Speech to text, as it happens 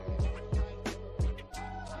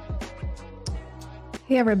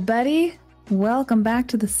Hey everybody, welcome back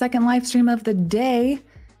to the second live stream of the day.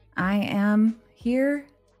 I am here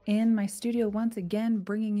in my studio once again,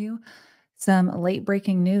 bringing you some late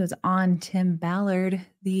breaking news on Tim Ballard,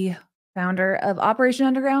 the founder of Operation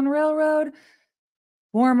Underground Railroad,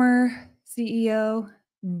 former CEO,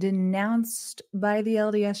 denounced by the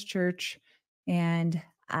LDS Church, and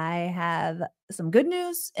I have some good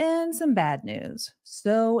news and some bad news.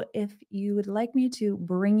 So if you would like me to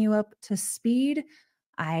bring you up to speed,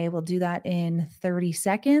 I will do that in 30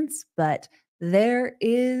 seconds, but there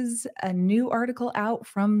is a new article out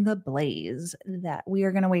from The Blaze that we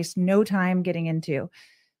are going to waste no time getting into.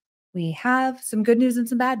 We have some good news and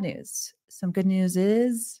some bad news. Some good news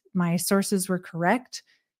is my sources were correct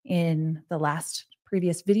in the last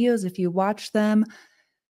previous videos. If you watch them,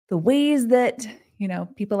 the ways that,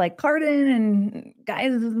 people like Cardin and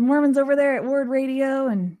guys, the Mormons over there at Word Radio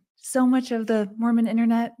and so much of the Mormon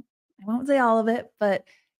internet, I won't say all of it, but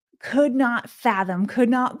could not fathom, could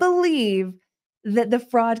not believe that the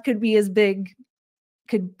fraud could be as big,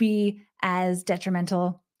 could be as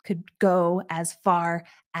detrimental, could go as far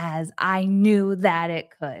as I knew that it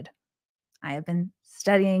could. I have been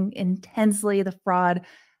studying intensely the fraud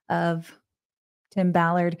of Tim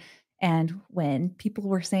Ballard. And when people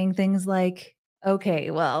were saying things like, okay,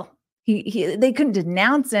 well, they couldn't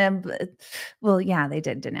denounce him, but well, yeah, they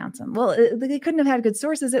did denounce him. Well, they couldn't have had good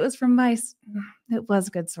sources. It was from Vice. It was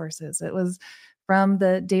good sources. It was from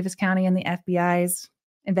the Davis County and the FBI's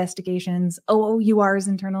investigations, OOUR's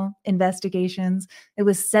internal investigations. It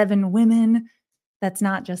was 7 women. That's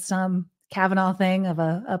not just some Kavanaugh thing of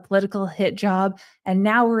a political hit job. And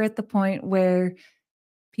now we're at the point where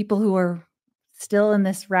people who are still in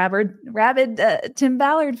this rabid Tim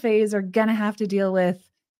Ballard phase are going to have to deal with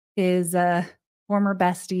his former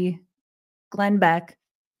bestie, Glenn Beck,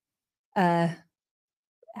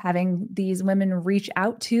 having these women reach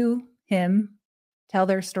out to him, tell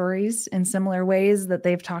their stories in similar ways that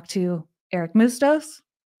they've talked to Eric Mustos,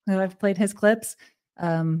 who I've played his clips.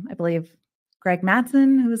 I believe Greg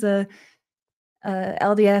Mattson, who's a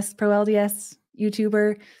LDS, pro-LDS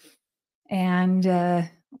YouTuber, and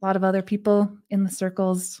a lot of other people in the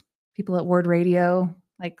circles, people at Word Radio,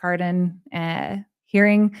 like Cardin,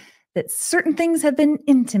 hearing that certain things have been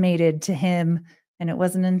intimated to him. And it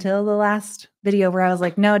wasn't until the last video where I was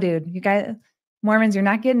like, no, dude, you guys, Mormons, you're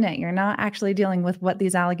not getting it. You're not actually dealing with what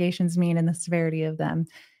these allegations mean and the severity of them.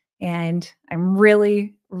 And I'm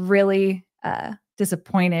really, really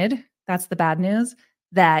disappointed. That's the bad news,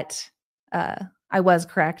 that I was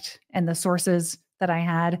correct. And the sources that I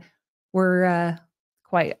had were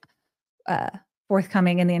quite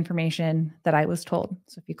forthcoming in the information that I was told.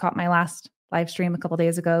 So if you caught my last live stream a couple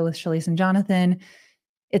days ago with Shalise and Jonathan,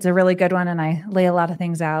 it's a really good one, and I lay a lot of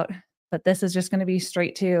things out. But this is just going to be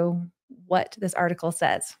straight to what this article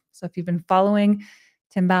says. So if you've been following,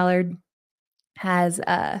 Tim Ballard has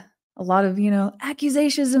a lot of,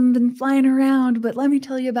 accusations have been flying around. But let me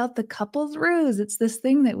tell you about the couples ruse. It's this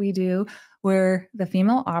thing that we do where the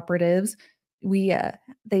female operatives,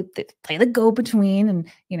 they play the go-between,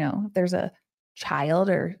 and if there's a child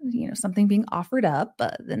or something being offered up,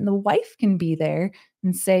 then the wife can be there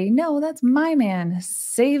and say, no, that's my man,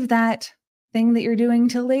 save that thing that you're doing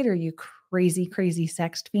till later, you crazy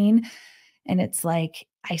sex fiend. And it's like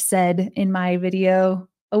I said in my video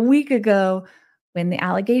a week ago when the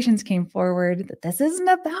allegations came forward, that this isn't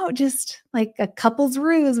about just like a couple's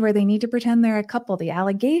ruse where they need to pretend they're a couple. The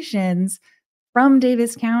allegations from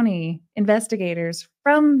Davis County investigators,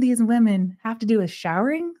 from these women, have to do with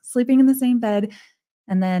showering, sleeping in the same bed.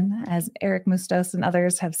 And then, as Eric Mustos and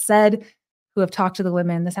others have said, who have talked to the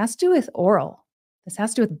women, this has to do with oral. This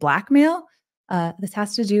has to do with blackmail. This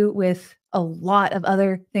has to do with a lot of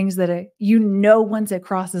other things that once it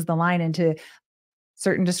crosses the line into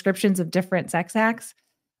certain descriptions of different sex acts,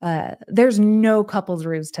 there's no couples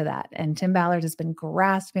ruse to that. And Tim Ballard has been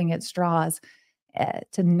grasping at straws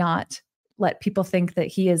to not let people think that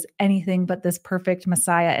he is anything but this perfect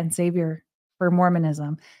Messiah and Savior for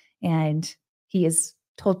Mormonism. And he has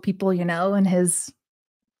told people, in his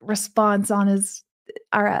response on his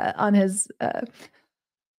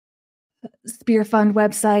Spear Fund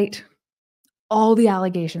website, all the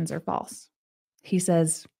allegations are false. He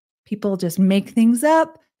says people just make things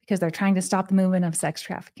up because they're trying to stop the movement of sex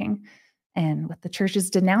trafficking. And with the church's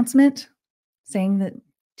denouncement saying that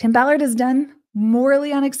Tim Ballard has done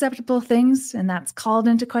morally unacceptable things, and that's called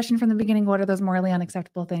into question from the beginning, what are those morally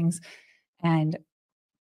unacceptable things? And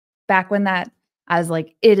back when I was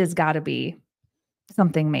like, it has got to be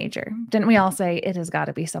something major. Didn't we all say it has got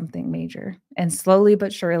to be something major? And slowly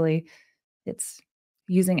but surely, it's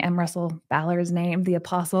using M. Russell Ballard's name, the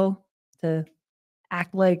apostle, to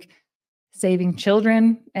act like saving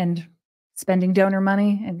children and spending donor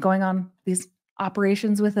money and going on these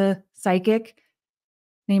operations with a psychic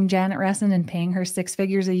named Janet Resson and paying her 6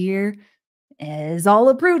 figures a year is all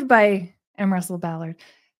approved by M. Russell Ballard.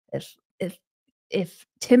 If if if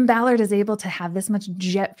Tim Ballard is able to have this much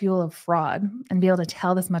jet fuel of fraud and be able to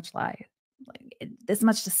tell this much lie, this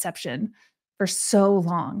much deception for so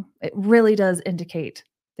long, it really does indicate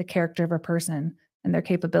the character of a person and their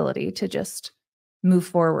capability to just move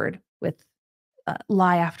forward with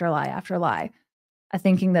lie after lie after lie,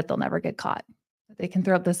 thinking that they'll never get caught. They can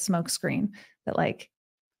throw up this smoke screen that, like,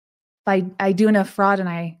 if I do enough fraud and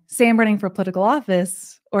I say I'm running for political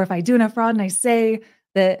office, or if I do enough fraud and I say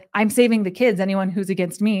that I'm saving the kids, anyone who's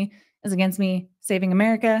against me is against me saving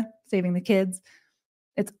America, saving the kids.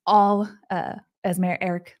 It's all, as Mayor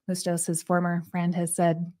Eric Mustos, his former friend, has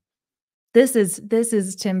said, this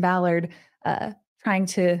is Tim Ballard trying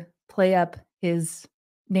to play up his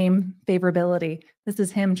name favorability. This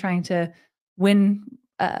is him trying to win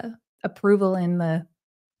approval in the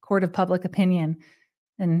court of public opinion.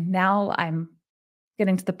 And now I'm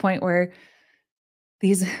getting to the point where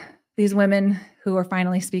these women who are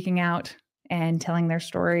finally speaking out and telling their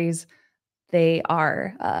stories, they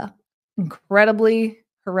are incredibly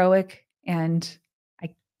heroic, and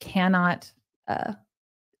I cannot.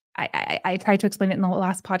 I tried to explain it in the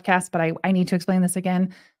last podcast, but I need to explain this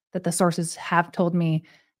again. That the sources have told me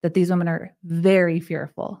that these women are very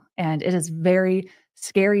fearful, and it is very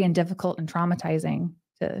scary and difficult and traumatizing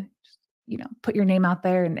to, put your name out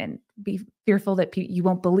there and be fearful that you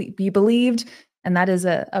won't be believed. And that is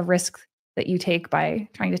a risk that you take by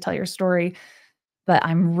trying to tell your story. But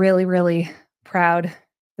I'm really, really proud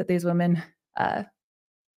that these women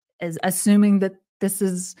is assuming that this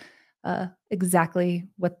is exactly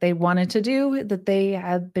what they wanted to do, that they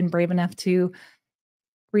have been brave enough to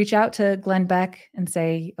reach out to Glenn Beck and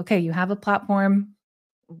say, okay, you have a platform.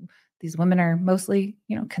 These women are mostly,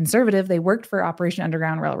 conservative. They worked for Operation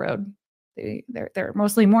Underground Railroad. They're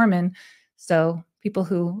mostly Mormon. So people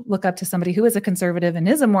who look up to somebody who is a conservative and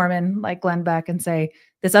is a Mormon, like Glenn Beck, and say,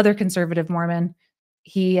 this other conservative Mormon,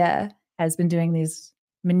 he has been doing these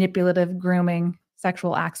manipulative, grooming,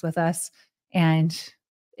 sexual acts with us. And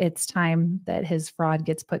it's time that his fraud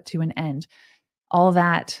gets put to an end. All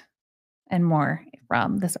that and more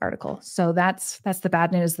from this article. So that's the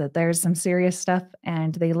bad news, that there's some serious stuff,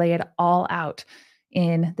 and they lay it all out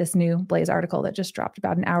in this new Blaze article that just dropped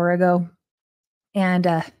about an hour ago. And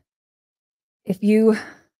if you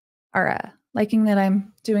are liking that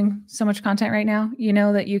I'm doing so much content right now, you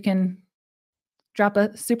know that you can drop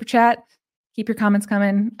a super chat, keep your comments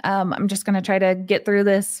coming. I'm just going to try to get through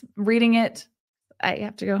this, reading it. I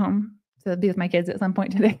have to go home to be with my kids at some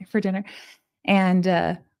point today for dinner.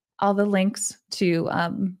 And all the links to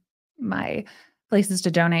my places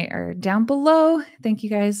to donate are down below. Thank you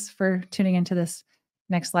guys for tuning into this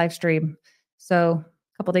next live stream. So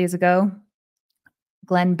a couple days ago,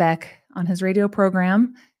 Glenn Beck, on his radio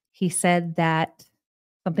program, he said that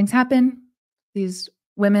something's happened. These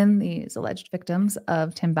women, these alleged victims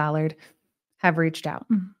of Tim Ballard, have reached out.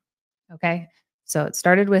 Okay. So it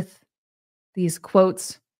started with these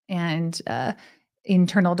quotes and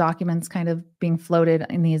internal documents kind of being floated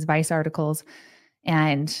in these Vice articles.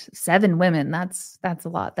 And 7 women, that's a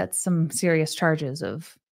lot. That's some serious charges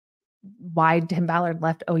of why Tim Ballard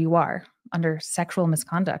left OUR under sexual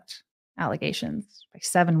misconduct allegations by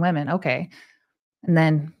 7 women. Okay. And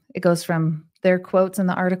then it goes from their quotes in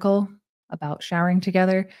the article about showering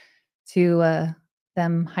together to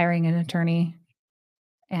them hiring an attorney.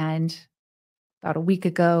 And about a week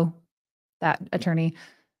ago, that attorney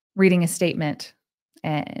reading a statement.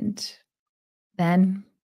 And then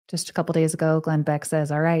just a couple days ago, Glenn Beck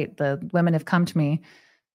says, all right, the women have come to me.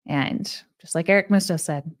 And just like Eric Musto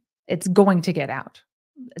said, it's going to get out.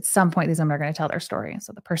 At some point, these women are going to tell their story.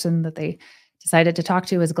 So the person that they decided to talk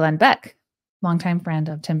to is Glenn Beck, longtime friend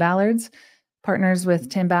of Tim Ballard's, partners with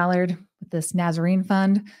Tim Ballard with this Nazarene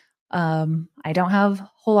Fund. I don't have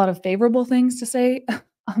a whole lot of favorable things to say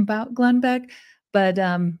about Glenn Beck, but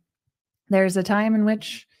there's a time in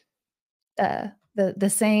which the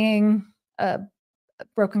saying, a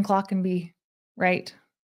broken clock can be right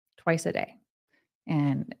twice a day.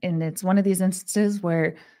 And it's one of these instances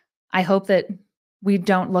where I hope that we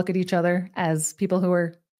don't look at each other as people who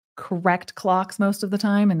are correct clocks most of the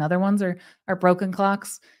time, and other ones are broken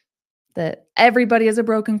clocks. That everybody is a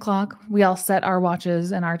broken clock. We all set our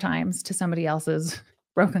watches and our times to somebody else's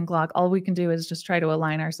broken clock. All we can do is just try to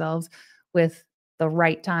align ourselves with the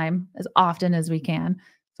right time as often as we can.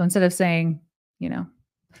 So instead of saying,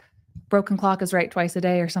 broken clock is right twice a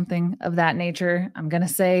day or something of that nature, I'm going to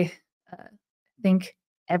say think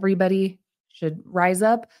everybody should rise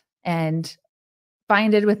up and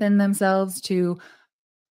find it within themselves to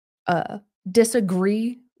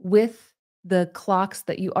disagree with the clocks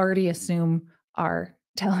that you already assume are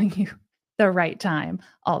telling you the right time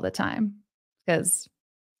all the time. Because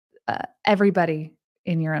everybody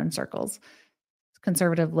in your own circles,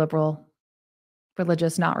 conservative, liberal,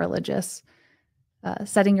 religious, not religious,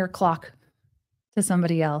 setting your clock to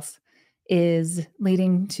somebody else is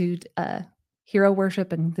leading to hero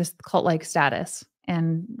worship and this cult-like status.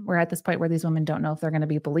 And we're at this point where these women don't know if they're going to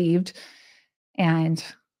be believed. And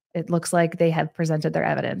it looks like they have presented their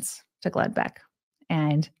evidence to Glenn Beck.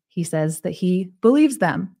 And he says that he believes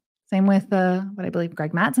them. Same with what I believe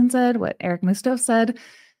Greg Mattson said, what Eric Mustoff said.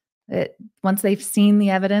 That once they've seen the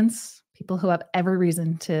evidence, people who have every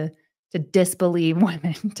reason to disbelieve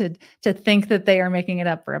women, to think that they are making it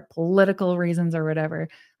up for political reasons or whatever.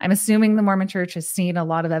 I'm assuming the Mormon Church has seen a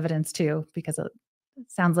lot of evidence too, because it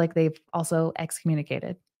sounds like they've also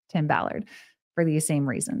excommunicated Tim Ballard for these same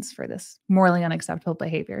reasons, for this morally unacceptable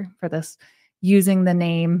behavior, for this using the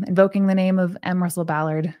name, invoking the name of M. Russell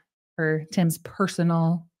Ballard for Tim's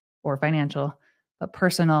personal or financial, but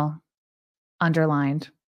personal underlined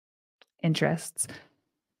interests.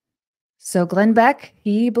 So Glenn Beck,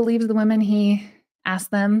 he believes the women. He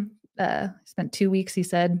asked them, spent 2 weeks, he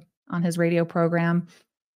said, on his radio program,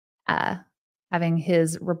 having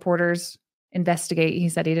his reporters investigate. He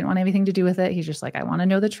said he didn't want anything to do with it. He's just like, I want to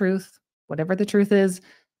know the truth. Whatever the truth is,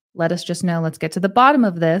 let us just know. Let's get to the bottom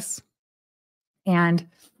of this. And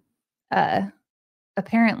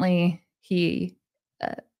apparently he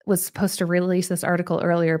was supposed to release this article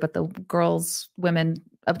earlier, but the women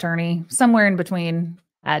attorney, somewhere in between,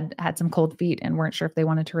 had some cold feet and weren't sure if they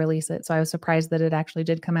wanted to release it. So I was surprised that it actually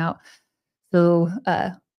did come out. So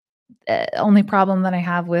only problem that I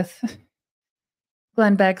have with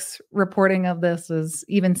Glenn Beck's reporting of this is,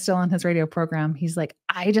 even still on his radio program, he's like,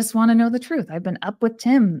 I just want to know the truth. I've been up with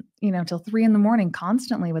Tim, till 3 a.m.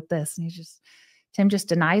 constantly with this. And Tim just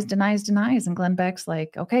denies. And Glenn Beck's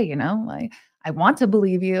like, okay, I want to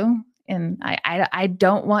believe you. And I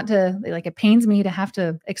don't want to, it pains me to have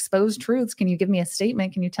to expose truths. Can you give me a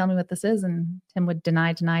statement? Can you tell me what this is? And Tim would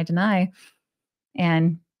deny.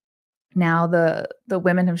 And now the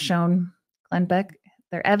women have shown Glenn Beck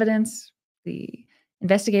their evidence. The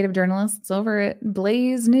investigative journalists over at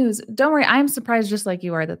Blaze News. Don't worry, I'm surprised just like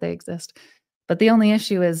you are that they exist. But the only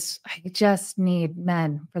issue is I just need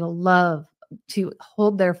men, for the love, to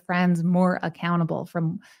hold their friends more accountable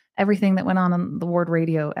from everything that went on the Ward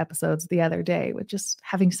Radio episodes the other day, with just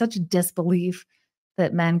having such disbelief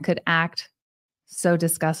that men could act so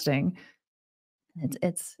disgusting.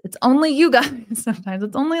 It's only you guys sometimes.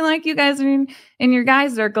 It's only like you guys in your guy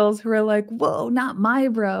circles who are like, whoa, not my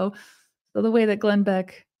bro. So the way that Glenn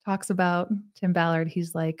Beck talks about Tim Ballard,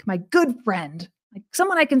 he's like, my good friend, like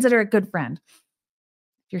someone I consider a good friend.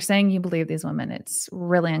 If you're saying you believe these women, it's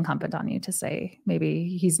really incumbent on you to say,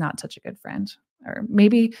 maybe he's not such a good friend, or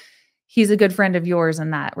maybe he's a good friend of yours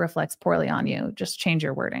and that reflects poorly on you. Just change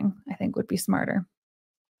your wording, I think would be smarter.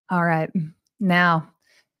 All right. Now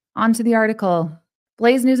on to the article.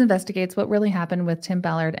 Blaze News investigates what really happened with Tim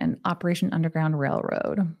Ballard and Operation Underground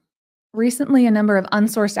Railroad. Recently, a number of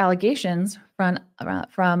unsourced allegations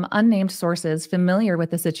from unnamed sources familiar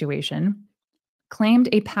with the situation claimed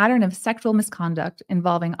a pattern of sexual misconduct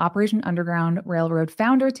involving Operation Underground Railroad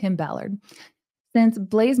founder Tim Ballard. Since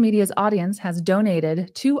Blaze Media's audience has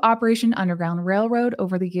donated to Operation Underground Railroad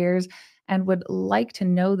over the years and would like to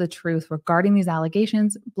know the truth regarding these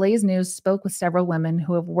allegations, Blaze News spoke with several women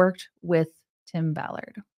who have worked with Tim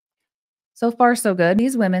Ballard. So far, so good.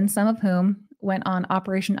 These women, some of whom went on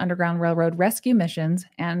Operation Underground Railroad rescue missions,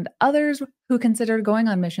 and others who considered going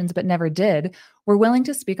on missions but never did, were willing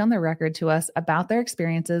to speak on the record to us about their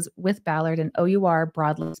experiences with Ballard and OUR,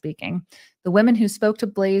 broadly speaking. The women who spoke to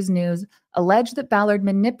Blaze News alleged that Ballard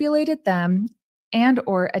manipulated them and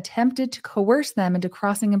or attempted to coerce them into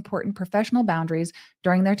crossing important professional boundaries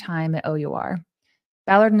during their time at OUR.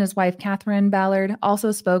 Ballard and his wife, Catherine Ballard,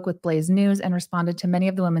 also spoke with Blaze News and responded to many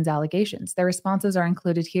of the women's allegations. Their responses are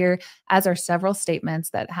included here, as are several statements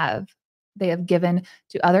that they have given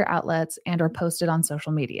to other outlets and are posted on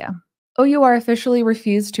social media. OUR officially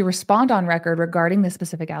refused to respond on record regarding the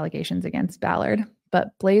specific allegations against Ballard,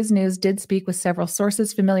 but Blaze News did speak with several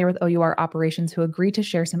sources familiar with OUR operations who agreed to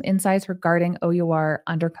share some insights regarding OUR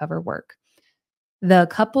undercover work. The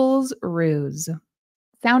couple's ruse.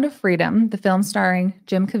 Sound of Freedom, the film starring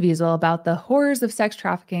Jim Caviezel about the horrors of sex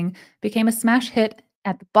trafficking, became a smash hit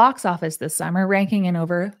at the box office this summer, ranking in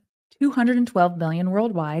over $212 million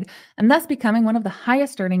worldwide, and thus becoming one of the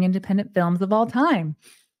highest-earning independent films of all time.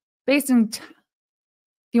 Based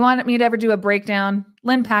If you want me to ever do a breakdown,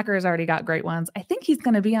 Lynn Packer has already got great ones. I think he's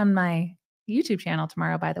going to be on my YouTube channel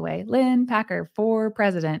tomorrow, by the way. Lynn Packer for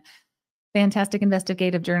president. Fantastic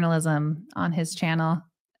investigative journalism on his channel.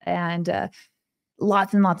 And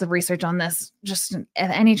lots and lots of research on this. Just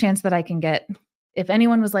any chance that I can get. If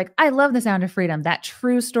anyone was like, I love The Sound of Freedom, that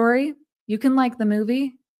true story, you can like the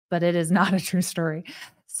movie, but it is not a true story.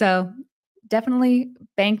 So definitely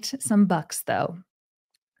banked some bucks, though.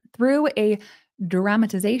 Through a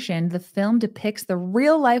dramatization, the film depicts the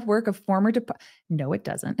real-life work of No, it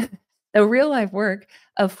doesn't. The real-life work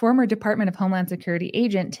of former Department of Homeland Security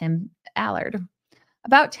agent Tim Ballard.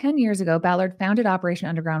 About 10 years ago, Ballard founded Operation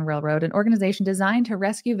Underground Railroad, an organization designed to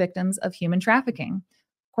rescue victims of human trafficking.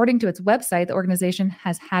 According to its website, the organization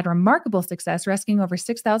has had remarkable success rescuing over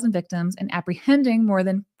 6,000 victims and apprehending more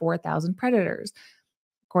than 4,000 predators.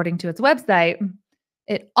 According to its website,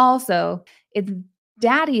 its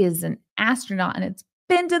daddy is an astronaut and it's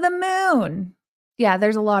been to the moon. Yeah,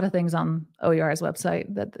 there's a lot of things on OUR's website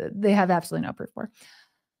that they have absolutely no proof for.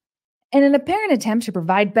 In an apparent attempt to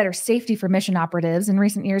provide better safety for mission operatives, in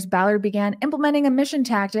recent years, Ballard began implementing a mission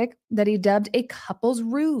tactic that he dubbed a couple's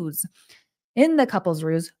ruse. In the couple's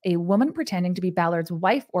ruse, a woman pretending to be Ballard's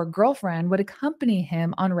wife or girlfriend would accompany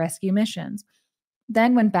him on rescue missions.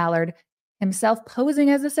 Then, when Ballard, himself posing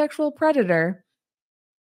as a sexual predator,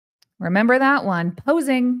 remember that one,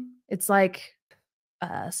 posing, it's like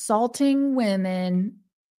assaulting women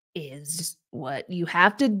is what you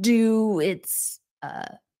have to do. It's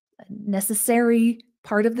a necessary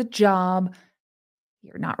part of the job.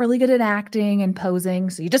 You're not really good at acting and posing,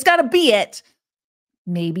 so you just got to be it.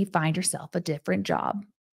 Maybe find yourself a different job.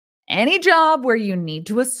 Any job where you need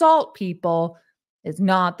to assault people is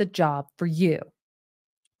not the job for you.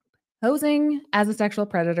 Posing as a sexual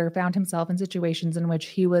predator found himself in situations in which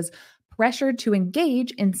he was pressured to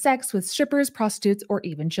engage in sex with strippers, prostitutes, or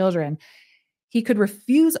even children. He could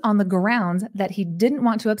refuse on the grounds that he didn't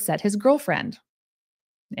want to upset his girlfriend.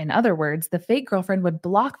 In other words, the fake girlfriend would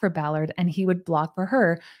block for Ballard and he would block for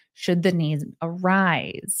her should the need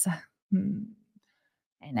arise.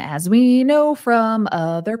 And as we know from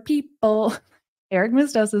other people, Eric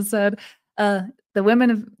Mustos has said, the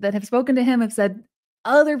women that have spoken to him have said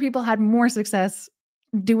other people had more success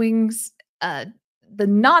doing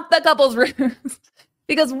not the couple's ruse.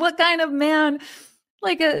 Because what kind of man,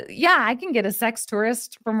 I can get a sex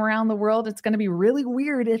tourist from around the world. It's going to be really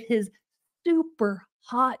weird if his super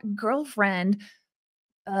hot girlfriend,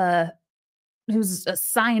 who's a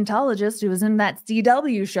Scientologist who was in that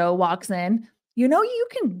CW show, walks in. You know, you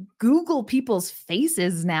can Google people's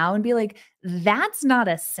faces now and be like, that's not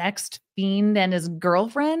a sex fiend and his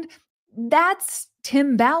girlfriend. That's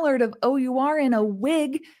Tim Ballard of OUR in a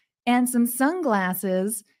wig and some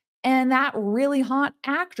sunglasses and that really hot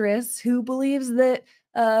actress who believes that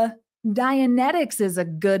Dianetics is a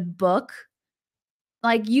good book.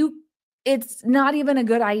 It's not even a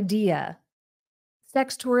good idea.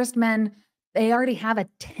 Sex tourist men, they already have a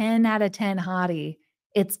 10 out of 10 hottie.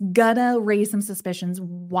 It's gonna raise some suspicions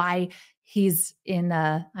why he's in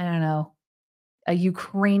a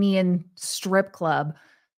Ukrainian strip club,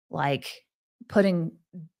 putting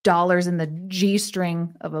dollars in the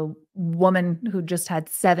G-string of a woman who just had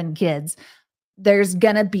 7 kids. There's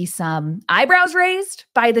gonna be some eyebrows raised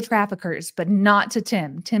by the traffickers, but not to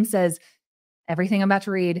Tim. Tim says, everything I'm about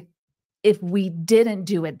to read, if we didn't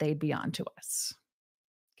do it, they'd be on to us.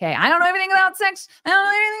 Okay, I don't know everything about sex. I don't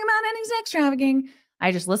know anything about any sex trafficking.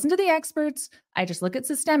 I just listen to the experts. I just look at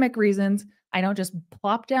systemic reasons. I don't just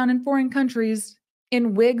plop down in foreign countries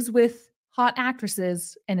in wigs with hot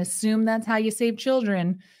actresses and assume that's how you save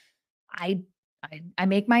children. I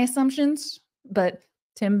make my assumptions, but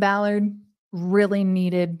Tim Ballard really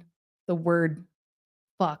needed the word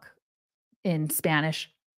fuck in Spanish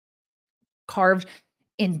carved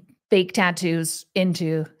in fake tattoos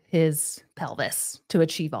into his pelvis to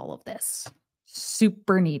achieve all of this.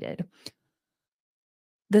 Super needed.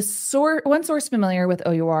 One source familiar with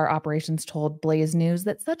OUR operations told Blaze News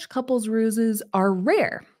that such couples ruses are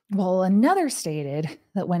rare, while another stated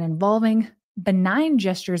that when involving benign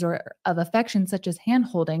gestures or of affection such as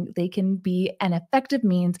hand-holding, they can be an effective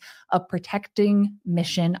means of protecting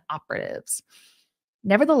mission operatives.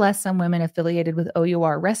 Nevertheless, some women affiliated with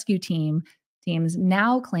OUR rescue teams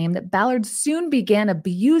now claim that Ballard soon began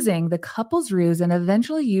abusing the couple's ruse and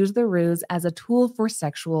eventually used the ruse as a tool for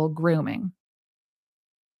sexual grooming.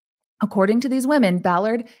 According to these women,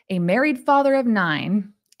 Ballard, a married father of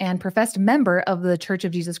 9 and professed member of the Church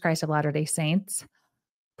of Jesus Christ of Latter-day Saints,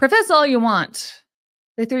 profess all you want.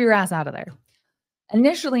 They threw your ass out of there.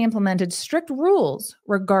 Initially implemented strict rules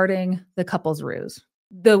regarding the couple's ruse.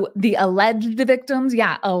 the alleged victims,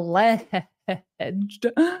 yeah, alleged,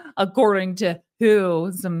 according to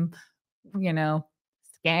who? Some, you know,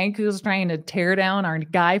 skank who's trying to tear down our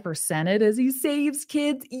guy for Senate as he saves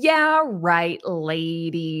kids. Yeah, right,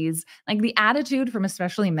 ladies. Like the attitude from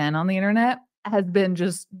especially men on the internet has been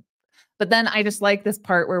just, but then I just like this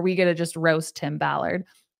part where we get to just roast Tim Ballard.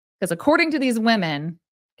 Because according to these women,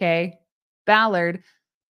 okay, Ballard,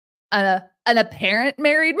 an apparent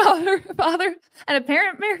married father, an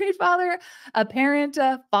apparent married father, apparent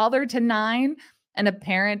father to 9, an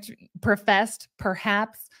apparent professed,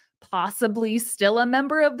 perhaps, possibly still a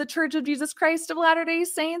member of the Church of Jesus Christ of Latter-day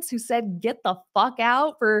Saints who said, get the fuck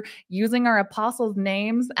out for using our apostles'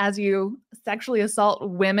 names as you sexually assault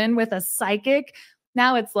women with a psychic.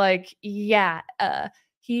 Now it's like, yeah,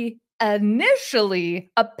 he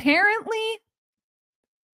initially apparently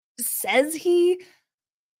says he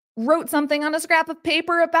wrote something on a scrap of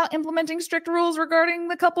paper about implementing strict rules regarding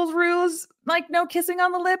the couple's rules, like no kissing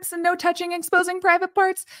on the lips and no touching exposing private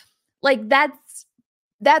parts. Like that's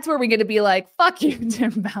where we get to be like, fuck you,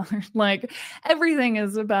 Tim Ballard. Like everything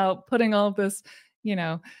is about putting all of this, you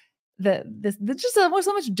know, this just so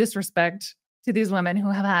much disrespect to these women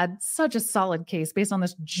who have had such a solid case based on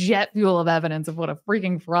this jet fuel of evidence of what a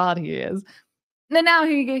freaking fraud he is. And now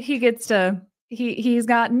he gets to he's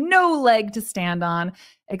got no leg to stand on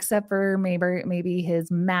except for maybe his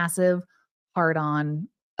massive hard-on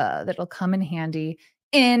that'll come in handy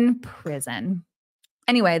in prison.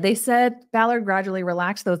 Anyway, they said Ballard gradually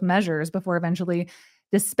relaxed those measures before eventually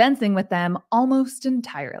dispensing with them almost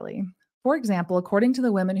entirely. For example, according to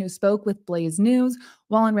the women who spoke with Blaze News,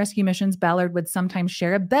 while on rescue missions, Ballard would sometimes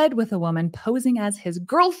share a bed with a woman posing as his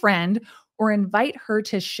girlfriend or invite her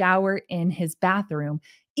to shower in his bathroom,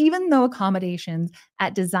 even though accommodations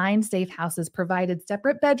at designed safe houses provided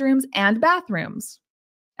separate bedrooms and bathrooms,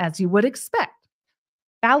 as you would expect.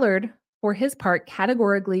 Ballard, for his part,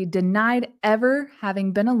 categorically denied ever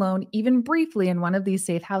having been alone, even briefly, in one of these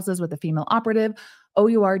safe houses with a female operative.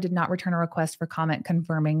 OUR did not return a request for comment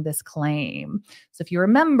confirming this claim. So if you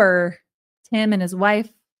remember Tim and his wife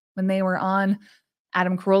when they were on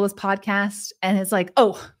Adam Carolla's podcast, and it's like,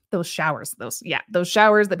 oh, those showers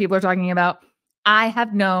that people are talking about. I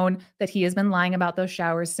have known that he has been lying about those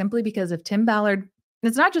showers simply because if Tim Ballard,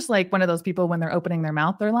 it's not just like one of those people when they're opening their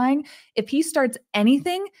mouth, they're lying. If he starts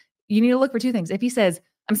anything, you need to look for 2 things. If he says,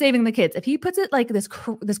 I'm saving the kids, if he puts it like this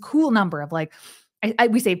cool number of like,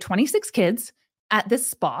 we saved 26 kids at this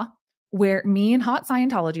spa where me and hot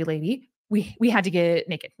Scientology lady, we had to get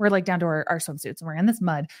naked. We're like down to our swimsuits and we're in this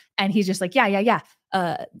mud. And he's just like, yeah.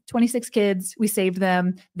 26 kids. We saved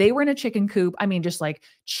them. They were in a chicken coop. I mean, just like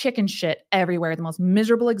chicken shit everywhere. The most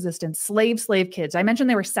miserable existence. Slave kids. I mentioned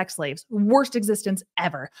they were sex slaves. Worst existence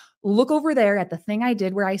ever. Look over there at the thing I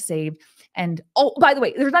did where I saved. And oh, by the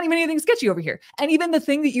way, there's not even anything sketchy over here. And even the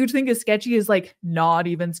thing that you'd think is sketchy is like not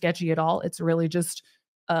even sketchy at all. It's really just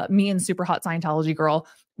me and super hot Scientology girl.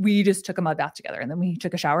 We just took a mud bath together and then we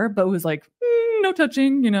took a shower, but it was like, no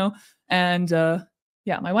touching, you know? And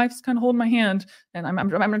yeah, my wife's kind of holding my hand and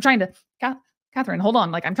I'm trying to, Catherine, hold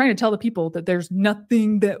on. Like I'm trying to tell the people that there's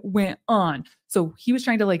nothing that went on. So he was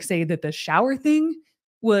trying to like say that the shower thing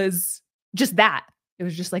was just that. It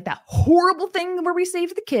was just like that horrible thing where we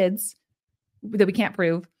saved the kids that we can't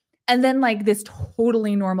prove. And then like this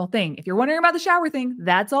totally normal thing. If you're wondering about the shower thing,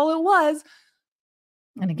 that's all it was.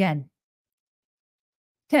 And again,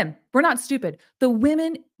 Tim, we're not stupid. The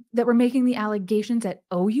women that were making the allegations at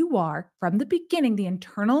OUR from the beginning, the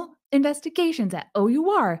internal investigations at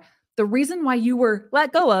OUR, the reason why you were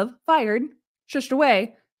let go of, fired, shushed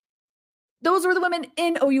away, those were the women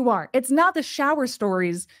in OUR. It's not the shower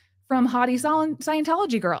stories from hottie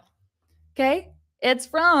Scientology girl. Okay? It's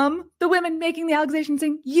from the women making the allegations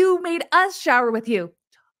saying, you made us shower with you.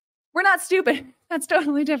 We're not stupid. That's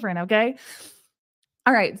totally different, okay?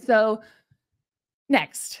 All right, so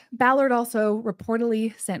next, Ballard also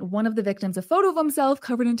reportedly sent one of the victims a photo of himself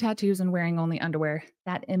covered in tattoos and wearing only underwear.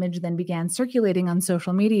 That image then began circulating on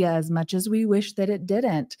social media, as much as we wish that it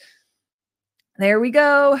didn't. There we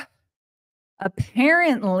go.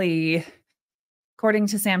 Apparently, according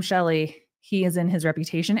to Sam Shelley, he is in his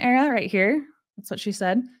Reputation era right here. That's what she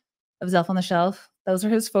said, of Zelf on the Shelf. Those are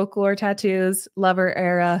his folklore tattoos, Lover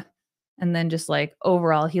era. And then just like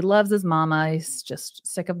overall, he loves his mama. He's just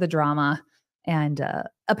sick of the drama. And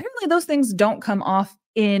apparently those things don't come off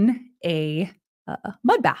in a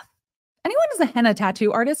mud bath. Anyone who's a henna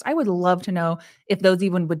tattoo artist, I would love to know if those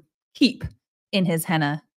even would keep in his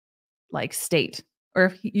henna like state. Or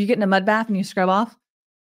if you get in a mud bath and you scrub off,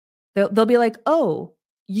 they'll be like, oh,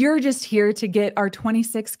 you're just here to get our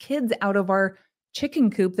 26 kids out of our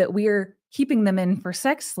chicken coop that we're keeping them in for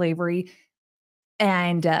sex slavery.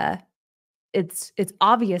 And it's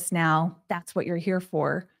obvious now that's what you're here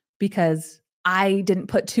for, because I didn't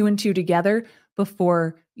put two and two together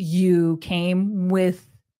before you came with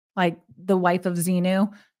like the wife of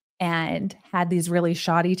Xenu and had these really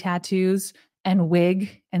shoddy tattoos and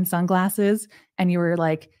wig and sunglasses. And you were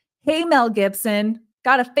like, hey, Mel Gibson,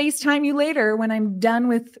 gotta FaceTime you later when I'm done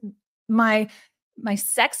with my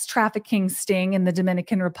sex trafficking sting in the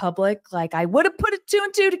Dominican Republic. Like, I would have put two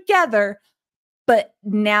and two together, but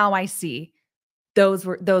now I see those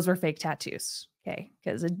were fake tattoos. Okay.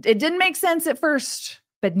 Because it didn't make sense at first,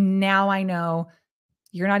 but now I know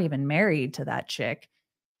you're not even married to that chick.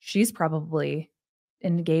 She's probably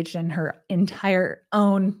engaged in her entire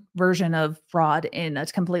own version of fraud in a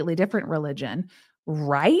completely different religion,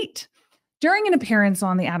 right? During an appearance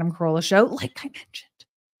on the Adam Carolla show, like I mentioned,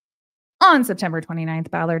 on September 29th,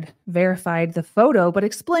 Ballard verified the photo, but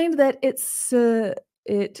explained that it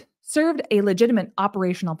served a legitimate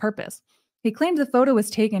operational purpose. He claimed the photo was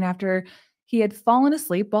taken after he had fallen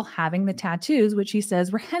asleep while having the tattoos, which he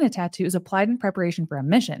says were henna tattoos applied in preparation for a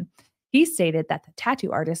mission. He stated that the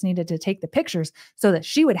tattoo artist needed to take the pictures so that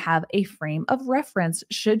she would have a frame of reference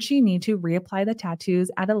should she need to reapply the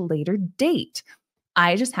tattoos at a later date.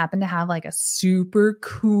 I just happened to have like a super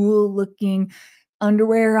cool looking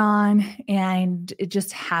underwear on, and it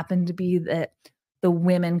just happened to be that the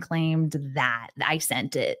women claimed that I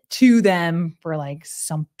sent it to them for like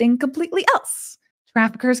something completely else.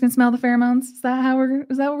 Traffickers can smell the pheromones. Is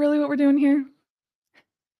that really what we're doing here?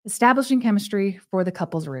 Establishing chemistry for the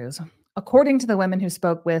couple's ruse. According to the women who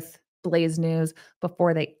spoke with Blaze News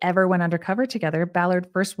before they ever went undercover together, Ballard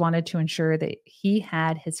first wanted to ensure that he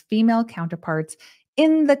had his female counterparts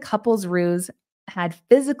in the couple's ruse had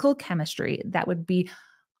physical chemistry that would be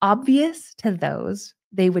obvious to those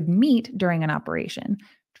they would meet during an operation.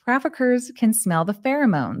 Traffickers can smell the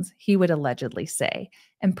pheromones, he would allegedly say,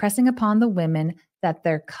 impressing upon the women that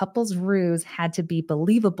their couple's ruse had to be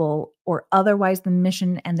believable, or otherwise the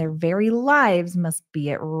mission and their very lives must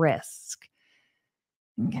be at risk.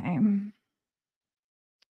 Okay.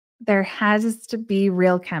 There has to be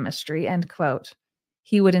real chemistry, end quote.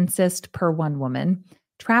 He would insist, per one woman.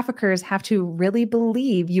 Traffickers have to really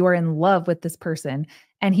believe you are in love with this person,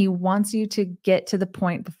 and he wants you to get to the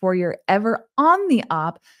point before you're ever on the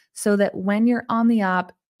op, so that when you're on the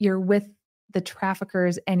op, you're with the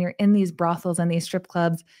traffickers and you're in these brothels and these strip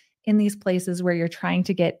clubs, in these places where you're trying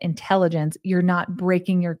to get intelligence. You're not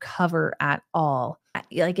breaking your cover at all.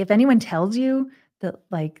 Like, if anyone tells you that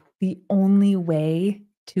like the only way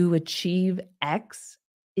to achieve X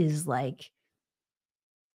is like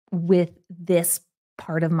with this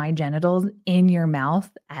part of my genitals in your mouth,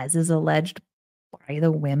 as is alleged by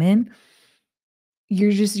the women,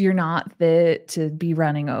 you're not fit to be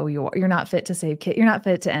running OUR. You're not fit to save kids. You're not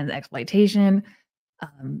fit to end exploitation.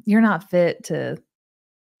 You're not fit to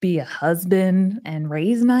be a husband and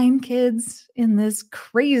raise 9 kids in this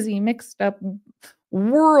crazy mixed up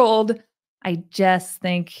world. I just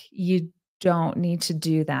think you don't need to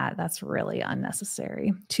do that. That's really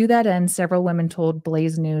unnecessary. To that end, several women told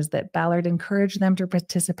Blaze News that Ballard encouraged them to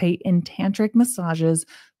participate in tantric massages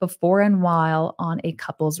before and while on a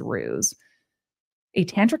couple's ruse. A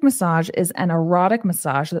tantric massage is an erotic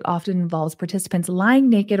massage that often involves participants lying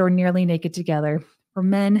naked or nearly naked together. For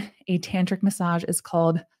men, a tantric massage is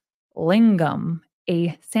called lingam,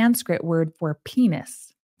 a Sanskrit word for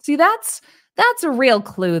penis. See, that's a real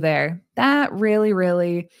clue there. That really,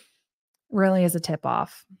 really, really is a tip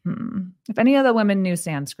off. If any of the women knew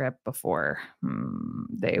Sanskrit before,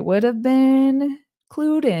 they would have been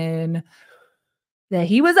clued in that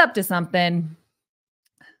he was up to something.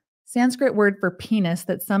 Sanskrit word for penis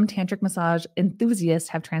that some tantric massage enthusiasts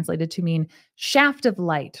have translated to mean shaft of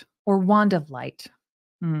light or wand of light.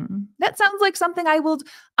 That sounds like something I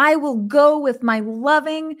will go with my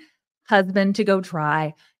loving husband to go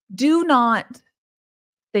try. Do not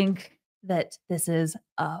think that this is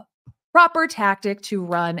a proper tactic to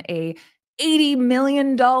run a $80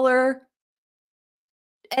 million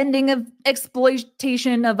ending of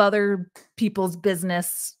exploitation of other people's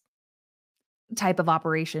business type of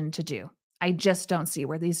operation to do. I just don't see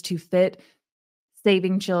where these two fit.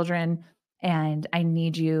 Saving children, and I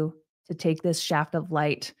need you to take this shaft of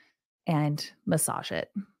light and massage it.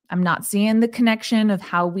 I'm not seeing the connection of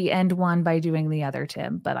how we end one by doing the other,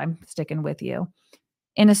 Tim, but I'm sticking with you.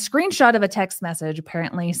 In a screenshot of a text message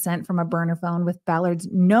apparently sent from a burner phone with Ballard's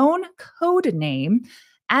known code name,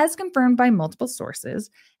 as confirmed by multiple sources,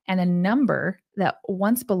 and a number that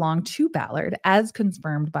once belonged to Ballard, as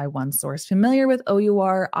confirmed by one source familiar with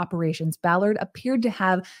OUR operations. Ballard appeared to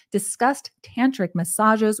have discussed tantric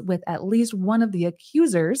massages with at least one of the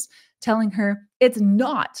accusers, telling her it's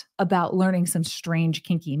not about learning some strange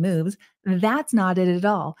kinky moves. That's not it at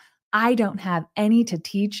all. I don't have any to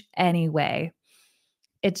teach anyway.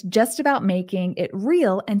 It's just about making it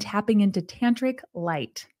real and tapping into tantric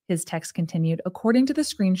light, his text continued, according to the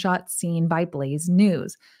screenshot seen by Blaze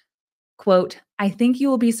News. Quote, I think you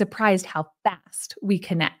will be surprised how fast we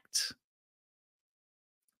connect.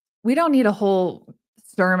 We don't need a whole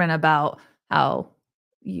sermon about how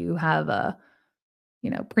you have a,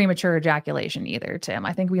 premature ejaculation either, Tim.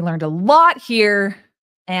 I think we learned a lot here.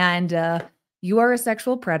 And you are a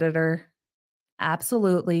sexual predator.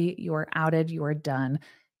 Absolutely. You are outed. You are done.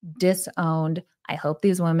 Disowned. I hope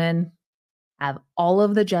these women have all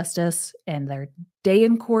of the justice in their day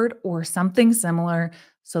in court or something similar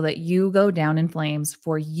so that you go down in flames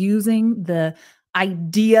for using the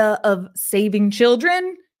idea of saving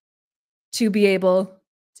children to be able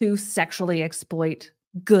to sexually exploit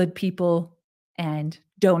good people and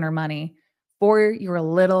donor money for your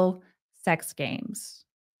little sex games.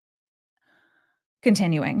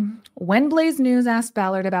 Continuing, when Blaze News asked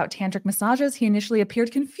Ballard about tantric massages, he initially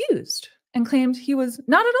appeared confused and claimed he was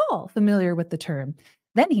not at all familiar with the term.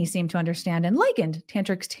 Then he seemed to understand and likened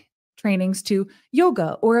tantric trainings to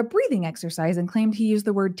yoga or a breathing exercise and claimed he used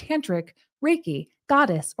the word tantric, Reiki,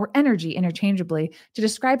 goddess, or energy interchangeably to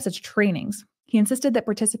describe such trainings. He insisted that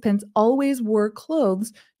participants always wore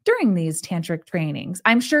clothes during these tantric trainings.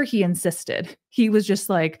 I'm sure he insisted. He was just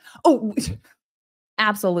like, oh,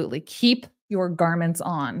 absolutely, keep your garments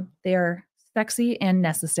on. They're sexy and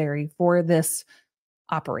necessary for this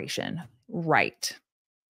operation. Right.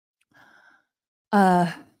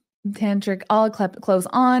 Tantric, all clothes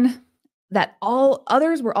on, that all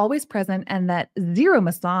others were always present and that zero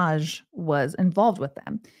massage was involved with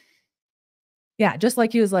them. Yeah, just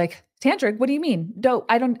like he was like, tantric, what do you mean?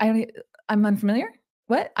 I'm unfamiliar.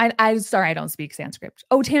 What? I sorry, I don't speak Sanskrit.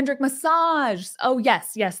 Oh, tantric massage. Oh,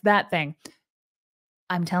 yes, that thing.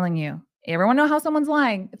 I'm telling you, everyone know how someone's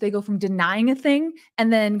lying if they go from denying a thing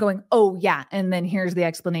and then going, oh yeah, and then here's the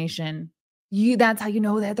explanation. That's how you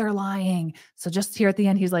know that they're lying. So just here at the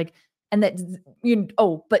end, he's like, and that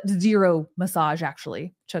but zero massage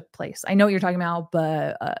actually took place. I know what you're talking about,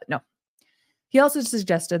 but no. He also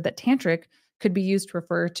suggested that tantric could be used to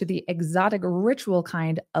refer to the exotic ritual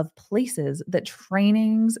kind of places that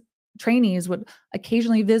trainees would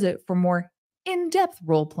occasionally visit for more in-depth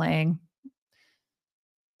role playing.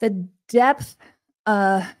 The depth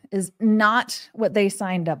is not what they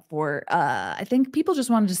signed up for. I think people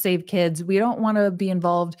just wanted to save kids. We don't want to be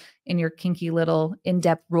involved in your kinky little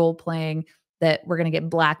in-depth role playing that we're going to get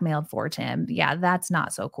blackmailed for, Tim. Yeah, that's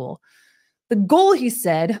not so cool. The goal, he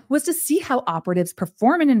said, was to see how operatives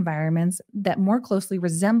perform in environments that more closely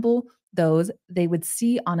resemble those they would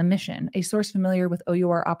see on a mission. A source familiar with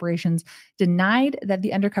OUR operations denied that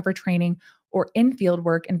the undercover training or in-field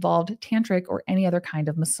work involved tantric or any other kind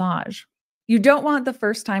of massage. You don't want the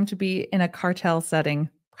first time to be in a cartel setting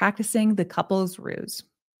practicing the couple's ruse.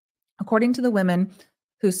 According to the women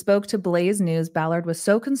who spoke to Blaze News, Ballard was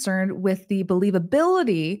so concerned with the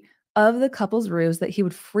believability of the couple's ruse that he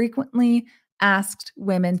would frequently ask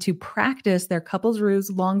women to practice their couple's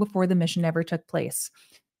ruse long before the mission ever took place.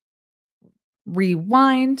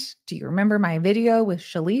 Rewind. Do you remember my video with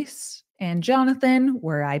Shalise and Jonathan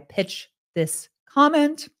where I pitch this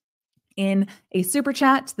comment in a super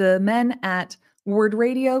chat to the men at Word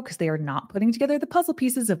Radio because they are not putting together the puzzle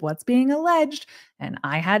pieces of what's being alleged? And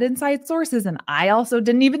I had inside sources and I also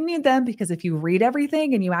didn't even need them because if you read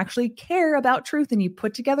everything and you actually care about truth and you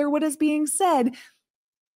put together what is being said,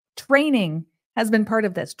 training has been part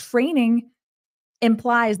of this. Training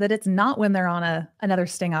implies that it's not when they're on another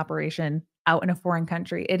sting operation out in a foreign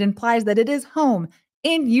country. It implies that it is home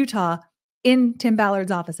in Utah in Tim Ballard's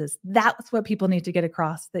offices. That's what people need to get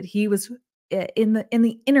across, that he was in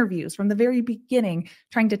the interviews from the very beginning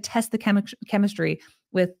trying to test the chemistry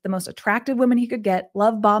with the most attractive women he could get,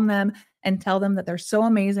 love bomb them and tell them that they're so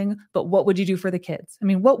amazing, but what would you do for the kids? I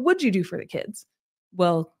mean, what would you do for the kids?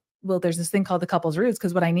 Well, there's this thing called the couple's ruse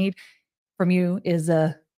because what I need from you is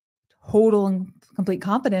a total and complete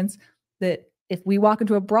confidence that if we walk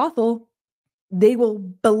into a brothel, they will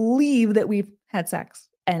believe that we've had sex.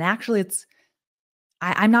 And actually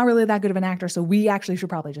I'm not really that good of an actor, so we actually should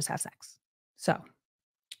probably just have sex. So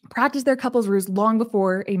practice their couple's ruse long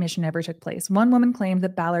before a mission ever took place. One woman claimed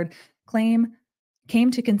that Ballard came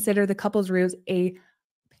to consider the couple's ruse a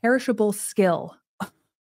perishable skill.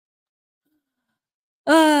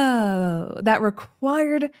 Oh, that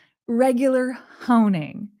required regular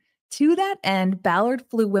honing. To that end, Ballard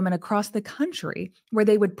flew women across the country where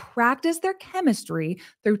they would practice their chemistry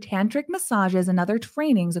through tantric massages and other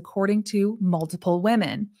trainings according to multiple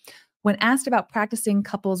women. When asked about practicing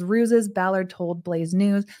couples ruses, Ballard told Blaze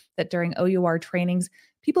News that during OUR trainings,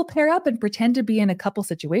 people pair up and pretend to be in a couple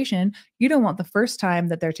situation. You don't want the first time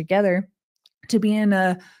that they're together to be in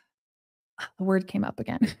a, the word came up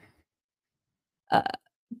again, uh,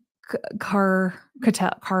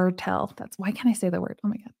 cartel. That's why can't I say the word? Oh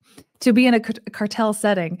my God. To be in a cartel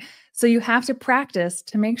setting. So you have to practice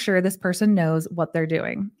to make sure this person knows what they're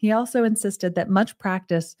doing. He also insisted that much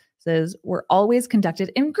practices were always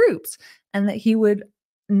conducted in groups and that he would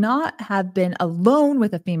not have been alone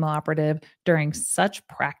with a female operative during such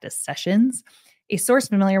practice sessions. A source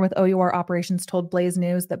familiar with OUR operations told Blaze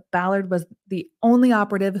News that Ballard was the only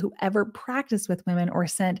operative who ever practiced with women or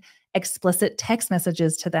sent explicit text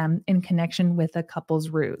messages to them in connection with a couple's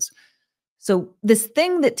ruse. So this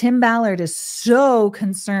thing that Tim Ballard is so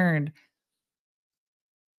concerned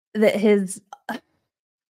that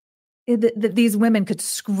that these women could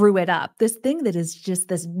screw it up. This thing that is just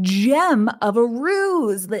this gem of a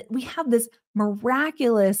ruse, that we have this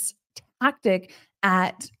miraculous tactic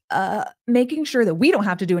at making sure that we don't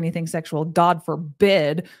have to do anything sexual, God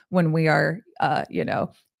forbid, when we are,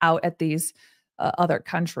 out at these other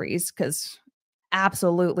countries. Because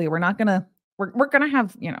absolutely, we're not gonna. We're going to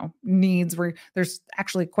have, needs where there's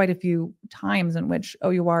actually quite a few times in which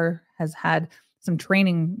OUR has had some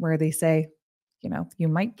training where they say, you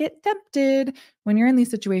might get tempted when you're in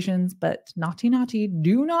these situations, but naughty,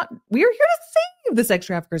 do not, we are here to save the sex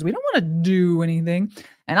traffickers. We don't want to do anything.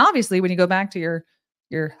 And obviously when you go back to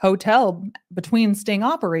your hotel between sting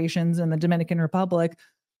operations in the Dominican Republic,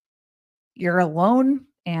 you're alone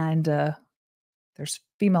and there's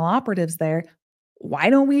female operatives there.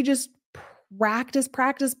 Why don't we just practice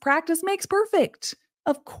makes perfect?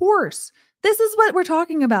 Of course. This is what we're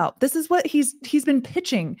talking about. This is what he's been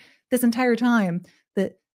pitching this entire time,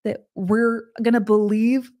 that we're going to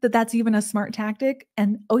believe that that's even a smart tactic.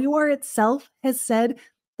 And OUR itself has said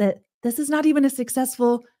that this is not even a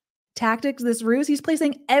successful tactic, this ruse. He's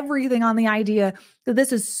placing everything on the idea that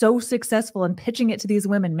this is so successful and pitching it to these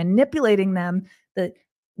women, manipulating them, that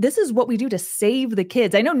this is what we do to save the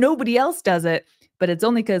kids. I know nobody else does it, but it's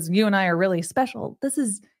only because you and I are really special. This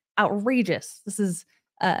is outrageous. This is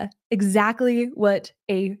exactly what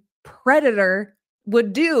a predator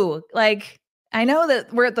would do. Like, I know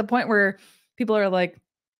that we're at the point where people are like,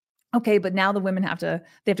 okay, but now the women they have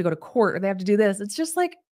to go to court or they have to do this. It's just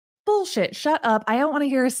like, bullshit. Shut up. I don't want to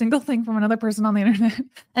hear a single thing from another person on the internet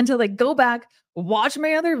until they go back, watch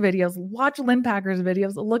my other videos, watch Lynn Packer's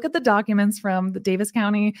videos, look at the documents from the Davis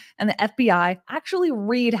County and the FBI, actually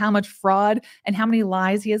read how much fraud and how many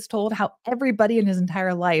lies he has told, how everybody in his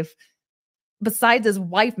entire life, besides his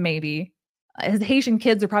wife, maybe, his Haitian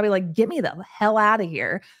kids are probably like, get me the hell out of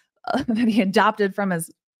here, that he adopted from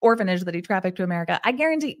his orphanage that he trafficked to America. I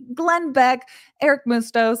guarantee Glenn Beck, Eric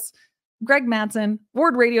Mustos, Greg Mattson,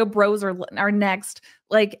 Ward Radio Bros are next.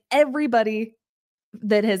 Like, everybody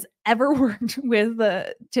that has ever worked with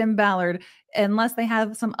Tim Ballard, unless they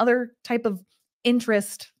have some other type of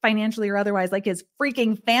interest financially or otherwise, like his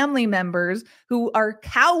freaking family members who are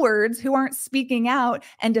cowards, who aren't speaking out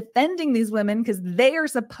and defending these women because they are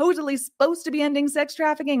supposedly supposed to be ending sex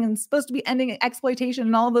trafficking and supposed to be ending exploitation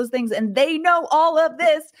and all of those things. And they know all of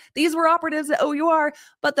this. These were operatives at OUR,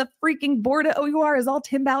 but the freaking board at OUR is all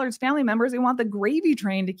Tim Ballard's family members who want the gravy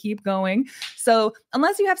train to keep going. So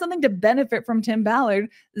unless you have something to benefit from Tim Ballard,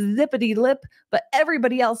 zippity lip, but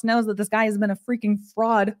everybody else knows that this guy has been a freaking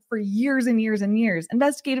fraud for years and years and years.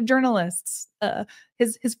 Investigative journalists,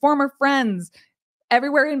 his former friends,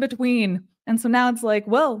 everywhere in between. And so now it's like,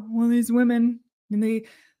 well, these women, they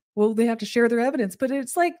have to share their evidence, but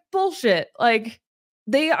it's like bullshit. Like,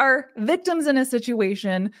 they are victims in a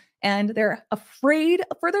situation and they're afraid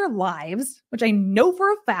for their lives, which I know for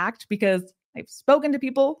a fact because I've spoken to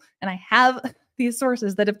people and I have these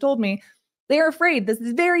sources that have told me they are afraid. This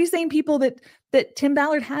is very same people that Tim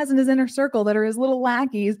Ballard has in his inner circle that are his little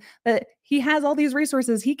lackeys, that he has all these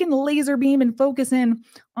resources. He can laser beam and focus in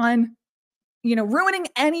on, ruining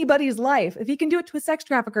anybody's life. If he can do it to a sex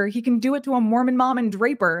trafficker, he can do it to a Mormon mom and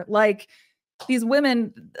draper. Like, these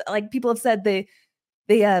women, like, people have said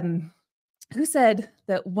who said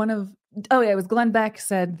that it was Glenn Beck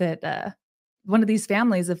said that one of these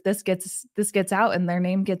families, if this gets out and their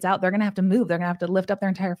name gets out, they're going to have to move. They're going to have to lift up their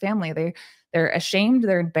entire family. They're ashamed.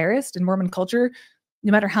 They're embarrassed. In Mormon culture,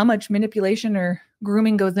 no matter how much manipulation or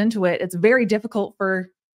grooming goes into it, it's very difficult for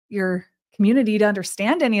your community to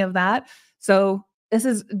understand any of that. So This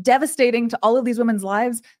is devastating to all of these women's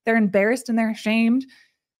lives. They're embarrassed and they're ashamed.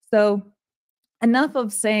 So enough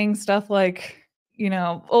of saying stuff like,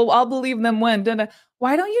 oh, I'll believe them when.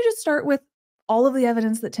 Why don't you just start with all of the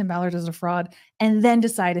evidence that Tim Ballard is a fraud and then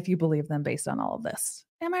decide if you believe them based on all of this?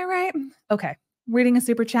 Am I right? Okay. Reading a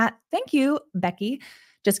super chat. Thank you, Becky.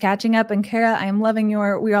 Just catching up. And Kara, I am loving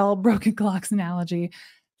your we all broken clocks analogy.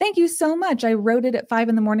 Thank you so much. I wrote it at 5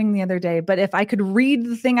 a.m. the other day, but if I could read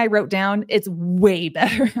the thing I wrote down, it's way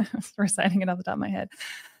better. Reciting it off the top of my head.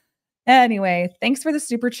 Anyway, thanks for the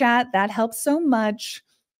super chat. That helps so much.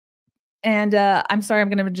 And I'm sorry, I'm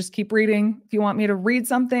going to just keep reading. If you want me to read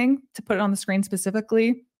something to put it on the screen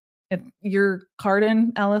specifically, if you're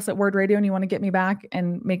Cardin Ellis at Word Radio and you want to get me back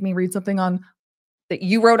and make me read something on that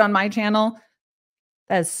you wrote on my channel,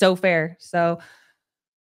 that is so fair. So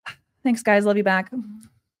thanks, guys. Love you back.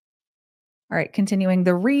 All right, continuing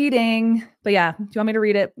the reading. But yeah, do you want me to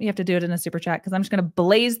read it? You have to do it in a super chat because I'm just going to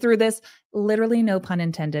blaze through this. Literally no pun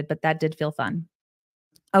intended, but that did feel fun.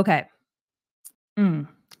 Okay. Yeah,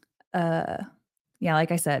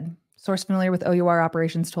 like I said, source familiar with OUR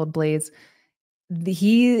operations told Blaze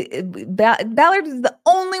Ballard is the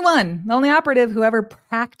only operative who ever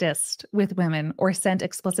practiced with women or sent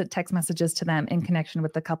explicit text messages to them in connection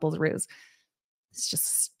with the couple's ruse. It's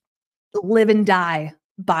just live and die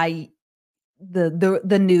by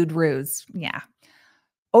the nude ruse. Yeah.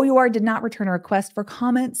 OUR did not return a request for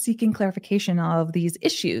comment seeking clarification of these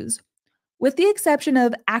issues, with the exception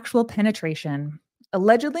of actual penetration,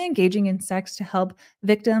 allegedly engaging in sex to help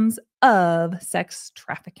victims of sex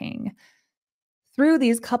trafficking. Through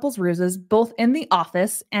these couples' ruses, both in the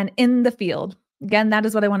office and in the field. Again, that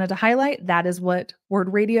is what I wanted to highlight. That is what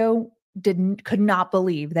Word Radio could not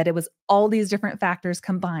believe, that it was all these different factors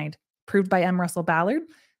combined, proved by M. Russell Ballard.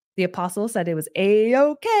 The apostle said it was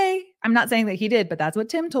A-okay. I'm not saying that he did, but that's what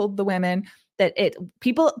Tim told the women, that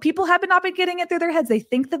people have not been getting it through their heads. They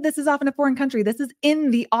think that this is off in a foreign country. This is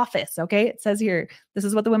in the office, okay? It says here, this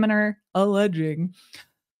is what the women are alleging.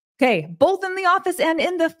 Okay, both in the office and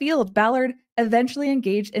in the field, Ballard eventually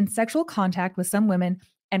engaged in sexual contact with some women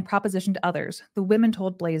and propositioned others. The women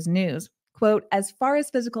told Blaze News, quote, as far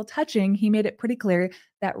as physical touching, he made it pretty clear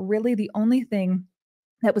that really the only thing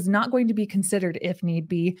that was not going to be considered, if need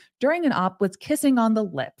be, during an op was kissing on the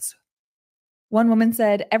lips. One woman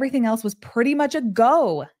said everything else was pretty much a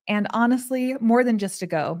go. And honestly, more than just a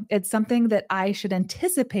go. It's something that I should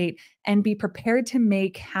anticipate and be prepared to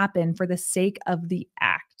make happen for the sake of the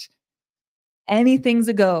act. Anything's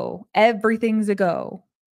a go. Everything's a go.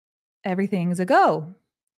 Everything's a go.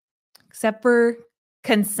 Except for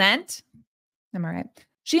consent. Am I right?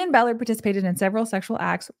 She and Ballard participated in several sexual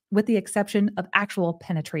acts with the exception of actual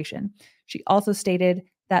penetration. She also stated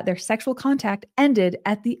that their sexual contact ended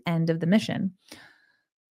at the end of the mission.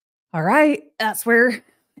 All right. That's where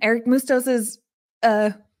Eric Mustos's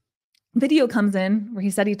video comes in, where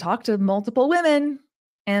he said he talked to multiple women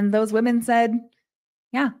and those women said,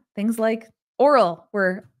 yeah, things like oral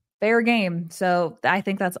were fair game. So I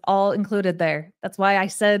think that's all included there. That's why I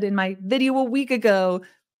said in my video a week ago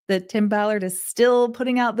that Tim Ballard is still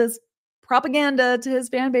putting out this propaganda to his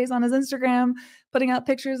fan base on his Instagram, putting out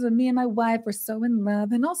pictures of me and my wife. We're so in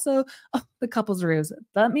love. And also, the couple's ruse.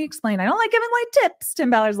 Let me explain. I don't like giving away tips. Tim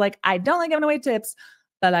Ballard's like, I don't like giving away tips,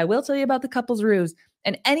 but I will tell you about the couple's ruse.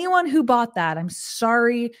 And anyone who bought that, I'm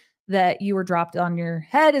sorry that you were dropped on your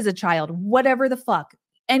head as a child, whatever the fuck.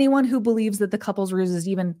 Anyone who believes that the couple's ruse is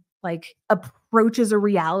even like approaches a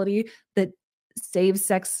reality that saves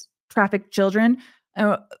sex trafficked children,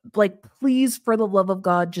 like, please, for the love of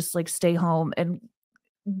God, just like stay home and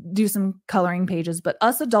do some coloring pages. But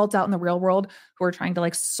us adults out in the real world who are trying to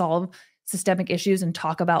like solve systemic issues and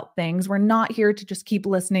talk about things, we're not here to just keep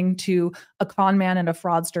listening to a con man and a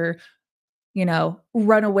fraudster,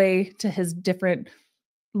 run away to his different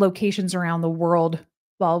locations around the world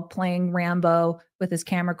while playing Rambo with his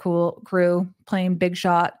camera crew, playing Big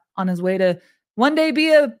Shot on his way to one day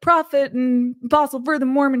be a prophet and apostle for the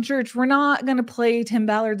Mormon church. We're not going to play Tim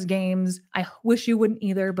Ballard's games. I wish you wouldn't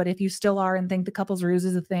either, but if you still are and think the couple's ruse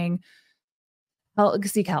is a thing,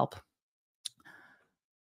 seek help.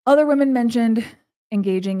 Other women mentioned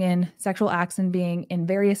engaging in sexual acts and being in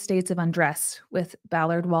various states of undress with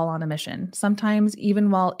Ballard while on a mission, sometimes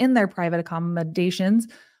even while in their private accommodations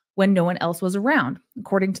when no one else was around.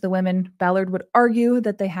 According to the women, Ballard would argue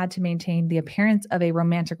that they had to maintain the appearance of a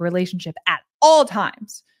romantic relationship at all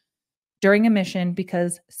times during a mission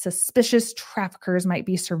because suspicious traffickers might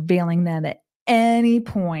be surveilling them at any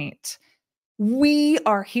point. We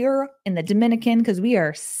are here in the Dominican because we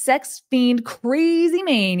are sex fiend crazy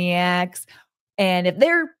maniacs. And if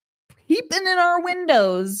they're peeping in our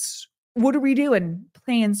windows, What are we doing?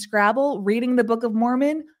 Playing Scrabble? Reading the Book of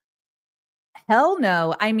Mormon? Hell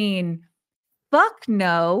no. I mean, fuck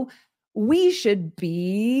no. We should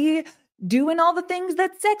be doing all the things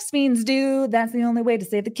that sex fiends do. That's the only way to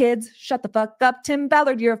save the kids. Shut the fuck up, Tim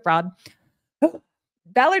Ballard. You're a fraud.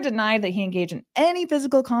 Ballard denied that he engaged in any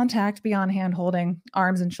physical contact beyond hand holding,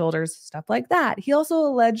 arms and shoulders, stuff like that. He also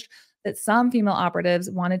alleged that some female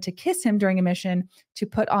operatives wanted to kiss him during a mission to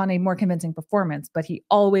put on a more convincing performance, but he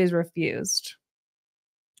always refused.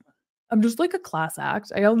 I'm just like a class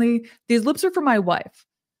act. These lips are for my wife.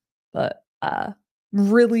 But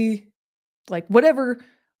really, like,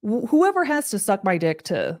 whoever has to suck my dick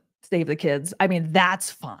to save the kids, I mean, that's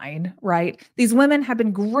fine, right? These women have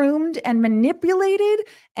been groomed and manipulated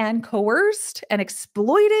and coerced and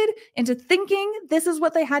exploited into thinking this is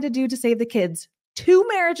what they had to do to save the kids. 2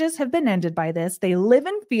 marriages have been ended by this. They live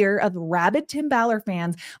in fear of rabid Tim Ballard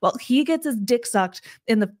fans while he gets his dick sucked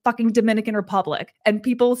in the fucking Dominican Republic. And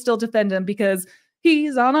people still defend him because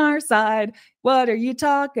he's on our side. What are you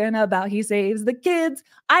talking about? He saves the kids.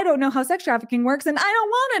 I don't know how sex trafficking works, and I don't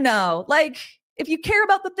want to know. Like, if you care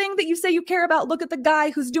about the thing that you say you care about, look at the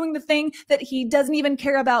guy who's doing the thing that he doesn't even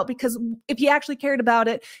care about, because if he actually cared about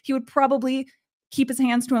it, he would probably keep his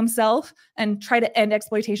hands to himself and try to end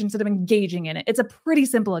exploitation instead of engaging in it. It's a pretty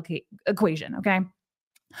simple equation, okay?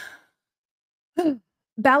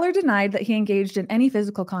 Ballard denied that he engaged in any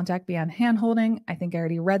physical contact beyond hand-holding. I think I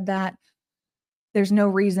already read that. There's no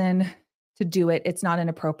reason to do it. It's not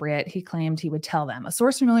inappropriate. He claimed he would tell them. A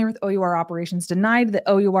source familiar with OUR operations denied that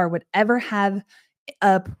OUR would ever have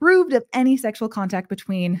approved of any sexual contact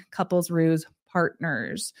between couples ruse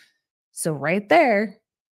partners. So right there,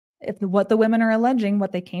 if what the women are alleging,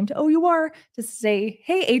 what they came to OUR to say,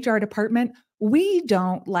 hey, HR department, we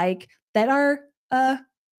don't like that our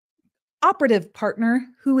operative partner,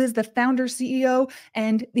 who is the founder CEO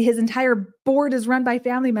and his entire board is run by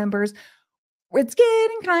family members, it's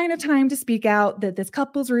getting kind of time to speak out that this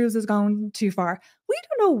couple's ruse is going too far. We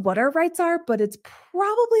don't know what our rights are, but it's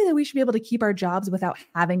probably that we should be able to keep our jobs without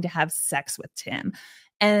having to have sex with Tim.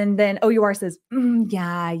 And then OUR says,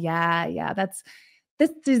 yeah,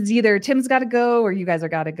 this is either Tim's got to go or you guys are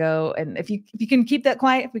got to go. And if you can keep that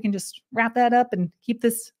quiet, if we can just wrap that up and keep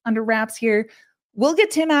this under wraps here, we'll get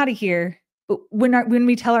Tim out of here. But when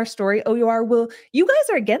we tell our story, OUR you guys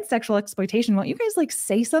are against sexual exploitation. Won't you guys like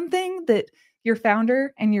say something that your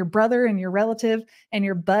founder and your brother and your relative and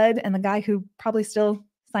your bud and the guy who probably still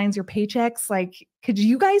signs your paychecks, like, could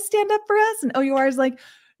you guys stand up for us? And OUR is like,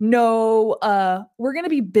 no, we're going to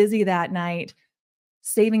be busy that night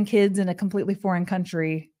saving kids in a completely foreign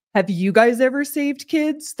country. Have you guys ever saved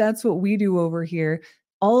kids? That's what we do over here.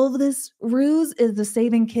 All of this ruse is the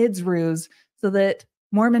saving kids ruse so that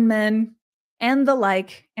Mormon men and the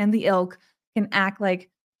like and the ilk can act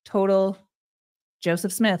like total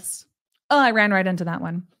Joseph Smiths. Oh, I ran right into that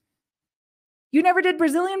one. You never did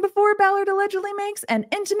Brazilian before? Ballard allegedly makes an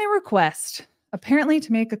intimate request. Apparently,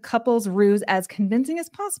 to make a couple's ruse as convincing as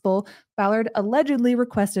possible, Ballard allegedly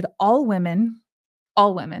requested all women,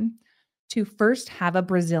 to first have a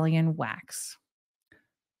Brazilian wax.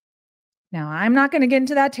 Now, I'm not going to get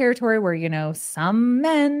into that territory where, some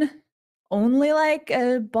men only like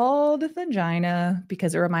a bald vagina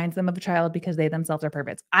because it reminds them of a child because they themselves are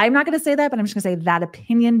perverts. I'm not going to say that, but I'm just going to say that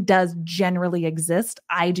opinion does generally exist.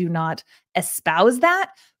 I do not espouse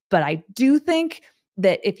that, but I do think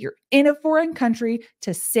that if you're in a foreign country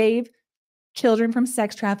to save children from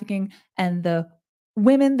sex trafficking and the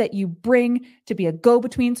women that you bring to be a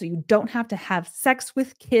go-between so you don't have to have sex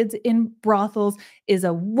with kids in brothels is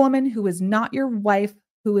a woman who is not your wife,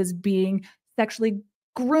 who is being sexually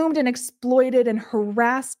groomed and exploited and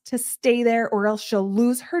harassed to stay there, or else she'll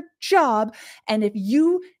lose her job. And if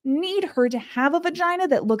you need her to have a vagina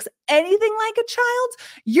that looks anything like a child's,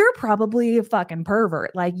 you're probably a fucking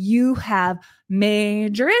pervert. Like, you have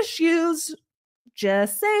major issues.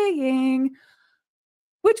 Just saying.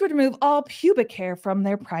 Which would remove all pubic hair from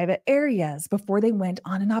their private areas before they went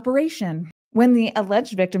on an operation. When the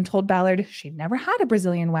alleged victim told Ballard she'd never had a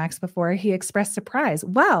Brazilian wax before, he expressed surprise.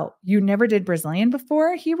 Wow, you never did Brazilian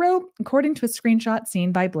before? He wrote, according to a screenshot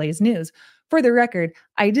seen by Blaze News. For the record,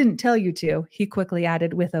 I didn't tell you to, he quickly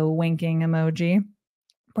added with a winking emoji.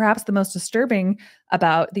 Perhaps the most disturbing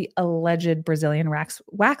about the alleged Brazilian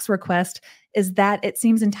wax request is that it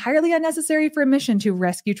seems entirely unnecessary for a mission to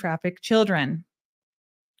rescue trafficked children.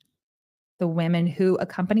 The women who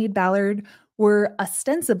accompanied Ballard were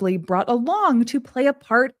ostensibly brought along to play a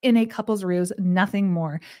part in a couple's ruse, nothing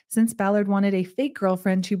more. Since Ballard wanted a fake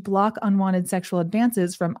girlfriend to block unwanted sexual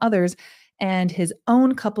advances from others and his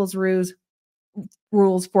own couple's ruse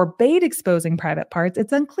rules forbade exposing private parts,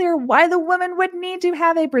 it's unclear why the woman would need to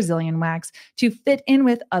have a Brazilian wax to fit in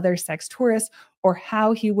with other sex tourists, or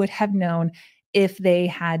how he would have known if they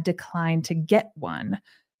had declined to get one.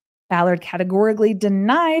 Ballard categorically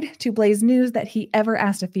denied to Blaze News that he ever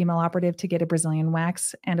asked a female operative to get a Brazilian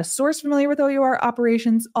wax, and a source familiar with OUR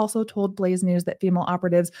operations also told Blaze News that female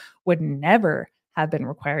operatives would never have been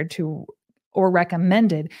required to or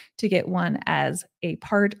recommended to get one as a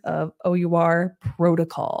part of OUR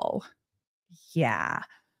protocol. Yeah.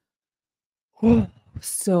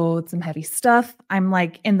 So it's some heavy stuff. I'm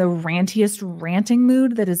like in the rantiest ranting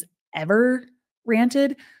mood that is ever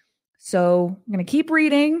ranted. So I'm going to keep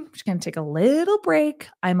reading. I'm just going to take a little break.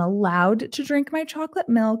 I'm allowed to drink my chocolate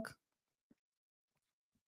milk.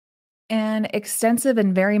 An extensive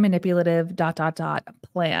and very manipulative ...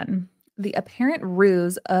 plan. The apparent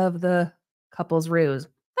ruse of the couple's ruse.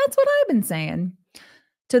 That's what I've been saying.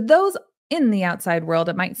 To those in the outside world,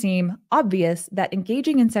 it might seem obvious that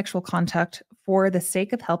engaging in sexual contact for the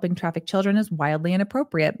sake of helping trafficked children is wildly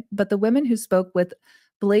inappropriate. But the women who spoke with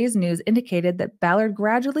Blaze News indicated that Ballard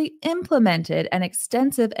gradually implemented an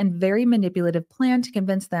extensive and very manipulative plan to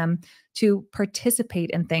convince them to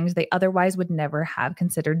participate in things they otherwise would never have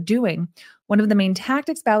considered doing. One of the main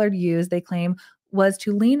tactics Ballard used, they claim, was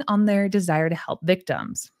to lean on their desire to help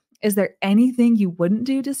victims. Is there anything you wouldn't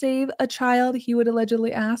do to save a child? He would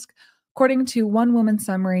allegedly ask. According to one woman's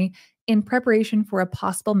summary, in preparation for a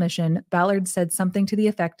possible mission, Ballard said something to the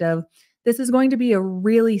effect of, "This is going to be a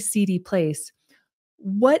really seedy place.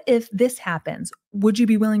 What if this happens? Would you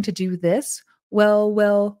be willing to do this? Well,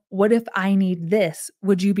 what if I need this?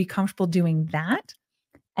 Would you be comfortable doing that?"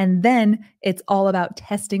 And then it's all about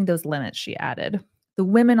testing those limits, she added. The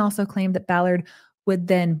women also claimed that Ballard would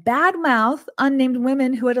then badmouth unnamed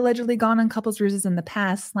women who had allegedly gone on couples ruses in the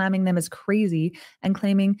past, slamming them as crazy and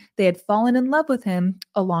claiming they had fallen in love with him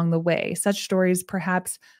along the way. Such stories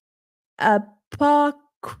perhaps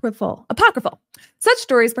apocryphal. Such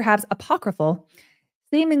stories perhaps apocryphal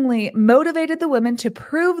seemingly motivated the women to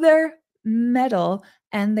prove their mettle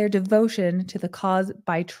and their devotion to the cause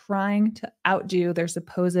by trying to outdo their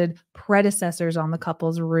supposed predecessors on the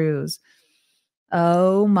couple's ruse.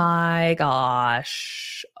 Oh my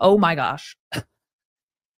gosh. Oh my gosh.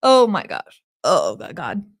 Oh my gosh. Oh my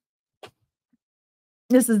God.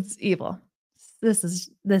 This is evil. This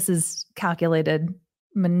is calculated,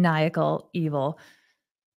 maniacal evil.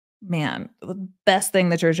 Man, the best thing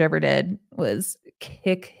the church ever did was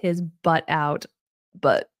kick his butt out.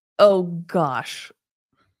 But oh gosh.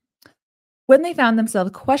 When they found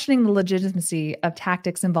themselves questioning the legitimacy of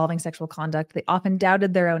tactics involving sexual conduct, they often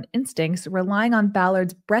doubted their own instincts, relying on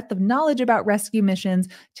Ballard's breadth of knowledge about rescue missions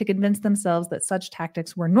to convince themselves that such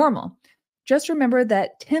tactics were normal. Just remember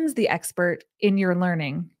that Tim's the expert in your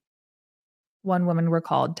learning, one woman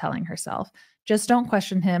recalled telling herself. Just don't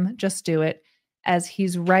question him, just do it, as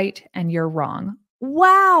he's right and you're wrong.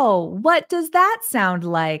 Wow, what does that sound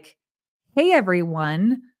like? Hey,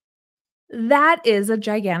 everyone. That is a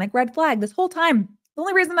gigantic red flag this whole time. The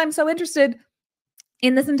only reason I'm so interested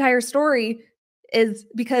in this entire story is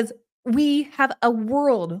because we have a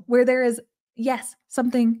world where there is, yes,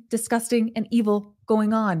 something disgusting and evil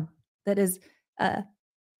going on that is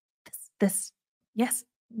yes,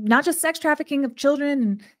 not just sex trafficking of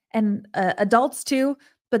children and adults too,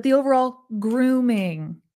 but the overall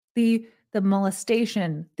grooming, the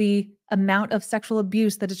molestation, the amount of sexual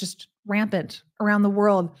abuse that is just rampant around the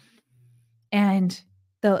world. And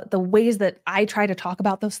the ways that I try to talk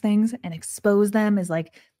about those things and expose them is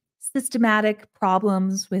like systematic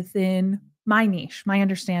problems within my niche, my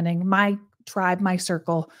understanding, my tribe, my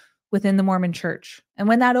circle within the Mormon church. And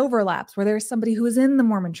when that overlaps, where there's somebody who is in the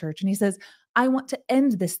Mormon church and he says, I want to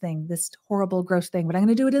end this thing, this horrible, gross thing, but I'm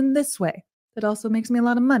going to do it in this way. That also makes me a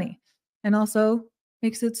lot of money and also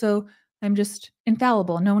makes it so I'm just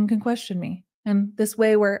infallible. No one can question me. And this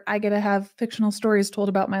way where I get to have fictional stories told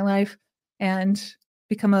about my life and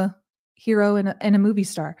become a hero and a movie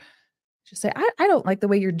star. Just say, I don't like the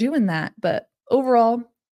way you're doing that, but overall,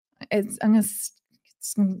 I'm going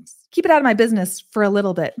to keep it out of my business for a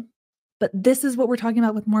little bit. But this is what we're talking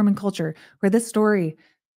about with Mormon culture, where this story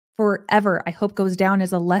forever, I hope, goes down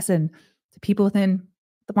as a lesson to people within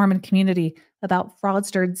the Mormon community about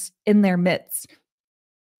fraudsters in their midst.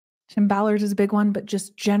 Tim Ballard is a big one, but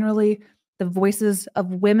just generally the voices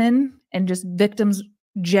of women and just victims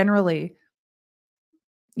generally,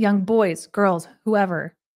 young boys, girls,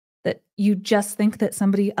 whoever, that you just think that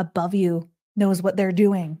somebody above you knows what they're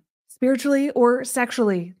doing spiritually or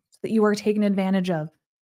sexually, that you are taken advantage of.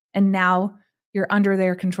 And now you're under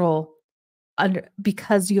their control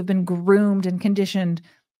because you have been groomed and conditioned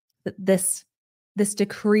that this this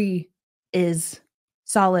decree is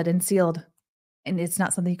solid and sealed, and it's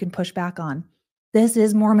not something you can push back on. This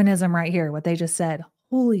is Mormonism right here, what they just said.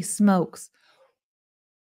 Holy smokes.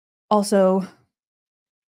 Also,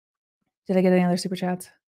 did I get any other super chats?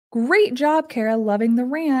 Great job, Kara. Loving the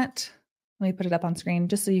rant. Let me put it up on screen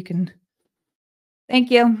just so you can.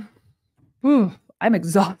 Thank you. Ooh, I'm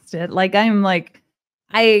exhausted. Like,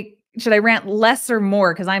 should I rant less or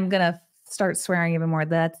more? Because I'm going to start swearing even more.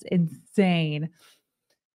 That's insane.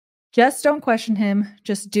 Just don't question him.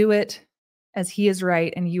 Just do it as he is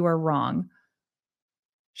right and you are wrong.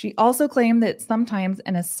 She also claimed that sometimes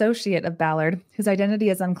an associate of Ballard, whose identity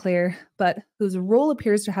is unclear, but whose role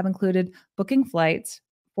appears to have included booking flights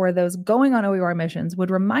for those going on OER missions, would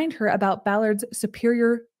remind her about Ballard's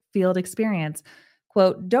superior field experience.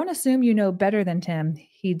 Quote, "Don't assume you know better than Tim,"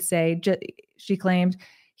 he'd say. She claimed,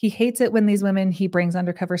 "He hates it when these women he brings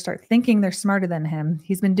undercover start thinking they're smarter than him.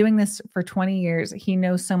 He's been doing this for 20 years. He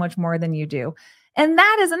knows so much more than you do." And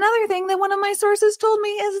that is another thing that one of my sources told me,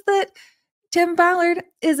 is that Tim Ballard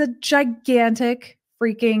is a gigantic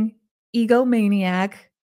freaking egomaniac.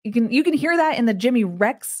 You can hear that in the Jimmy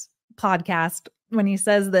Rex podcast when he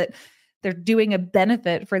says that they're doing a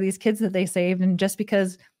benefit for these kids that they saved, and just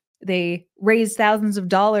because they raised thousands of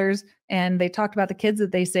dollars and they talked about the kids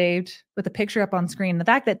that they saved with a picture up on screen, the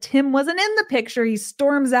fact that Tim wasn't in the picture, he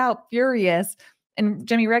storms out furious. And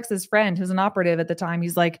Jimmy Rex's friend, who's an operative at the time,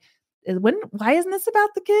 he's like, why isn't this about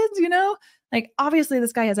the kids? You know, like, obviously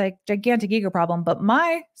this guy has a gigantic ego problem, but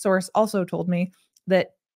my source also told me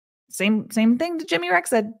that same thing that Jimmy Rex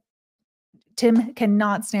said. Tim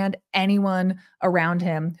cannot stand anyone around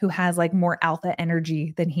him who has like more alpha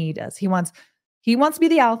energy than he does. He wants to be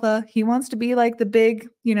the alpha. He wants to be like the big,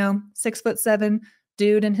 6'7"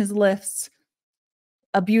 dude in his lifts,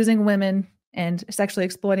 abusing women and sexually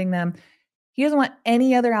exploiting them. He doesn't want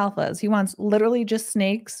any other alphas. He wants literally just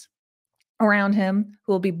snakes around him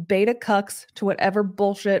who will be beta cucks to whatever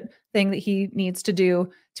bullshit thing that he needs to do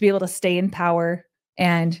to be able to stay in power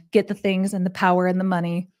and get the things and the power and the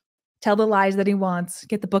money, tell the lies that he wants,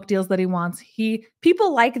 get the book deals that he wants.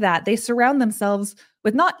 People like that. They surround themselves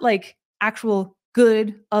with not like actual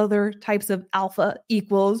good other types of alpha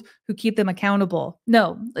equals who keep them accountable.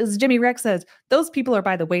 No, as Jimmy Rex says, those people are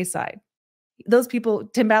by the wayside. Those people,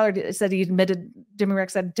 Tim Ballard said Jimmy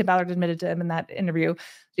Rex said Tim Ballard admitted to him in that interview.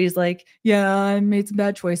 He's like, yeah, I made some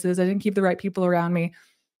bad choices. I didn't keep the right people around me.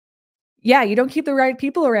 Yeah, you don't keep the right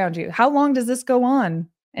people around you. How long does this go on?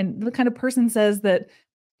 And the kind of person says that,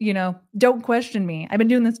 don't question me. I've been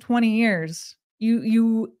doing this 20 years.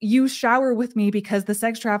 You shower with me because the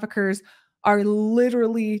sex traffickers are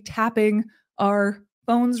literally tapping our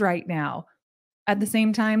phones right now at the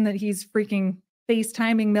same time that he's freaking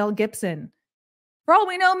FaceTiming Mel Gibson. For all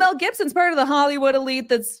we know, Mel Gibson's part of the Hollywood elite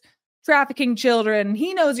that's trafficking children.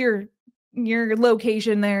 He knows your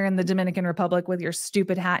location there in the Dominican Republic with your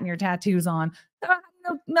stupid hat and your tattoos on.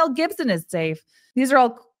 Mel Gibson is safe. These are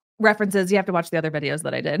all references. You have to watch the other videos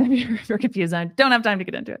that I did if you're confused. I don't have time to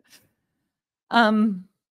get into it.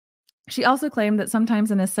 She also claimed that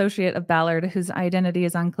sometimes an associate of Ballard, whose identity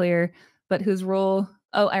is unclear, but whose role...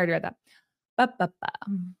 Oh, I already read that.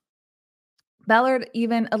 Ballard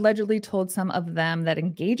even allegedly told some of them that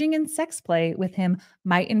engaging in sex play with him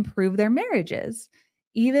might improve their marriages,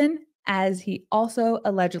 even as he also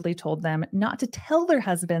allegedly told them not to tell their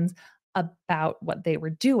husbands about what they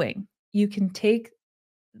were doing. You can take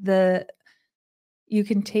that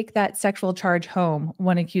sexual charge home,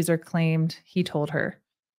 one accuser claimed he told her.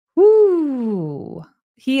 Woo!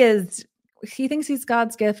 He thinks he's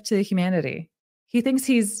God's gift to humanity. He thinks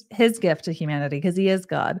he's his gift to humanity because he is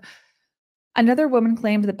God. Another woman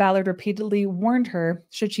claimed that Ballard repeatedly warned her,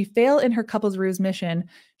 should she fail in her couples ruse mission,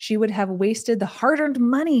 she would have wasted the hard-earned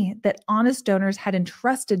money that honest donors had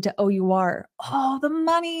entrusted to OUR. Oh, the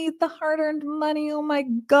money, the hard-earned money. Oh my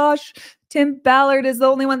gosh. Tim Ballard is the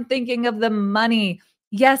only one thinking of the money.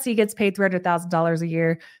 Yes, he gets paid $300,000 a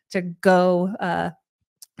year to go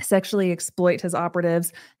sexually exploit his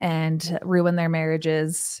operatives and ruin their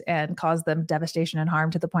marriages and cause them devastation and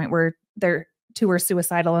harm to the point where they're two are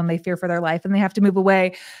suicidal and they fear for their life and they have to move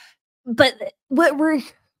away. But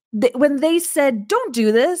when they said, don't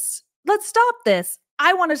do this, let's stop this.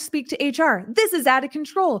 I want to speak to HR. This is out of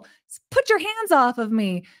control. Put your hands off of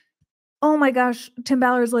me. Oh my gosh. Tim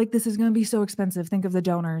Ballard's like, this is going to be so expensive. Think of the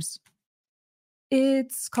donors.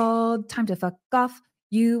 It's called Time to Fuck Off.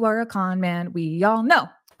 You are a con man. We all know.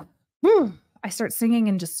 I start singing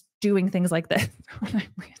and just doing things like this.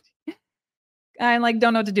 I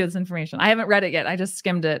don't know what to do with this information. I haven't read it yet. I just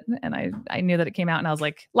skimmed it and I knew that it came out and I was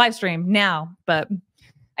like, live stream now. But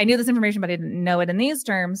I knew this information, but I didn't know it in these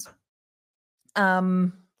terms.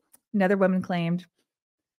 Another woman claimed,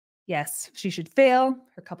 yes, she should fail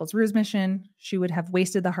her couple's ruse mission. She would have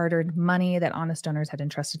wasted the hard-earned money that honest donors had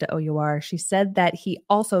entrusted to OUR. She said that he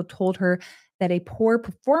also told her that a poor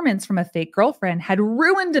performance from a fake girlfriend had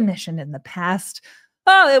ruined a mission in the past.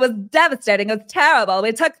 Oh, it was devastating. It was terrible.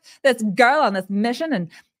 We took this girl on this mission, and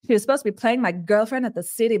she was supposed to be playing my girlfriend at the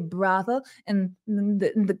city brothel in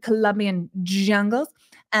the Colombian jungles.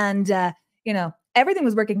 And, everything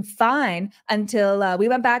was working fine until we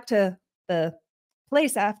went back to the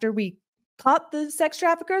place after we caught the sex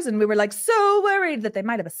traffickers, and we were like so worried that they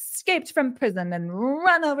might have escaped from prison and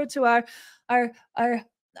run over to our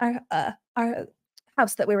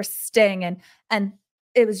house that we were staying in, and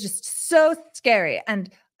it was just so scary.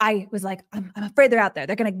 And I was like, I'm afraid they're out there.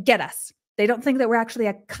 They're gonna get us. They don't think that we're actually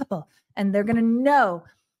a couple, and they're gonna know.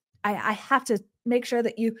 I have to make sure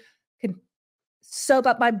that you can soap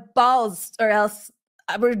up my balls, or else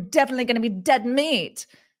we're definitely gonna be dead meat.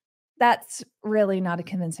 That's really not a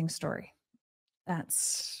convincing story.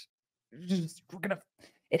 That's just,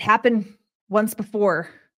 it happened once before.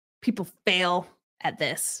 People fail at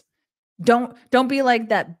this. Don't be like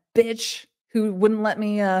that bitch who wouldn't let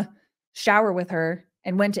me shower with her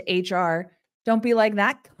and went to HR. Don't be like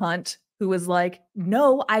that cunt who was like,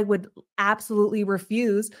 no, I would absolutely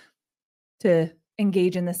refuse to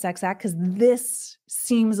engage in the sex act because this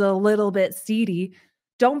seems a little bit seedy.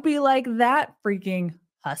 Don't be like that freaking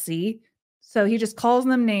hussy. So he just calls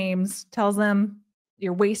them names, tells them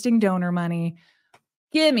you're wasting donor money.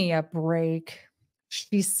 Give me a break.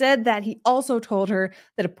 She said that he also told her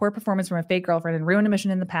that a poor performance from a fake girlfriend had ruined a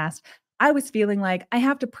mission in the past. I was feeling like I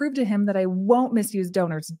have to prove to him that I won't misuse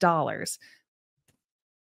donors' dollars.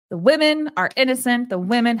 The women are innocent. The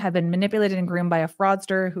women have been manipulated and groomed by a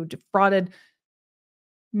fraudster who defrauded.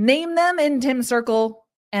 Name them in Tim's circle,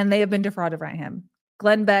 and they have been defrauded by him.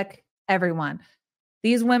 Glenn Beck, everyone.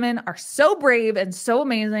 These women are so brave and so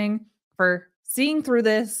amazing for seeing through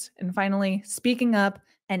this and finally speaking up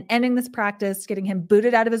and ending this practice, getting him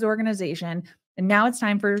booted out of his organization. And now it's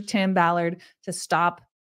time for Tim Ballard to stop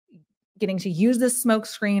getting to use this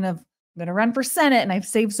smokescreen of, I'm going to run for Senate and I've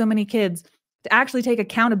saved so many kids, to actually take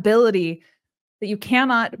accountability that you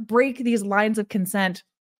cannot break these lines of consent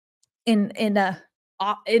in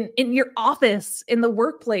your office, in the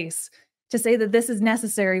workplace, to say that this is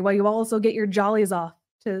necessary while you also get your jollies off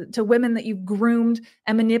to women that you've groomed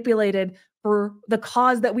and manipulated for the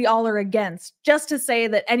cause that we all are against, just to say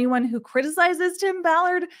that anyone who criticizes Tim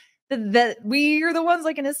Ballard, that we are the ones,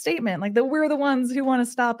 like in his statement, like that we're the ones who want to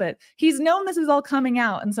stop it. He's known this is all coming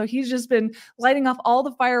out. And so he's just been lighting off all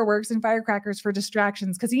the fireworks and firecrackers for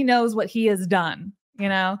distractions because he knows what he has done,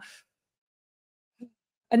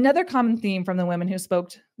 Another common theme from the women who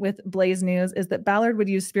spoke with Blaze News is that Ballard would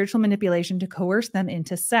use spiritual manipulation to coerce them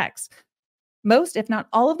into sex. Most, if not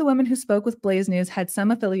all, of the women who spoke with Blaze News had some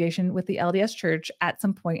affiliation with the LDS Church at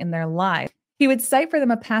some point in their life. He would cite for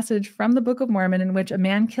them a passage from the Book of Mormon in which a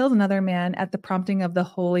man killed another man at the prompting of the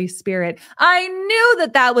Holy Spirit. I knew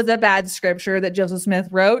that was a bad scripture that Joseph Smith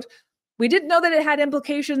wrote. We didn't know that it had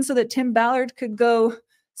implications so that Tim Ballard could go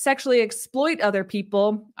sexually exploit other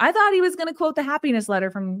people. I thought he was going to quote the happiness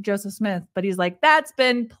letter from Joseph Smith, but he's like, that's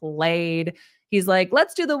been played. He's like,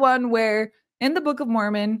 let's do the one where in the Book of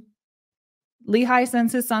Mormon, Lehi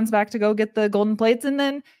sends his sons back to go get the golden plates. And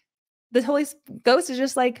then the Holy Ghost is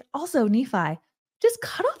just like, also Nephi, just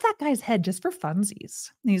cut off that guy's head just for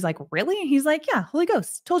funsies. And he's like, really? He's like, yeah, Holy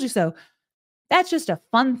Ghost told you so. That's just a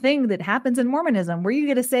fun thing that happens in Mormonism where you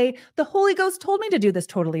get to say, the Holy Ghost told me to do this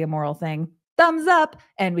totally immoral thing. Thumbs up.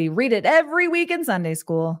 And we read it every week in Sunday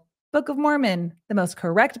school. Book of Mormon, the most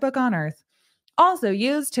correct book on earth, also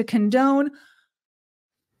used to condone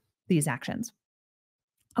these actions.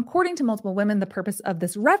 According to multiple women, the purpose of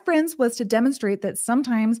this reference was to demonstrate that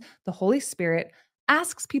sometimes the Holy Spirit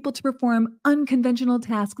asks people to perform unconventional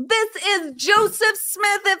tasks. This is Joseph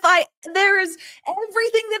Smith. There is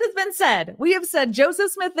everything that has been said. We have said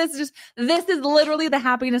Joseph Smith. This is literally the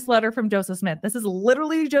happiness letter from Joseph Smith. This is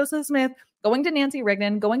literally Joseph Smith going to Nancy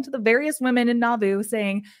Rigdon, going to the various women in Nauvoo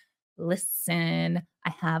saying, listen, I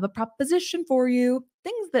have a proposition for you.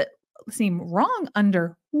 Things that seem wrong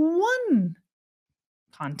under one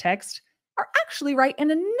context are actually right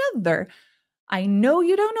in another. I know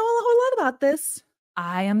you don't know a whole lot about this.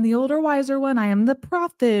 I am the older, wiser one. I am the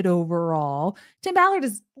prophet overall. Tim Ballard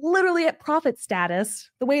is literally at prophet status,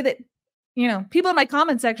 the way that, people in my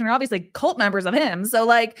comment section are obviously cult members of him. So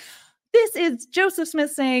this is Joseph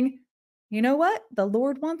Smith saying, you know what? The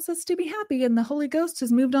Lord wants us to be happy, and the Holy Ghost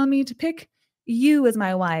has moved on me to pick you as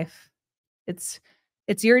my wife. It's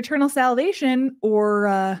your eternal salvation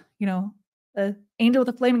or, angel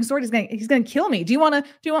with a flaming sword. He's gonna kill me. Do you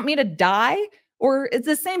want me to die? Or it's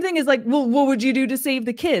the same thing as like, well, what would you do to save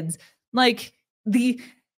the kids? Like the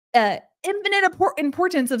infinite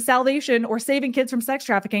importance of salvation or saving kids from sex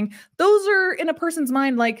trafficking. Those are in a person's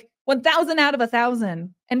mind like 1,000 out of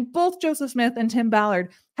 1,000. And both Joseph Smith and Tim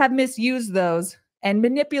Ballard have misused those and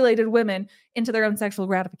manipulated women into their own sexual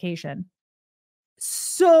gratification.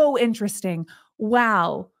 So interesting.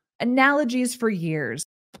 Wow. Analogies for years.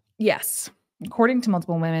 Yes. According to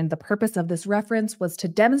multiple women, the purpose of this reference was to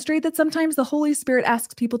demonstrate that sometimes the Holy Spirit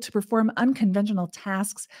asks people to perform unconventional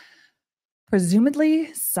tasks,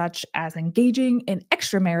 presumably such as engaging in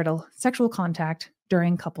extramarital sexual contact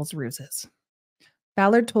during couples' ruses.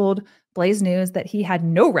 Ballard told Blaze News that he had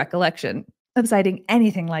no recollection of citing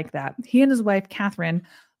anything like that. He and his wife, Catherine,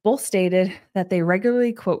 both stated that they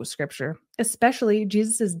regularly quote scripture, especially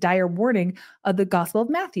Jesus' dire warning of the Gospel of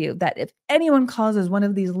Matthew, that if anyone causes one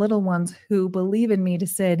of these little ones who believe in me to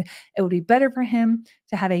sin, it would be better for him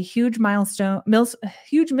to have a huge millstone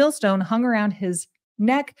hung around his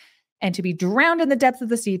neck and to be drowned in the depths of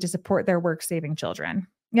the sea to support their work saving children.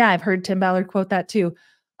 Yeah, I've heard Tim Ballard quote that too.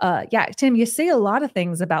 Yeah, Tim, you say a lot of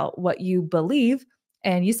things about what you believe,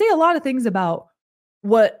 and you say a lot of things about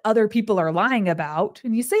what other people are lying about.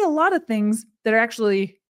 And you say a lot of things that are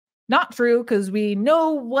actually not true because we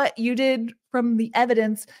know what you did from the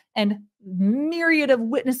evidence and myriad of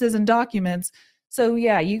witnesses and documents. So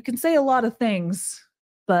yeah, you can say a lot of things,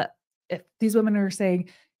 but if these women are saying,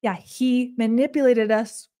 yeah, he manipulated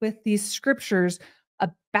us with these scriptures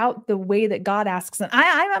about the way that God asks. And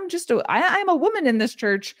I'm a woman in this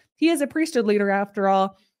church. He is a priesthood leader after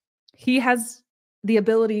all. He has the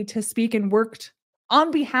ability to speak and worked on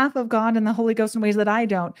behalf of God and the Holy Ghost in ways that I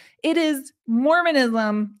don't. It is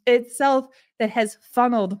Mormonism itself that has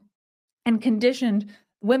funneled and conditioned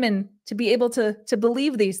women to be able to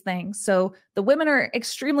believe these things. So the women are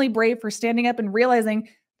extremely brave for standing up and realizing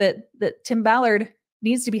that Tim Ballard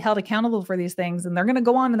needs to be held accountable for these things. And they're going to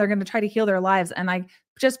go on and they're going to try to heal their lives. And I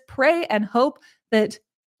just pray and hope that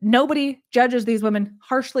nobody judges these women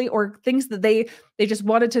harshly or thinks that they just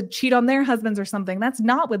wanted to cheat on their husbands or something. That's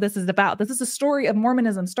not what this is about. This is a story of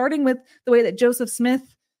Mormonism, starting with the way that Joseph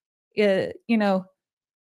Smith,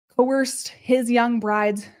 coerced his young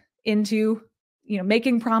brides into,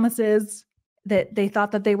 making promises that they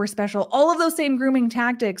thought that they were special. All of those same grooming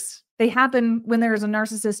tactics, they happen when there is a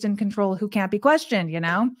narcissist in control who can't be questioned,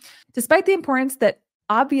 Despite the importance that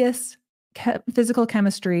obvious physical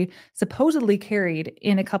chemistry supposedly carried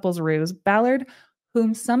in a couple's ruse, Ballard,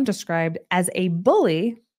 whom some described as a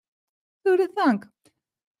bully, who'd have thunk,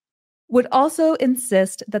 would also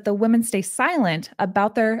insist that the women stay silent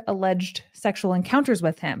about their alleged sexual encounters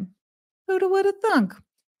with him. Who'd have thunk?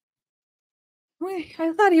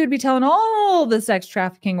 I thought he would be telling all the sex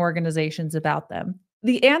trafficking organizations about them.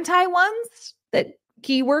 The anti-ones that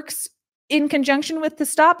he works in conjunction with to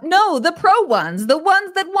stop? No, the pro ones, the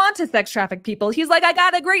ones that want to sex traffic people. He's like, I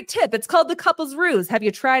got a great tip. It's called the couple's ruse. Have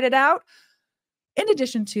you tried it out? In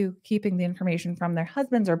addition to keeping the information from their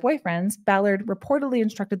husbands or boyfriends, Ballard reportedly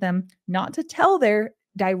instructed them not to tell their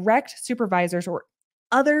direct supervisors or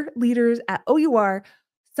other leaders at OUR,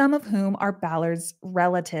 some of whom are Ballard's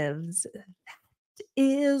relatives. That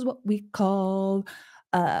is what we call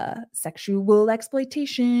sexual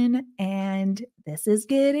exploitation. And this is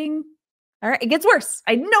getting... all right, it gets worse.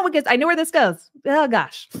 I know where this goes. Oh,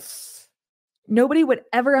 gosh. Nobody would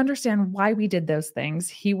ever understand why we did those things,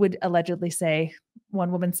 he would allegedly say,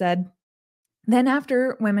 one woman said. Then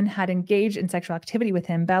after women had engaged in sexual activity with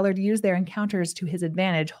him, Ballard used their encounters to his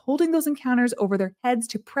advantage, holding those encounters over their heads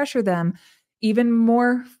to pressure them even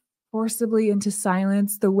more forcibly into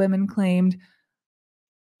silence, the women claimed.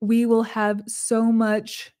 We will have so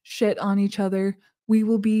much shit on each other. We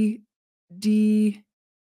will be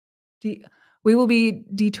we will be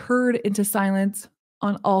deterred into silence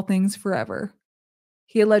on all things forever.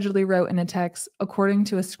 He allegedly wrote in a text, according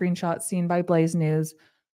to a screenshot seen by Blaze News,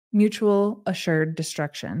 mutual assured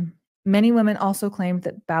destruction. Many women also claimed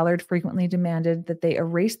that Ballard frequently demanded that they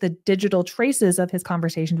erase the digital traces of his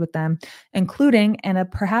conversations with them, including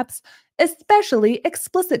and perhaps especially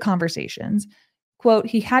explicit conversations. Quote,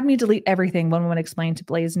 he had me delete everything, one woman explained to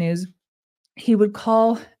Blaze News. He would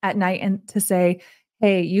call at night and to say,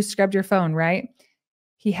 hey, you scrubbed your phone, right?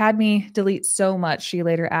 He had me delete so much, she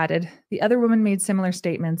later added. The other woman made similar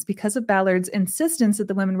statements. Because of Ballard's insistence that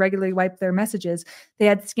the women regularly wipe their messages, they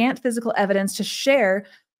had scant physical evidence to share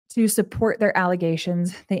to support their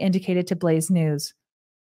allegations, they indicated to Blaze News.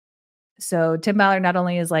 So Tim Ballard not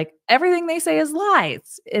only is like, everything they say is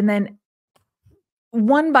lies, and then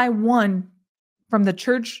one by one from the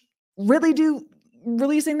church really do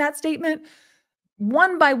releasing that statement,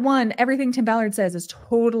 one by one, everything Tim Ballard says is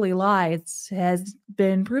totally lies, has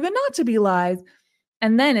been proven not to be lies.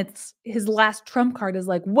 And then it's his last trump card is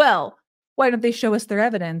like, well, why don't they show us their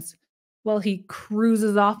evidence? Well, he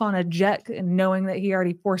cruises off on a jet knowing that he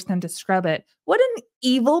already forced them to scrub it. What an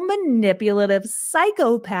evil, manipulative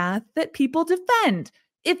psychopath that people defend.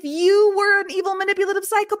 If you were an evil, manipulative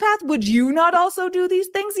psychopath, would you not also do these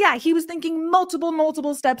things? Yeah, he was thinking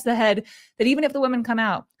multiple steps ahead, that even if the women come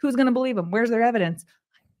out, who's going to believe them? Where's their evidence?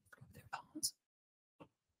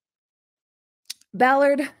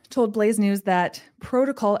 Ballard told Blaze News that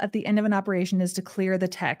protocol at the end of an operation is to clear the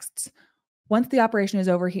texts. Once the operation is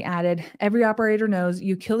over, he added, every operator knows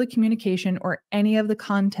you kill the communication or any of the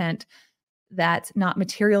content that's not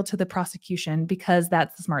material to the prosecution because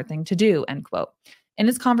that's the smart thing to do, end quote. In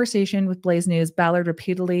his conversation with Blaze News, Ballard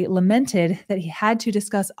repeatedly lamented that he had to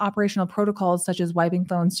discuss operational protocols such as wiping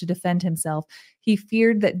phones to defend himself. He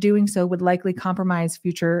feared that doing so would likely compromise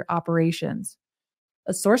future operations.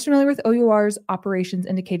 A source familiar with OUR's operations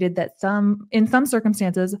indicated that in some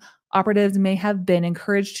circumstances, operatives may have been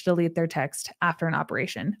encouraged to delete their text after an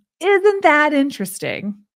operation. Isn't that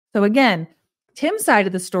interesting? So again, Tim's side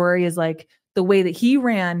of the story is like the way that he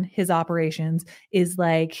ran his operations is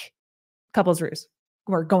like couples ruse.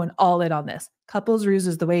 We're going all in on this. Couples ruse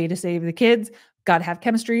is the way to save the kids. Got to have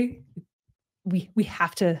chemistry. We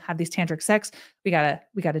have to have these tantric sex. We gotta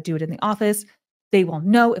do it in the office. They will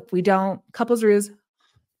know if we don't. Couples ruse.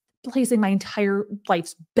 Placing my entire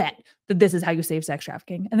life's bet that this is how you save sex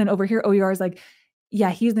trafficking. And then over here, OUR is like,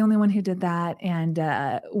 yeah, he's the only one who did that. And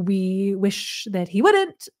we wish that he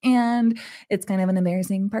wouldn't. And it's kind of an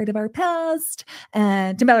embarrassing part of our past.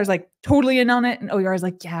 And Tim Ballard's like totally in on it. And OUR is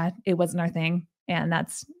like, yeah, it wasn't our thing. And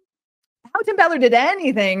that's how Tim Ballard did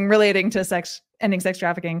anything relating to ending sex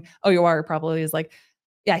trafficking. OUR probably is like,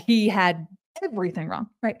 yeah, he had everything wrong.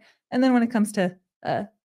 Right. And then when it comes to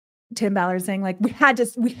Tim Ballard saying like, we had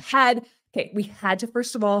to,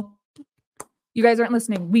 first of all, you guys aren't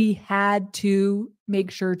listening. We had to make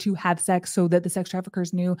sure to have sex so that the sex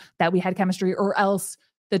traffickers knew that we had chemistry, or else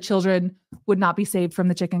the children would not be saved from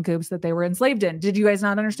the chicken coops that they were enslaved in. Did you guys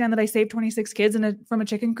not understand that I saved 26 kids from a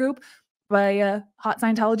chicken coop by a hot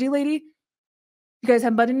Scientology lady? You guys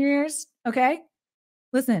have bud in your ears? Okay.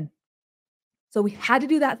 Listen. So we had to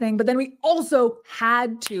do that thing, but then we also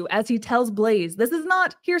had to, as he tells Blaze, this is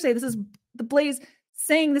not hearsay. This is the Blaze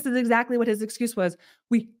saying this is exactly what his excuse was.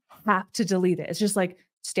 We have to delete it. It's just like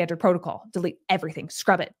standard protocol. Delete everything.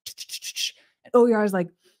 Scrub it. And OUR is like,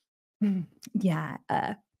 yeah.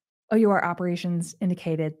 OUR operations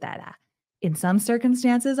indicated that in some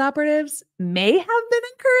circumstances, operatives may have been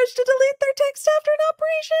encouraged to delete their text after an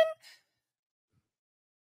operation.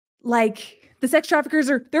 Like, the sex traffickers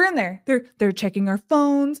they're in there. They're checking our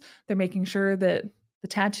phones. They're making sure that the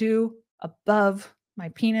tattoo above my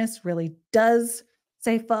penis really does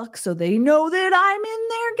say fuck. So they know that I'm in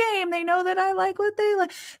their game. They know that I like what they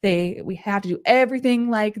like. We have to do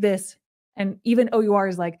everything like this. And even OUR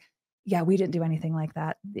is like, yeah, we didn't do anything like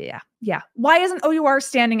that. Yeah. Why isn't OUR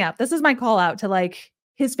standing up? This is my call out to like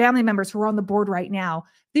his family members who are on the board right now.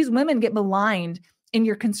 These women get maligned in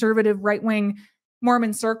your conservative right-wing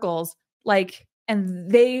Mormon circles. Like,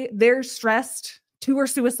 and they're stressed too or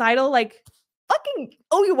suicidal. Like, fucking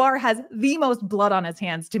OUR has the most blood on his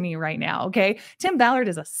hands to me right now. Okay. Tim Ballard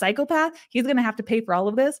is a psychopath. He's going to have to pay for all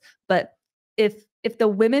of this. But if the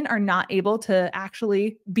women are not able to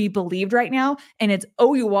actually be believed right now, and it's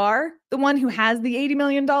OUR, the one who has the $80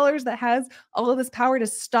 million that has all of this power to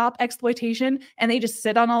stop exploitation, and they just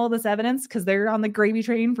sit on all of this evidence because they're on the gravy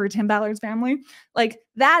train for Tim Ballard's family, like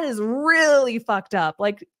that is really fucked up.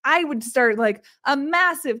 Like I would start like a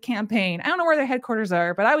massive campaign. I don't know where their headquarters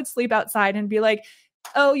are, but I would sleep outside and be like,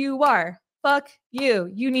 OUR, fuck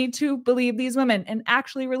you. You need to believe these women and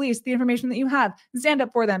actually release the information that you have and stand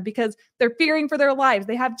up for them because they're fearing for their lives.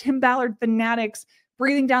 They have Tim Ballard fanatics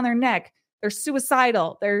breathing down their neck. They're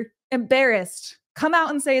suicidal. They're embarrassed. Come out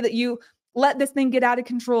and say that you let this thing get out of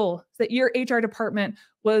control, that your HR department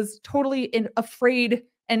was totally afraid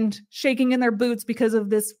and shaking in their boots because of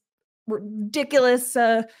this ridiculous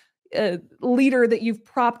leader that you've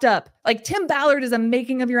propped up. Like Tim Ballard is a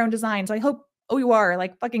making of your own design. So I hope OUR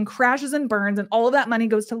like fucking crashes and burns and all of that money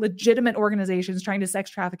goes to legitimate organizations trying to sex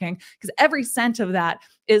trafficking, because every cent of that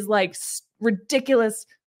is like ridiculous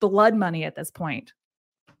blood money at this point.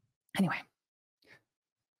 Anyway,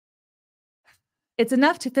 it's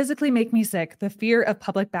enough to physically make me sick, the fear of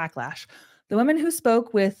public backlash. The women who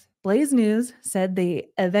spoke with Blaze News said they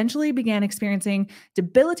eventually began experiencing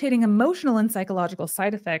debilitating emotional and psychological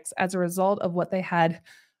side effects as a result of what they had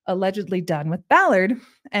allegedly done with Ballard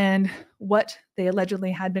and what they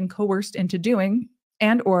allegedly had been coerced into doing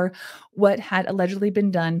and or what had allegedly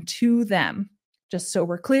been done to them. Just so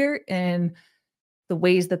we're clear in the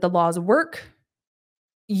ways that the laws work,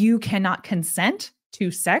 you cannot consent to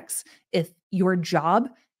sex if your job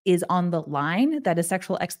is on the line. That is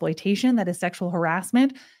sexual exploitation, that is sexual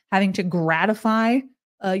harassment, having to gratify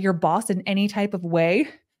your boss in any type of way,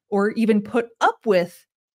 or even put up with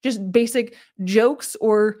just basic jokes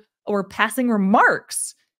or passing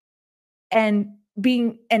remarks and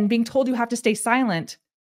being told you have to stay silent.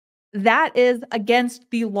 That is against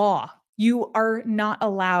the law. You are not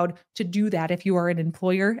allowed to do that if you are an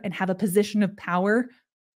employer and have a position of power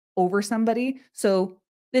over somebody. So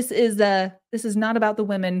this is not about the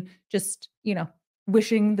women just,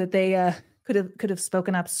 wishing that they could have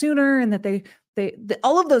spoken up sooner, and that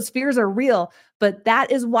all of those fears are real. But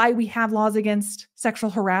that is why we have laws against sexual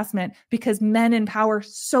harassment, because men in power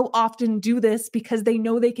so often do this because they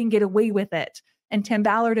know they can get away with it. And Tim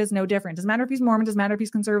Ballard is no different. Doesn't matter if he's Mormon, doesn't matter if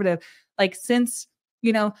he's conservative. Like, since,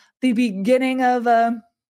 the beginning of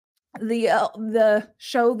the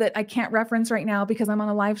show that I can't reference right now because I'm on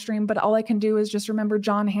a live stream, but all I can do is just remember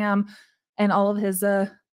John Hamm and all of his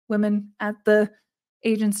women at the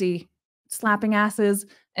agency slapping asses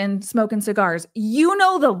and smoking cigars. You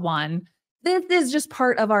know the one. This is just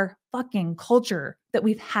part of our fucking culture that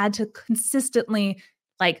we've had to consistently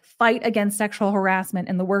fight against sexual harassment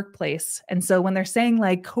in the workplace. And so when they're saying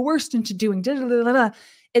coerced into doing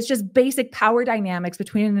it's just basic power dynamics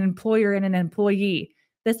between an employer and an employee.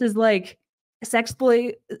 This is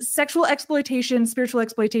sexual exploitation, spiritual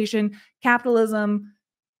exploitation, capitalism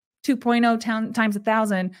 2.0 times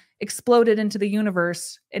 1,000 exploded into the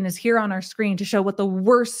universe and is here on our screen to show what the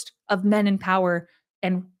worst of men in power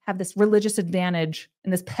and have this religious advantage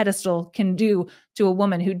and this pedestal can do to a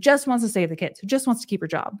woman who just wants to save the kids, who just wants to keep her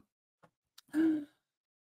job.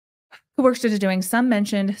 Coerced into doing. Some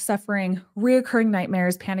mentioned suffering reoccurring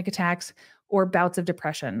nightmares, panic attacks, or bouts of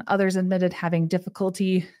depression. Others admitted having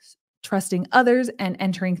difficulty trusting others and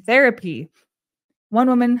entering therapy. One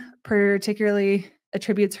woman particularly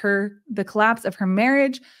attributes the collapse of her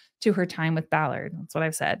marriage to her time with Ballard. That's what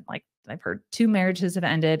I've said. I've heard 2 marriages have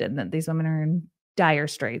ended and that these women are in dire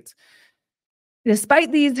straits.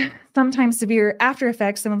 Despite these sometimes severe after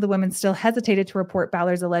effects, some of the women still hesitated to report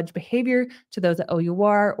Ballard's alleged behavior to those at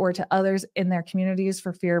OUR or to others in their communities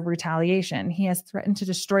for fear of retaliation. He has threatened to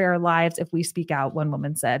destroy our lives if we speak out, one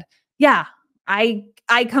woman said. Yeah, I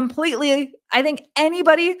think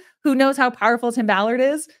anybody who knows how powerful Tim Ballard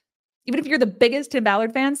is, even if you're the biggest Tim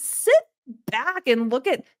Ballard fan, sit back and look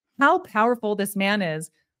at how powerful this man is.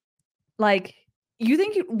 You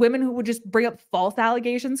think women who would just bring up false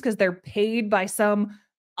allegations because they're paid by some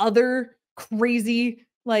other crazy,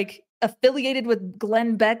 affiliated with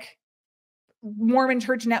Glenn Beck Mormon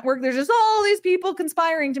Church network, there's just all these people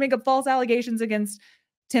conspiring to make up false allegations against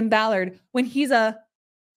Tim Ballard when he's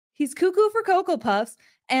cuckoo for Cocoa Puffs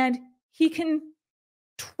and he can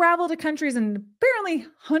travel to countries and apparently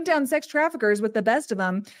hunt down sex traffickers with the best of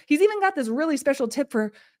them. He's even got this really special tip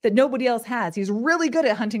that nobody else has. He's really good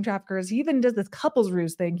at hunting traffickers. He even does this couples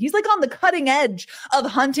ruse thing. He's on the cutting edge of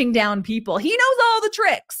hunting down people. He knows all the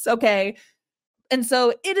tricks. Okay. And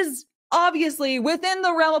so it is obviously within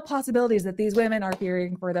the realm of possibilities that these women are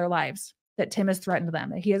fearing for their lives, that Tim has threatened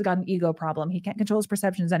them, that he has got an ego problem. He can't control his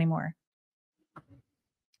perceptions anymore.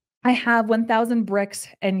 I have 1,000 bricks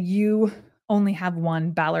and you only have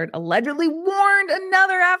one. Ballard allegedly warned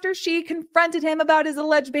another after she confronted him about his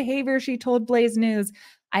alleged behavior. She told Blaze News,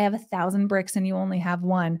 I have 1,000 bricks and you only have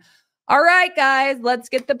one. All right, guys, let's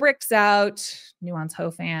get the bricks out. Nuance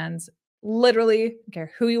Ho fans, literally, don't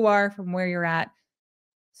care who you are, from where you're at,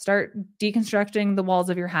 start deconstructing the walls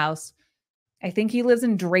of your house. I think he lives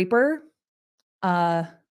in Draper.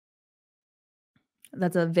 That's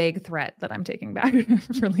a vague threat that I'm taking back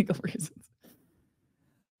for legal reasons.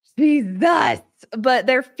 Jesus. But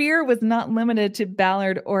their fear was not limited to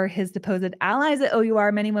Ballard or his supposed allies at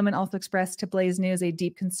OUR. Many women also expressed to Blaze News a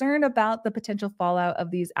deep concern about the potential fallout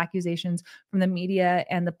of these accusations from the media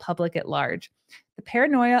and the public at large. The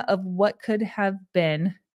paranoia of what could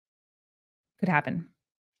happen.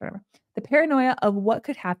 Whatever. The paranoia of what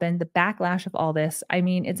could happen, the backlash of all this. I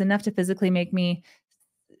mean, it's enough to physically make me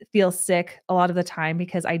feel sick a lot of the time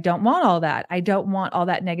because I don't want all that. I don't want all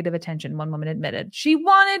that negative attention, one woman admitted. She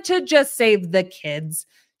wanted to just save the kids.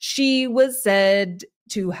 She was said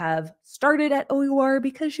to have started at OUR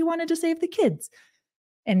because she wanted to save the kids.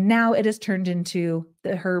 And now it has turned into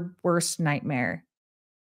her worst nightmare.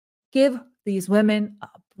 Give these women a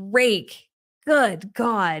break. Good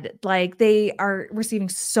God. They are receiving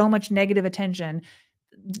so much negative attention.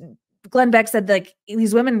 Glenn Beck said, like,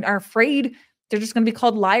 these women are afraid they're just going to be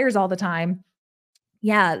called liars all the time.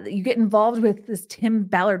 Yeah, you get involved with this Tim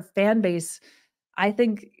Ballard fan base. I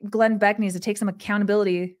think Glenn Beck needs to take some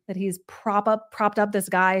accountability that he's propped up this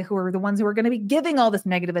guy who are the ones who are going to be giving all this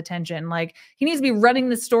negative attention. Like, he needs to be running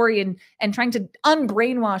the story and trying to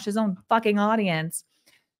unbrainwash his own fucking audience.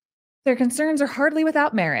 Their concerns are hardly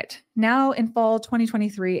without merit. Now, in fall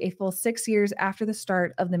 2023, a full 6 years after the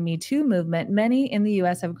start of the Me Too movement, many in the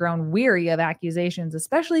US have grown weary of accusations,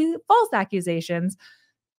 especially false accusations.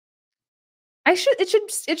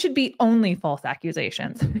 It should be only false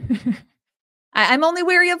accusations. I'm only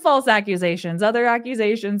weary of false accusations. Other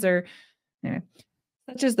accusations are,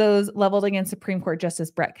 such as those leveled against Supreme Court Justice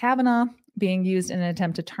Brett Kavanaugh, being used in an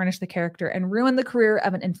attempt to tarnish the character and ruin the career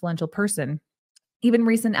of an influential person. Even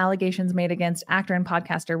recent allegations made against actor and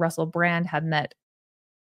podcaster Russell Brand have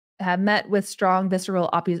met with strong visceral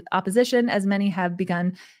opposition, as many have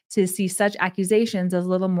begun to see such accusations as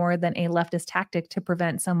little more than a leftist tactic to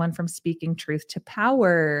prevent someone from speaking truth to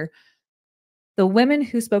power. The women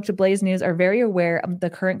who spoke to Blaze News are very aware of the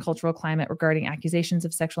current cultural climate regarding accusations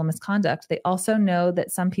of sexual misconduct. They also know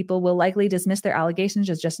that some people will likely dismiss their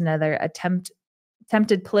allegations as just another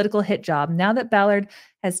attempted political hit job. Now that Ballard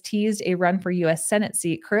has teased a run for U.S. Senate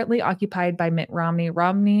seat currently occupied by Mitt Romney,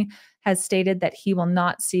 Romney has stated that he will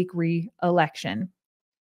not seek re-election.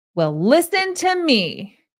 Well, listen to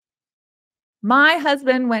me. My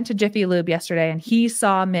husband went to Jiffy Lube yesterday and he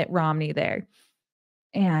saw Mitt Romney there.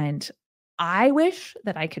 And I wish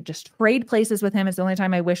that I could just trade places with him. It's the only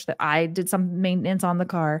time I wish that I did some maintenance on the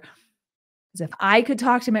car. Because if I could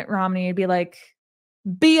talk to Mitt Romney, it'd be like,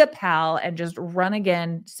 be a pal and just run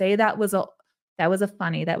again. Say that was a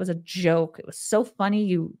joke. It was so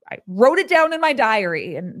funny. I wrote it down in my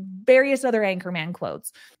diary and various other Anchorman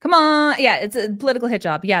quotes. Come on. Yeah, it's a political hit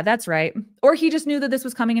job. Yeah, that's right. Or he just knew that this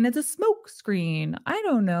was coming and it's a smoke screen. I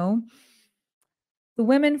don't know. The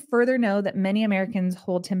women further know that many Americans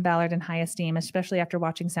hold Tim Ballard in high esteem, especially after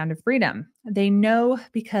watching Sound of Freedom. They know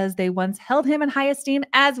because they once held him in high esteem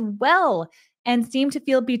as well, and seem to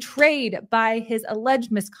feel betrayed by his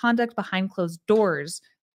alleged misconduct behind closed doors.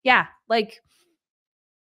 Yeah, like,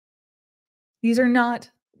 these are not,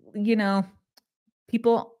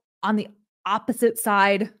 people on the opposite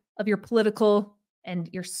side of your political and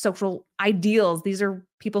your social ideals. These are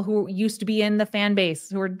people who used to be in the fan base,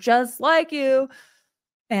 who are just like you.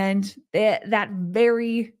 And that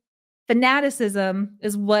very fanaticism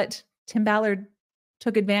is what Tim Ballard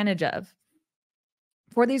took advantage of.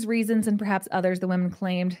 For these reasons and perhaps others, the women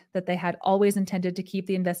claimed that they had always intended to keep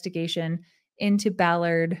the investigation into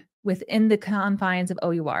Ballard within the confines of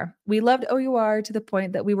OUR. We loved OUR to the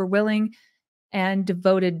point that we were willing and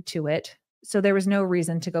devoted to it, so there was no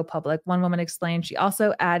reason to go public. One woman explained. She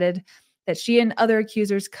also added that she and other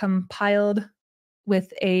accusers compiled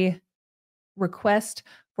with a request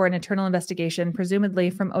for an internal investigation, presumably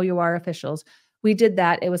from OUR officials. We did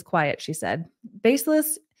that. It was quiet, she said.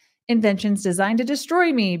 Baseless inventions designed to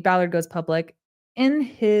destroy me, Ballard goes public. In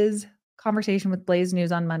his conversation with Blaze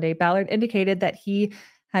News on Monday, Ballard indicated that he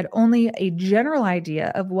had only a general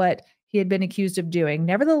idea of what he had been accused of doing.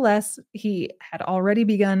 Nevertheless, he had already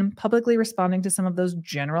begun publicly responding to some of those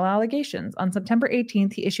general allegations. On September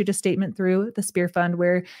 18th, he issued a statement through the Spear Fund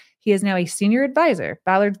where he is now a senior advisor.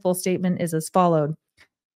 Ballard's full statement is as followed.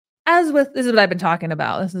 This is what I've been talking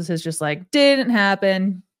about. This is just like, didn't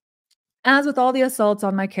happen. As with all the assaults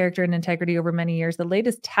on my character and integrity over many years, the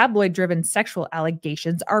latest tabloid-driven sexual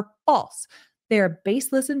allegations are false. They are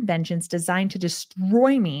baseless inventions designed to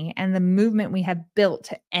destroy me and the movement we have built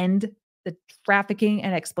to end the trafficking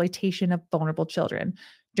and exploitation of vulnerable children.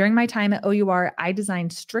 During my time at OUR, I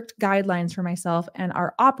designed strict guidelines for myself and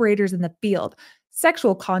our operators in the field.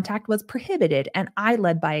 Sexual contact was prohibited, and I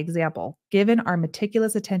led by example. Given our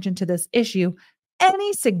meticulous attention to this issue,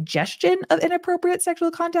 any suggestion of inappropriate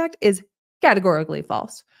sexual contact is categorically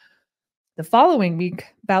false. The following week,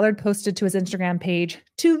 Ballard posted to his Instagram page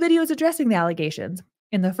 2 videos addressing the allegations.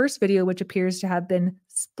 In the first video, which appears to have been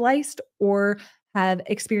spliced or have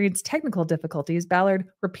experienced technical difficulties, Ballard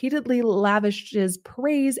repeatedly lavishes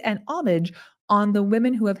praise and homage on the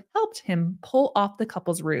women who have helped him pull off the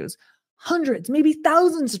couple's ruse. Hundreds, maybe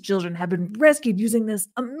thousands of children have been rescued using this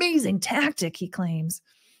amazing tactic, he claims.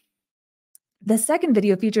 The second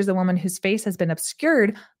video features a woman whose face has been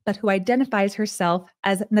obscured, but who identifies herself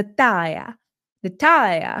as Natalia.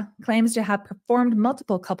 Natalia claims to have performed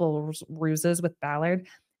multiple couple ruses with Ballard,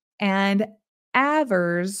 and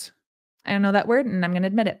avers, I don't know that word, and I'm going to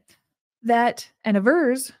admit it,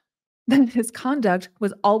 avers that his conduct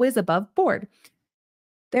was always above board.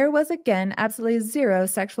 There was again absolutely zero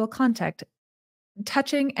sexual contact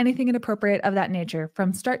touching anything inappropriate of that nature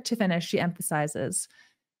from start to finish, she emphasizes.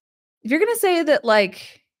 If you're going to say that,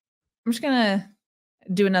 like, I'm just going to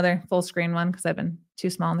do another full screen one because I've been too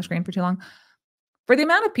small on the screen for too long. For the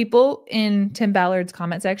amount of people in Tim Ballard's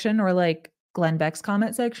comment section or like Glenn Beck's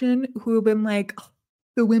comment section who have been like, oh,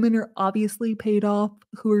 the women are obviously paid off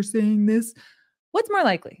who are saying this, what's more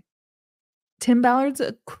likely? Tim Ballard's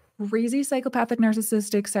a crazy psychopathic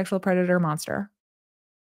narcissistic sexual predator monster.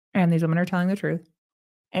 And these women are telling the truth.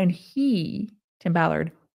 And he, Tim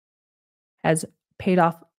Ballard, has paid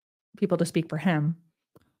off people to speak for him.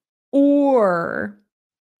 Or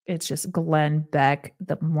it's just Glenn Beck,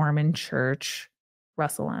 the Mormon Church,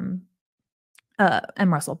 Russell M.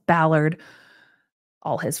 Russell Ballard,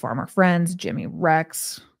 all his former friends, Jimmy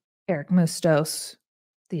Rex, Eric Mustos,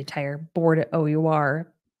 the entire board at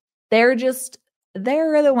OUR. They're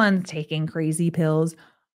the ones taking crazy pills.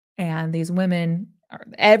 And these women,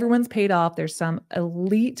 everyone's paid off. There's some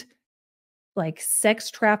elite, like, sex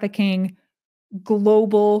trafficking,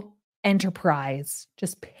 global enterprise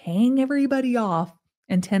just paying everybody off.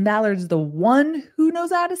 And Tim Ballard's the one who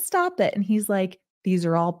knows how to stop it. And he's like, these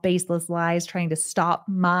are all baseless lies trying to stop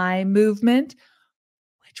my movement.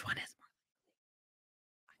 Which one is more?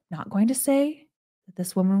 I'm not going to say that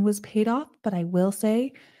this woman was paid off, but I will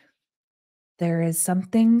say there is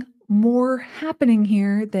something more happening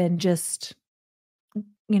here than just,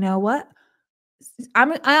 you know what?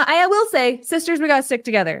 I will say, sisters, we gotta stick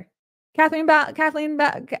together. Catherine Ballard,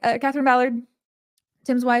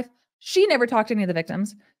 Tim's wife, she never talked to any of the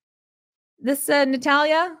victims. This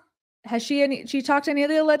Natalia, has she talked to any of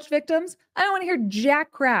the alleged victims? I don't want to hear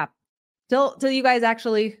jack crap till you guys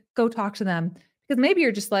actually go talk to them. Because maybe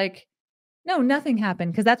you're just like, no, nothing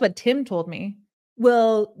happened, because that's what Tim told me.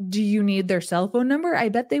 Well, do you need their cell phone number? I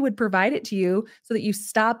bet they would provide it to you so that you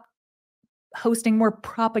stop hosting more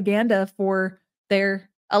propaganda for their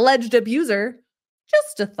alleged abuser.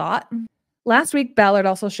 Just a thought. Last week, Ballard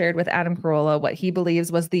also shared with Adam Carolla what he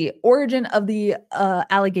believes was the origin of the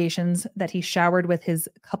allegations that he showered with his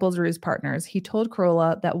couples ruse partners. He told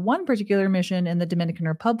Carolla that one particular mission in the Dominican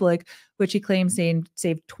Republic, which he claims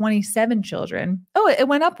saved 27 children. Oh, it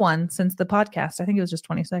went up one since the podcast. I think it was just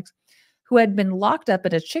 26. Who had been locked up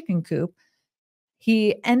in a chicken coop.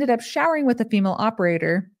 He ended up showering with a female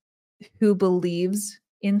operator who believes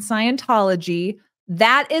in Scientology.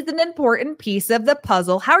 That is an important piece of the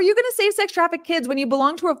puzzle. How are you going to save sex trafficked kids when you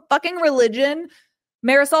belong to a fucking religion?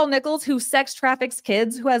 Marisol Nichols, who sex traffics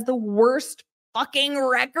kids, who has the worst fucking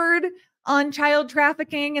record on child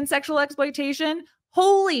trafficking and sexual exploitation.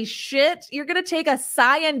 Holy shit. You're going to take a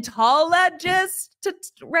Scientologist to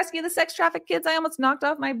rescue the sex trafficked kids? I almost knocked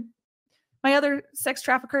off my other sex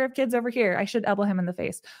trafficker of kids over here. I should elbow him in the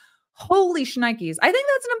face. Holy shnikes. I think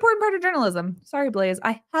that's an important part of journalism. Sorry, Blaze.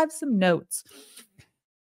 I have some notes.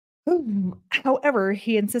 However,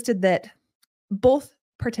 he insisted that both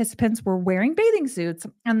participants were wearing bathing suits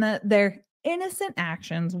and that their innocent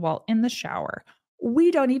actions while in the shower,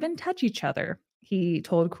 we don't even touch each other, he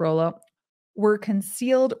told Carolla, were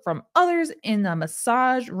concealed from others in the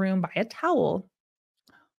massage room by a towel.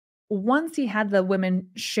 Once he had the women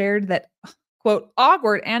shared that, quote,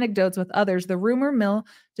 awkward anecdotes with others, the rumor mill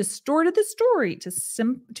distorted the story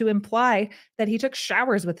to imply that he took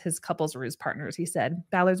showers with his couples ruse partners, he said.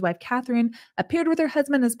 Ballard's wife, Catherine, appeared with her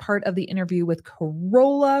husband as part of the interview with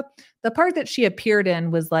Carolla. The part that she appeared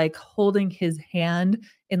in was like holding his hand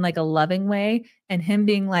in like a loving way and him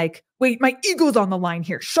being like, wait, my ego's on the line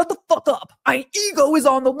here. Shut the fuck up. My ego is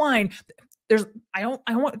on the line.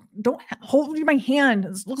 Don't hold my hand.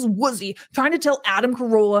 This looks woozy. Trying to tell Adam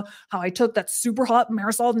Carolla how I took that super hot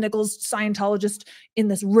Marisol Nichols Scientologist in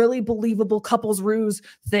this really believable couples ruse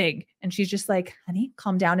thing. And she's just like, honey,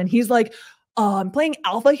 calm down. And he's like, I'm playing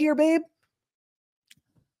alpha here, babe.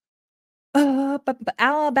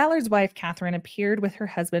 Ballard's wife, Catherine, appeared with her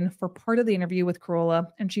husband for part of the interview with Carolla.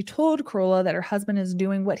 And she told Carolla that her husband is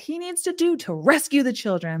doing what he needs to do to rescue the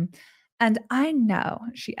children. And I know,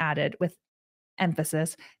 she added with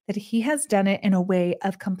emphasis, that he has done it in a way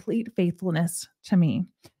of complete faithfulness to me.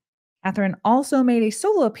 Catherine also made a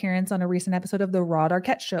solo appearance on a recent episode of The Rod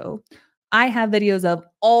Arquette Show. I have videos of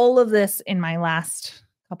all of this in my last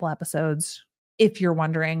couple episodes. If you're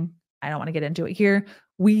wondering, I don't want to get into it here.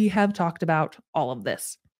 We have talked about all of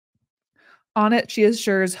this. On it, she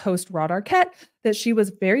assures host Rod Arquette that she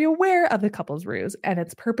was very aware of the couple's ruse and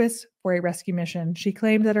its purpose for a rescue mission. She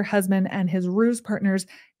claimed that her husband and his ruse partners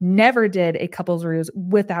never did a couple's ruse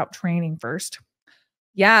without training first.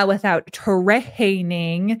 Yeah, without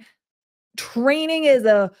training. Training is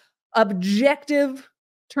a objective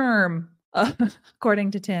term,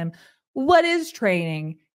 according to Tim. What is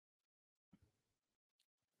training?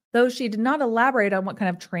 though she did not elaborate on what kind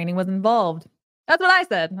of training was involved. That's what I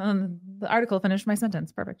said. The article finished my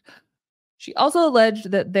sentence. Perfect. She also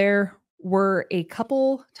alleged that there were a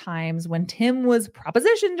couple times when Tim was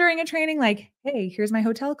propositioned during a training, like, hey, here's my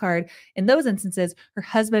hotel card. In those instances, her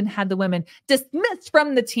husband had the women dismissed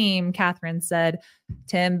from the team, Catherine said.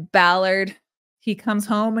 Tim Ballard, he comes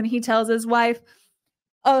home and he tells his wife,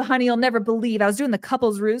 oh, honey, you'll never believe I was doing the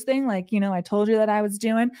couples ruse thing. Like, I told you that I was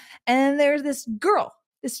doing. And there's this girl,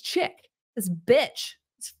 this chick, this bitch,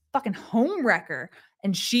 this fucking home wrecker.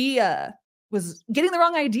 And she was getting the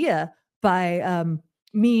wrong idea by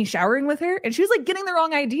me showering with her. And she was like getting the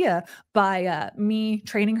wrong idea by me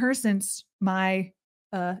training her since my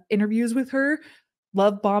interviews with her,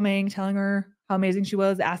 love bombing, telling her how amazing she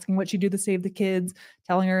was, asking what she'd do to save the kids,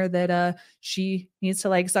 telling her that she needs to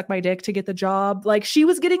like suck my dick to get the job. Like she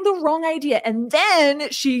was getting the wrong idea. And then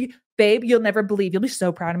babe, you'll never believe. You'll be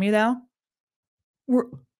so proud of me though. We're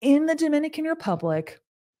in the Dominican Republic.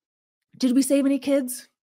 Did we save any kids?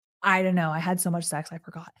 I don't know. I had so much sex, I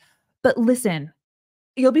forgot. But listen,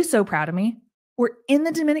 you'll be so proud of me. We're in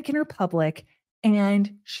the Dominican Republic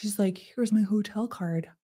and she's like, here's my hotel card.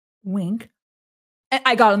 Wink. And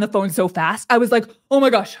I got on the phone so fast. I was like, oh my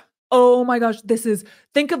gosh,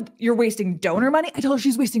 think of you're wasting donor money. I told her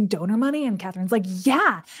she's wasting donor money. And Catherine's like,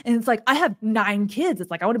 yeah. And it's like, I have 9 kids. It's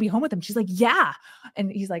like, I want to be home with them. She's like, yeah. And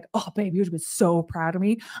he's like, oh, babe, you would be so proud of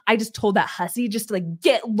me. I just told that hussy just to like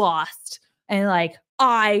get lost. And like,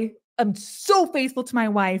 I am so faithful to my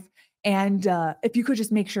wife. And if you could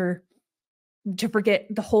just make sure to forget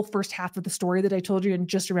the whole first half of the story that I told you and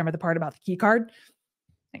just remember the part about the key card.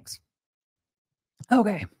 Thanks.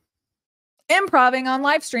 Okay. Improving on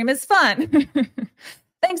live stream is fun.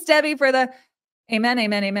 Thanks, Debbie, for the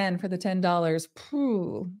amen for the $10.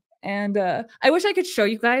 Phew. And I wish I could show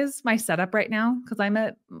you guys my setup right now because I'm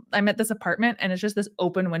at this apartment and it's just this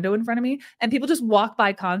open window in front of me and people just walk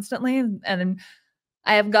by constantly and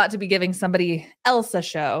I have got to be giving somebody else a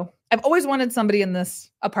show. I've always wanted somebody in this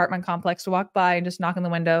apartment complex to walk by and just knock on the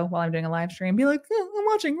window while I'm doing a live stream, be like, oh, I'm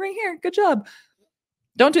watching right here. Good job.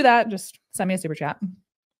 Don't do that. Just send me a super chat.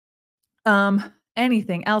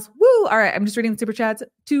 Anything else? Woo! All right. I'm just reading the super chats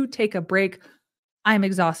to take a break. I'm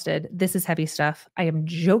exhausted. This is heavy stuff. I am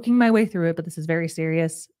joking my way through it, but this is very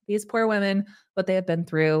serious. These poor women, what they have been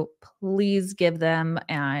through, please give them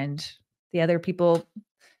and the other people,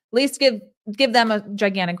 at least give them a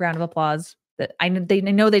gigantic round of applause. That they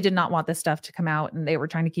know they did not want this stuff to come out and they were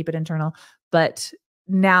trying to keep it internal. But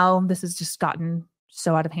now this has just gotten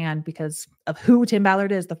so out of hand because of who Tim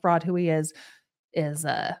Ballard is, the fraud who he is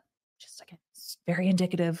just again very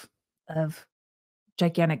indicative of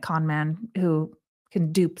gigantic con man who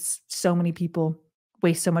can dupe so many people,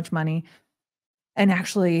 waste so much money, and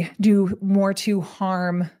actually do more to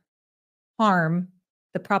harm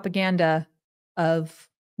the propaganda of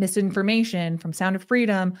misinformation from Sound of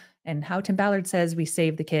Freedom and how Tim Ballard says we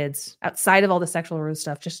save the kids outside of all the sexual abuse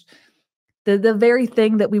stuff. Just the very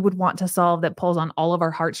thing that we would want to solve that pulls on all of our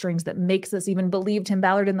heartstrings that makes us even believe Tim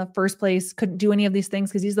Ballard in the first place couldn't do any of these things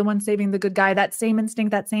because he's the one saving the good guy. That same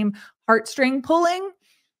instinct, that same heartstring pulling.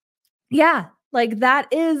 Yeah, like that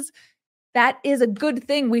is a good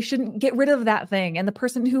thing. We shouldn't get rid of that thing. And the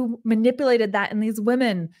person who manipulated that in these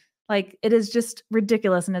women, like it is just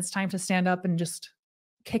ridiculous. And it's time to stand up and just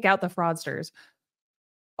kick out the fraudsters.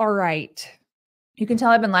 All right. You can tell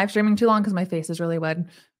I've been live streaming too long because my face is really red.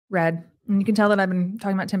 And you can tell that I've been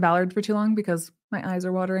talking about Tim Ballard for too long because my eyes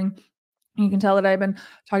are watering. And you can tell that I've been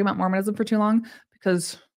talking about Mormonism for too long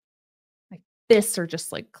because my fists are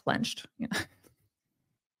just like clenched.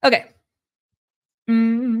 Okay.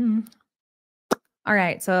 All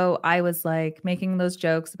right. So I was like making those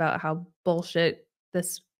jokes about how bullshit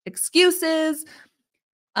this excuse is.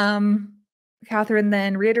 Catherine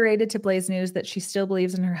then reiterated to Blaze News that she still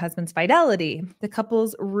believes in her husband's fidelity. The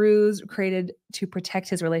couple's ruse created to protect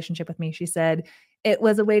his relationship with me. She said it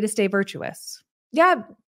was a way to stay virtuous. Yeah,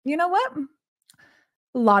 you know what?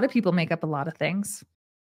 A lot of people make up a lot of things.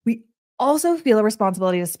 We also feel a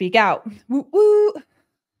responsibility to speak out. Woo, woo.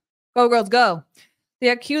 Go, girls, go. The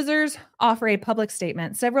accusers offer a public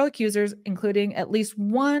statement. Several accusers, including at least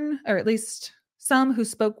one, or at least some who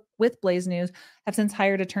spoke with Blaze News, have since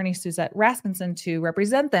hired attorney Suzette Rasmussen to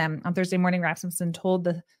represent them. On Thursday morning, Rasmussen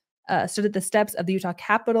stood at the steps of the Utah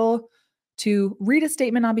Capitol to read a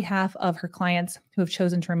statement on behalf of her clients who have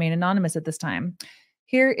chosen to remain anonymous at this time.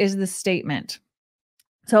 Here is the statement.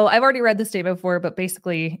 So I've already read the statement before, but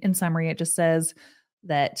basically, in summary, it just says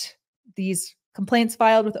that these complaints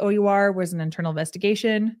filed with OUR was an internal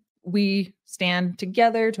investigation. We stand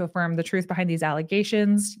together to affirm the truth behind these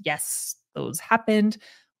allegations. Yes, those happened.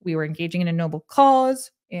 We were engaging in a noble cause.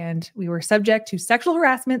 and we were subject to sexual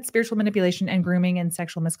harassment, spiritual manipulation, and grooming and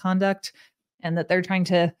sexual misconduct, and that they're trying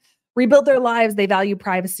to rebuild their lives. They value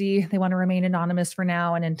privacy. They want to remain anonymous for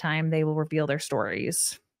now, and in time, they will reveal their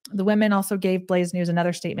stories. The women also gave Blaze News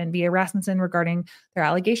another statement via Rasmussen regarding their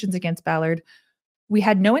allegations against Ballard. We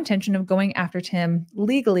had no intention of going after Tim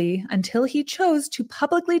legally until he chose to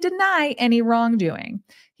publicly deny any wrongdoing.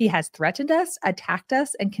 He has threatened us, attacked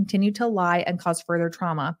us, and continued to lie and cause further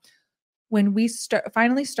trauma. When we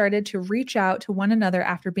finally started to reach out to one another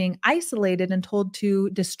after being isolated and told to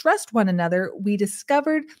distrust one another, we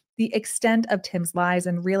discovered the extent of Tim's lies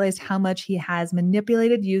and realized how much he has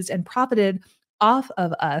manipulated, used, and profited off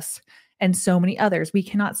of us and so many others. We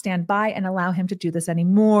cannot stand by and allow him to do this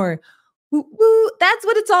anymore. Woo, woo. That's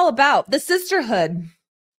what it's all about. The sisterhood.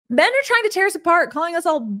 Men are trying to tear us apart, calling us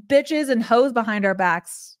all bitches and hoes behind our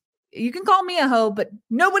backs. You can call me a hoe, but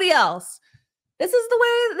nobody else. This is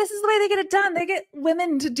the way they get it done. They get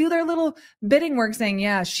women to do their little bidding work saying,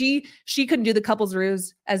 yeah, she couldn't do the couples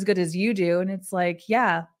ruse as good as you do. And it's like,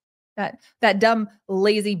 yeah, that dumb,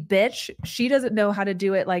 lazy bitch, she doesn't know how to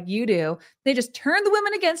do it like you do. They just turn the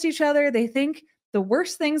women against each other. They think the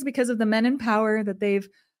worst things because of the men in power, that they've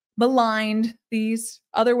maligned these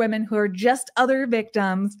other women who are just other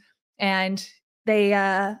victims, and they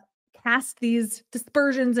cast these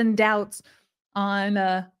dispersions and doubts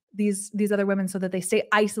on these other women so that they stay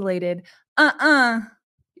isolated.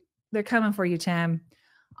 They're coming for you, Tim.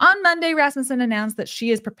 On Monday, Rasmussen announced that she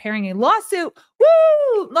is preparing a lawsuit.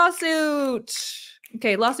 Woo! Lawsuit.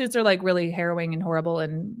 Okay, lawsuits are like really harrowing and horrible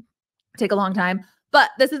and take a long time. But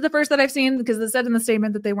this is the first that I've seen, because it said in the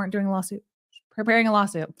statement that they weren't doing a lawsuit, preparing a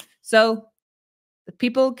lawsuit. So the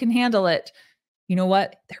people can handle it. You know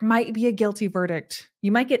what? There might be a guilty verdict.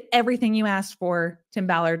 You might get everything you asked for, Tim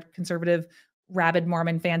Ballard, conservative, rabid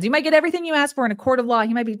Mormon fans. You might get everything you asked for in a court of law.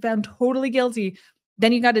 He might be found totally guilty.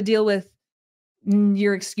 Then you got to deal with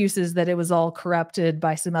your excuses that it was all corrupted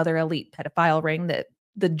by some other elite pedophile ring that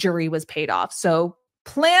the jury was paid off. So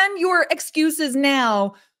plan your excuses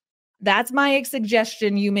now. That's my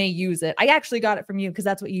suggestion. You may use it. I actually got it from you because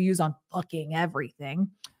that's what you use on fucking everything.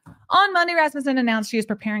 On Monday, Rasmussen announced she is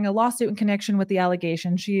preparing a lawsuit in connection with the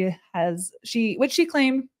allegation which she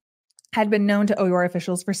claimed had been known to OUR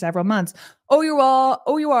officials for several months.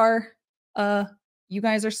 OUR, you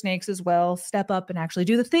guys are snakes as well. Step up and actually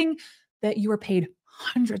do the thing that you were paid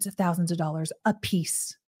hundreds of thousands of dollars a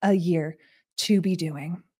piece a year to be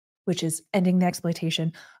doing, which is ending the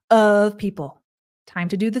exploitation of people. Time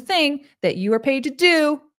to do the thing that you are paid to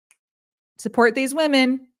do. Support these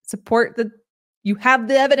women. You have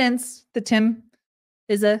the evidence that Tim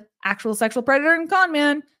is an actual sexual predator and con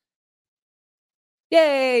man.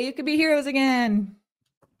 Yay, you could be heroes again.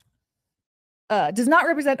 Does not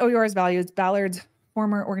represent OUR's values. Ballard's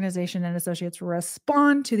former organization and associates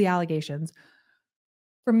respond to the allegations.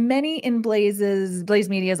 For many in Blaze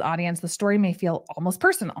Media's audience, the story may feel almost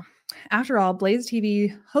personal. After all, Blaze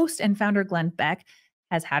TV host and founder Glenn Beck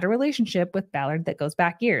has had a relationship with Ballard that goes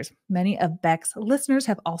back years. Many of Beck's listeners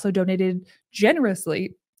have also donated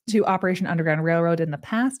generously to Operation Underground Railroad in the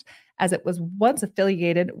past, as it was once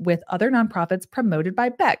affiliated with other nonprofits promoted by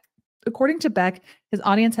Beck. According to Beck, his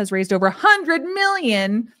audience has raised over $100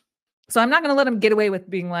 million. So I'm not going to let him get away with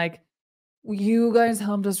being like, you guys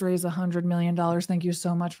helped us raise $100 million. Thank you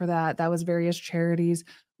so much for that. That was various charities.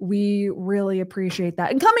 We really appreciate that.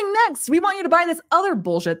 And coming next, we want you to buy this other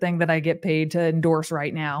bullshit thing that I get paid to endorse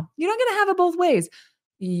right now. You don't get to have it both ways.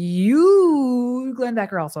 You, Glenn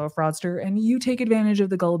Beck, are also a fraudster, and you take advantage of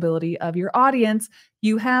the gullibility of your audience.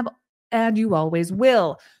 You have, and you always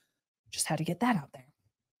will. Just had to get that out there.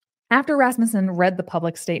 After Rasmussen read the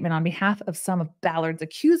public statement on behalf of some of Ballard's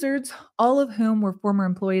accusers, all of whom were former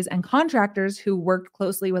employees and contractors who worked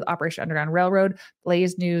closely with Operation Underground Railroad,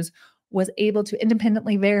 Blaze News was able to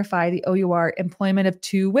independently verify the OUR employment of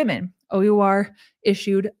two women. OUR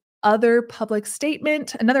issued another public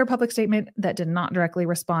statement that did not directly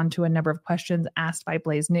respond to a number of questions asked by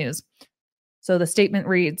Blaze News. So the statement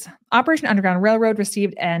reads, Operation Underground Railroad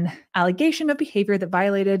received an allegation of behavior that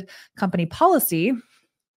violated company policy.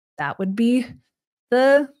 That would be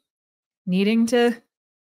the needing to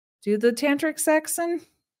do the tantric sex and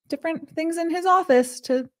different things in his office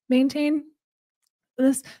to maintain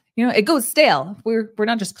this. You know, it goes stale. We're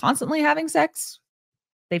not just constantly having sex.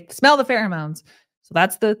 They smell the pheromones. So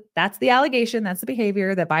that's the allegation. That's the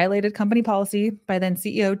behavior that violated company policy by then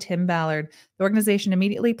CEO Tim Ballard. The organization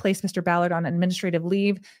immediately placed Mr. Ballard on administrative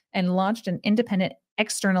leave and launched an independent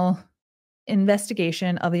external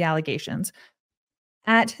investigation of the allegations.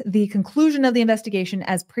 At the conclusion of the investigation,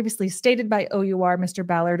 as previously stated by OUR, Mr.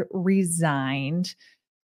 Ballard resigned.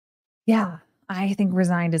 Yeah, I think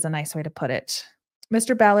resigned is a nice way to put it.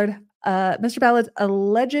 Mr. Ballard, Mr. Ballard's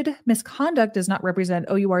alleged misconduct does not represent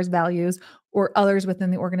OUR's values or others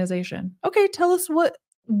within the organization. Okay, tell us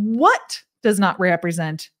what does not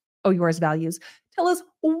represent OUR's values. Tell us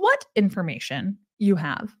what information you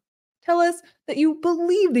have. Tell us that you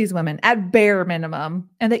believe these women at bare minimum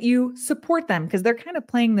and that you support them, because they're kind of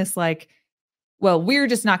playing this like, well, we're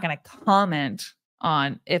just not going to comment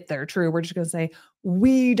on if they're true. We're just going to say,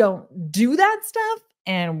 we don't do that stuff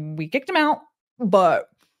and we kicked them out. But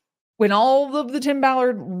when all of the Tim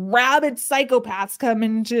Ballard rabid psychopaths come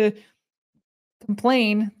in to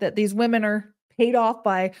complain that these women are paid off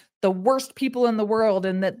by the worst people in the world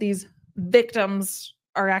and that these victims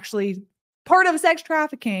are actually part of sex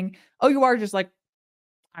trafficking, you are just like,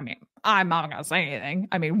 I mean, I'm not going to say anything.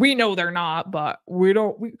 I mean, we know they're not, but we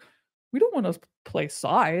don't want to play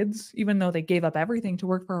sides, even though they gave up everything to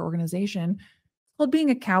work for our organization. It's called being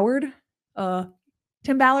a coward.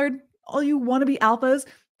 Tim Ballard, all you want to be alphas,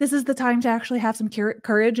 this is the time to actually have some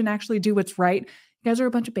courage and actually do what's right. You guys are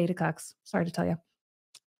a bunch of beta cucks. Sorry to tell you.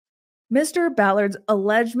 Mr. Ballard's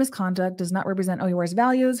alleged misconduct does not represent OUR's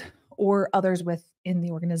values or others within the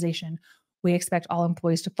organization. We expect all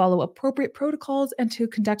employees to follow appropriate protocols and to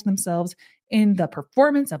conduct themselves in the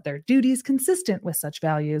performance of their duties consistent with such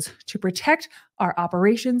values. To protect our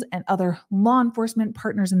operations and other law enforcement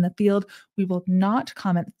partners in the field, we will not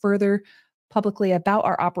comment further publicly about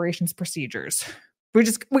our operations procedures. We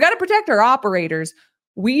got to protect our operators.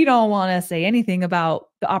 We don't want to say anything about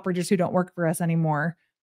the operators who don't work for us anymore,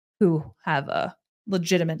 who have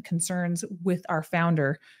legitimate concerns with our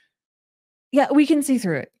founder. Yeah, we can see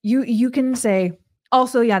through it. You can say,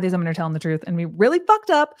 also, yeah, these women are telling the truth. And we really fucked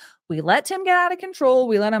up. We let Tim get out of control.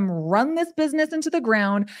 We let him run this business into the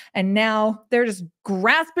ground. And now they're just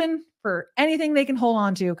grasping for anything they can hold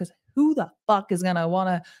on to, because who the fuck is going to want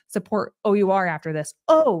to support OUR after this?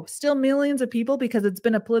 Oh, still millions of people because it's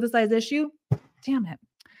been a politicized issue? Damn it.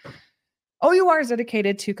 OUR is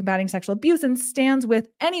dedicated to combating sexual abuse and stands with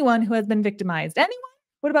anyone who has been victimized. Anyone?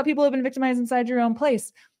 What about people who have been victimized inside your own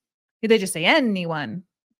place? Did they just say anyone?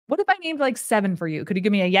 What if I named like 7 for you? Could you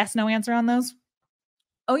give me a yes, no answer on those?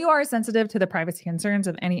 OUR is sensitive to the privacy concerns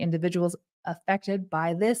of any individuals affected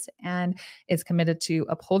by this and is committed to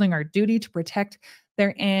upholding our duty to protect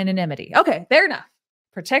their anonymity. Okay, fair enough.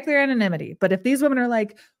 Protect their anonymity. But if these women are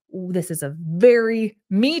like, this is a very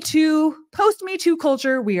Me Too, post-Me Too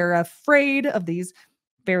culture, we are afraid of these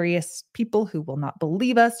various people who will not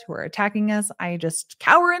believe us, who are attacking us, I just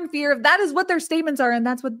cower in fear. If that is what their statements are and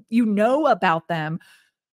that's what you know about them,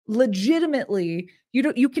 legitimately,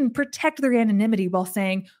 you can protect their anonymity while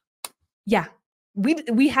saying, yeah,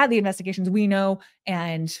 we had the investigations, we know,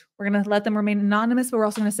 and we're going to let them remain anonymous, but we're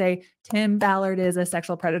also going to say Tim Ballard is a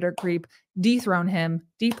sexual predator creep, dethrone him,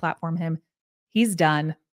 deplatform him. He's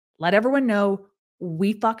done. Let everyone know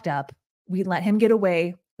we fucked up. We let him get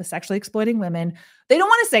away with sexually exploiting women. They don't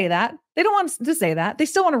want to say that. They don't want to say that. They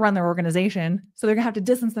still want to run their organization. So they're going to have to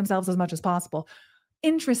distance themselves as much as possible.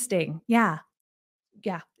 Interesting. Yeah.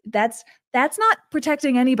 That's not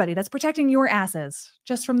protecting anybody. That's protecting your asses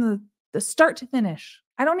just from the start to finish.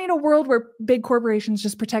 I don't need a world where big corporations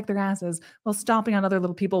just protect their asses while stomping on other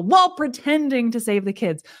little people while pretending to save the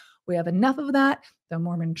kids. We have enough of that. The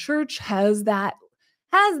Mormon Church has that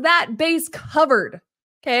base covered.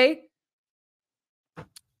 Okay.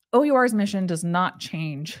 OUR's mission does not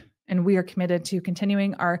change, and we are committed to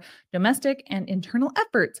continuing our domestic and internal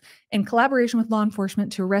efforts in collaboration with law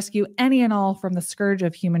enforcement to rescue any and all from the scourge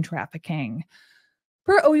of human trafficking.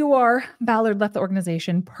 Per OUR, Ballard left the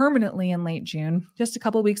organization permanently in late June, just a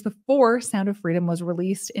couple weeks before Sound of Freedom was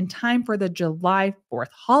released in time for the July 4th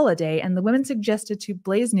holiday, and the women suggested to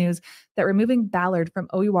Blaze News that removing Ballard from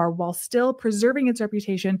OUR while still preserving its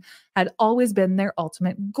reputation had always been their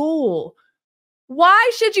ultimate goal.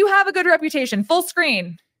 Why should you have a good reputation? Full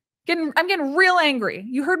screen. I'm getting real angry.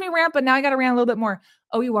 You heard me rant, but now I got to rant a little bit more.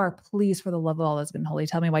 OUR, please, for the love of all that's been holy,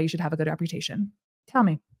 tell me why you should have a good reputation. Tell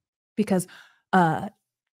me. Because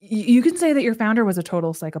you can say that your founder was a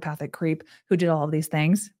total psychopathic creep who did all of these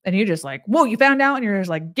things. And you're just like, whoa, you found out, and you're just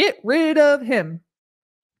like, get rid of him.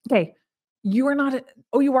 Okay.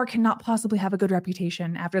 OUR cannot possibly have a good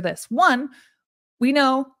reputation after this. One, we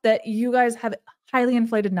know that you guys have highly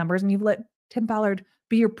inflated numbers and you've let Tim Ballard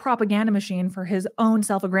be your propaganda machine for his own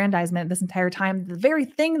self-aggrandizement this entire time. The very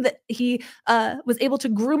thing that he was able to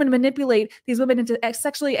groom and manipulate these women into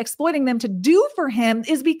sexually exploiting them to do for him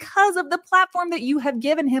is because of the platform that you have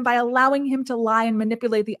given him by allowing him to lie and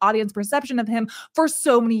manipulate the audience perception of him for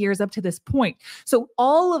so many years up to this point. So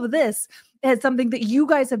all of this as something that you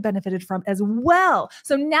guys have benefited from as well.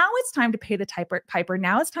 So now it's time to pay the piper.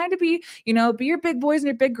 Now it's time to be, be your big boys and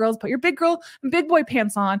your big girls, put your big girl and big boy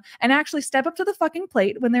pants on, and actually step up to the fucking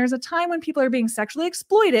plate when there's a time when people are being sexually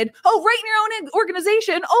exploited. Oh, right in your own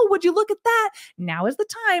organization. Oh, would you look at that? Now is the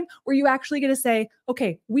time where you actually get to say,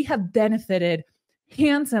 okay, we have benefited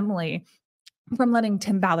handsomely from letting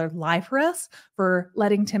Tim Ballard lie for us, for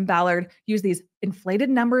letting Tim Ballard use these inflated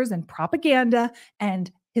numbers and propaganda, and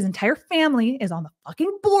his entire family is on the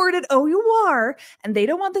fucking board at OUR, and they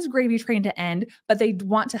don't want this gravy train to end, but they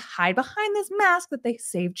want to hide behind this mask that they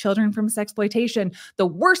save children from sexploitation, the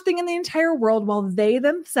worst thing in the entire world, while they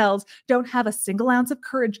themselves don't have a single ounce of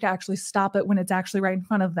courage to actually stop it when it's actually right in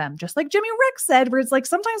front of them. Just like Jimmy Rick said, where it's like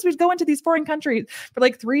sometimes we'd go into these foreign countries for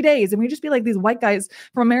like 3 days and we'd just be like these white guys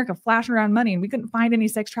from America flashing around money and we couldn't find any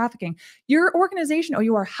sex trafficking. Your organization,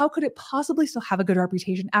 OUR, how could it possibly still have a good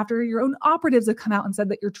reputation after your own operatives have come out and said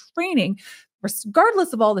that your training,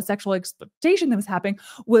 regardless of all the sexual exploitation that was happening,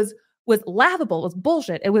 was laughable, was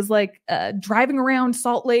bullshit. It was like driving around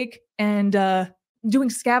Salt Lake and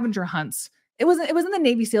doing scavenger hunts. It wasn't the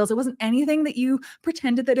Navy SEALs. It wasn't anything that you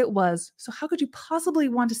pretended that it was. So how could you possibly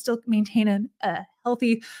want to still maintain a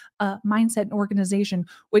healthy mindset and organization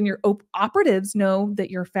when your operatives know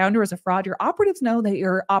that your founder is a fraud? Your operatives know that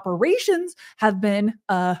your operations have been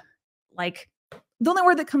like, the only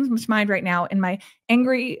word that comes to mind right now in my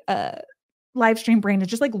angry live stream brain is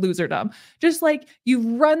just like loserdom. Just like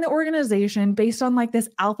you run the organization based on like this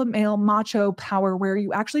alpha male macho power where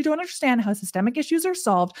you actually don't understand how systemic issues are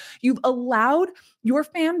solved. You've allowed your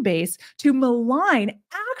fan base to malign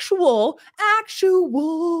actual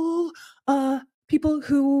people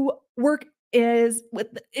who work in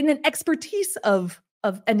an expertise of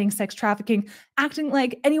ending sex trafficking, acting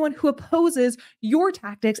like anyone who opposes your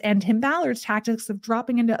tactics and Tim Ballard's tactics of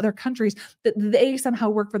dropping into other countries, that they somehow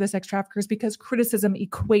work for the sex traffickers because criticism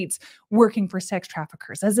equates working for sex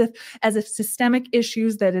traffickers, as if systemic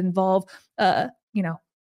issues that involve,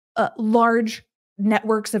 large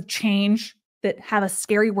networks of change that have a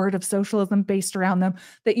scary word of socialism based around them,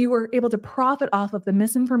 that you were able to profit off of the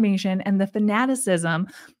misinformation and the fanaticism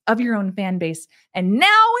of your own fan base. And now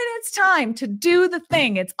when it's time to do the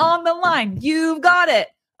thing, it's on the line. You've got it.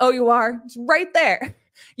 OUR, it's right there.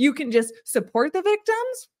 You can just support the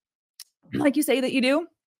victims like you say that you do,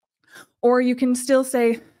 or you can still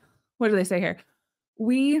say, what do they say here?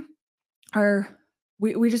 We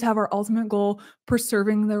just have our ultimate goal,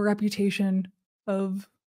 preserving the reputation of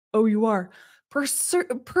OUR.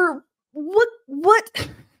 What?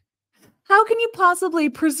 How can you possibly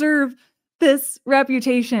preserve this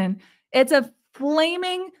reputation? It's a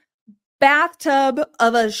flaming bathtub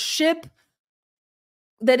of a ship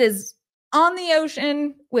that is on the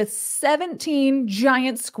ocean with 17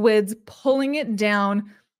 giant squids pulling it down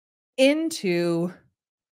into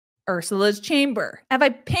Ursula's chamber. Have I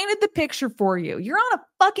painted the picture for you? You're on a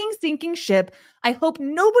fucking sinking ship. I hope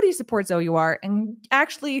nobody supports OUR and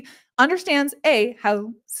actually understands,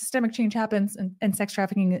 how systemic change happens and sex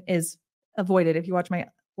trafficking is avoided. If you watch my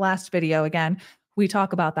last video, again, we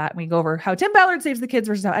talk about that and we go over how Tim Ballard saves the kids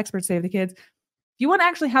versus how experts save the kids. If you want to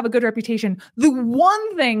actually have a good reputation, the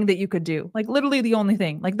one thing that you could do, like literally the only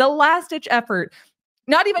thing, like the last ditch effort,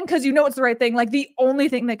 not even because you know it's the right thing, like the only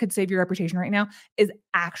thing that could save your reputation right now is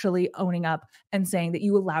actually owning up and saying that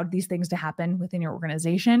you allowed these things to happen within your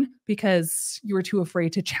organization because you were too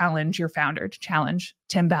afraid to challenge your founder, to challenge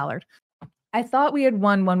Tim Ballard. I thought we had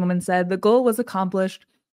won, one woman said. The goal was accomplished,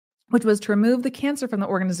 which was to remove the cancer from the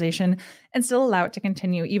organization and still allow it to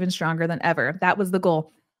continue even stronger than ever. That was the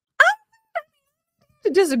goal. I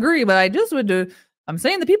disagree, but I'm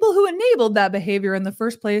saying the people who enabled that behavior in the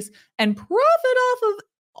first place and profit off of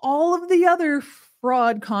all of the other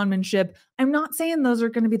fraud conmanship, I'm not saying those are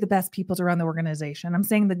going to be the best people to run the organization. I'm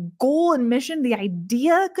saying the goal and mission, the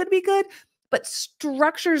idea could be good, but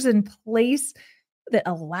structures in place that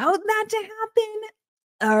allowed that to happen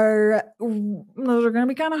those are going to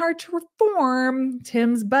be kind of hard to reform.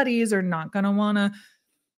 Tim's buddies are not going to want to,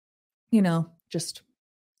 just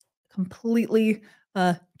completely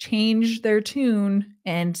change their tune,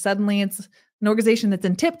 and suddenly it's an organization that's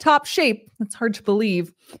in tip-top shape. It's hard to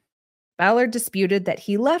believe. Ballard disputed that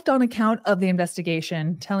he left on account of the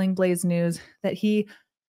investigation, telling Blaze News that he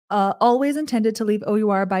always intended to leave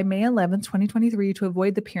OUR by May 11th, 2023 to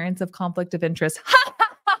avoid the appearance of conflict of interest.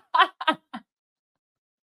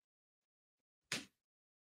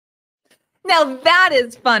 Now that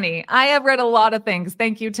is funny. I have read a lot of things.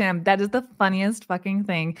 Thank you, Tim. That is the funniest fucking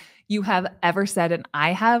thing you have ever said. And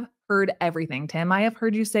I have heard everything, Tim. I have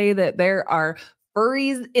heard you say that there are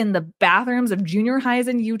furries in the bathrooms of junior highs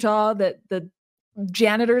in Utah, that the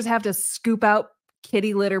janitors have to scoop out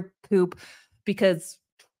kitty litter poop because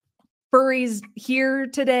furries here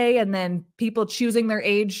today and then people choosing their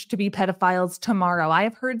age to be pedophiles tomorrow. I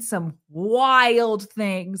have heard some wild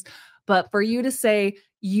things, but for you to say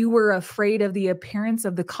you were afraid of the appearance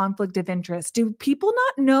of the conflict of interest, do people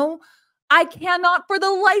not know? I cannot for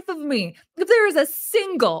the life of me, if there is a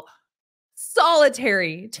single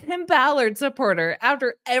solitary Tim Ballard supporter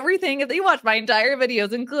after everything, if you watch my entire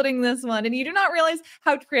videos, including this one, and you do not realize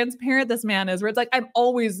how transparent this man is, where it's like, I'm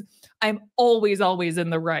always in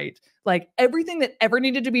the right. Like everything that ever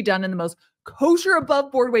needed to be done in the most kosher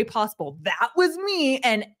above board way possible, that was me,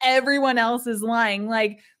 and everyone else is lying.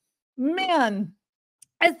 Like, man,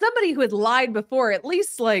 as somebody who had lied before, at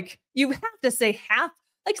least like you have to say half,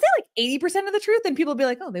 like say like 80% of the truth, and people will be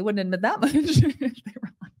like, oh, they wouldn't admit that much. They were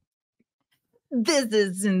like, this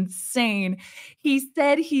is insane. He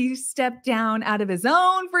said he stepped down out of his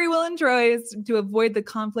own free will and choice to avoid the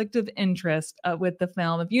conflict of interest with the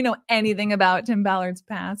film. If you know anything about Tim Ballard's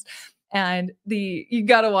past, and you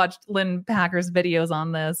got to watch Lynn Packer's videos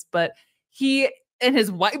on this, but he and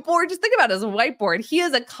his whiteboard, just think about his whiteboard. He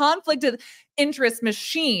is a conflict of interest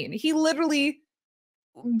machine. He literally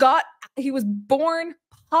he was born,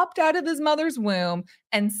 popped out of his mother's womb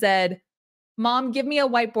and said, Mom, give me a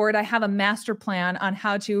whiteboard. I have a master plan on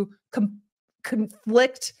how to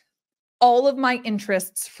conflict all of my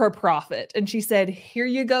interests for profit. And she said, here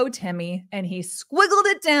you go, Timmy. And he squiggled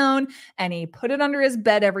it down and he put it under his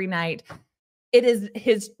bed every night. It is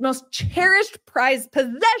his most cherished prized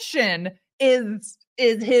possession is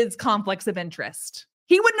his conflicts of interest.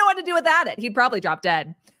 He wouldn't know what to do without it. He'd probably drop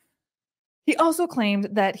dead. He also claimed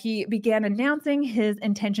that he began announcing his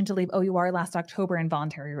intention to leave OUR last October and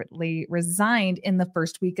voluntarily resigned in the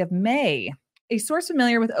first week of May. A source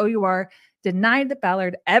familiar with OUR denied that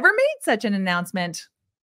Ballard ever made such an announcement.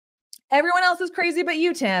 Everyone else is crazy but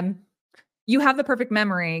you, Tim. You have the perfect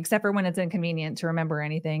memory, except for when it's inconvenient to remember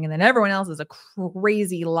anything. And then everyone else is a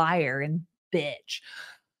crazy liar and bitch.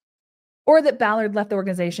 Or that Ballard left the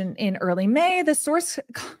organization in early May. The source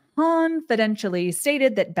confidentially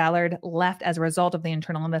stated that Ballard left as a result of the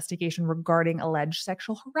internal investigation regarding alleged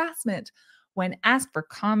sexual harassment. When asked for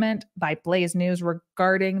comment by Blaze News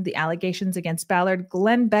regarding the allegations against Ballard,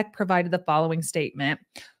 Glenn Beck provided the following statement.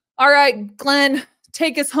 All right, Glenn,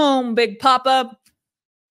 take us home, Big Papa.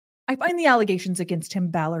 I find the allegations against Tim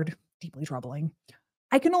Ballard deeply troubling.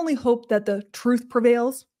 I can only hope that the truth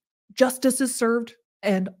prevails, justice is served,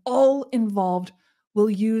 and all involved will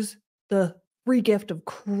use the free gift of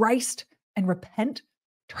Christ and repent,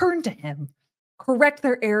 turn to him, correct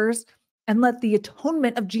their errors, and let the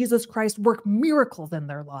atonement of Jesus Christ work miracles in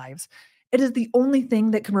their lives. It is the only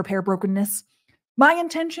thing that can repair brokenness. My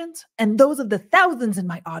intentions and those of the thousands in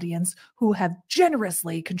my audience who have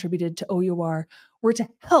generously contributed to OUR were to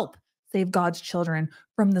help save God's children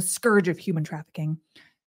from the scourge of human trafficking.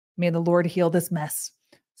 May the Lord heal this mess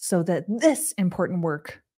so that this important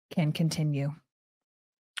work can continue.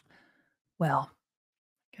 Well,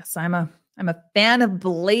 I guess I'm a fan of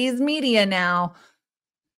Blaze Media now.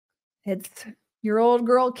 It's your old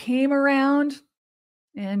girl came around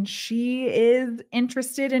and she is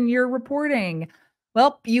interested in your reporting.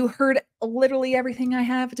 Well, you heard literally everything I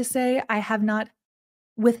have to say. I have not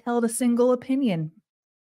withheld a single opinion.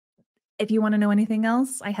 If you want to know anything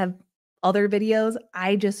else, I have other videos.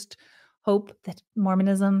 I just hope that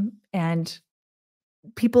Mormonism and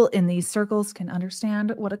people in these circles can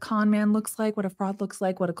understand what a con man looks like, what a fraud looks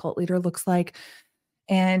like, what a cult leader looks like,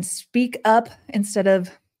 and speak up instead of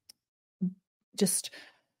just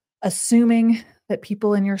assuming that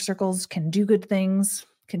people in your circles can do good things,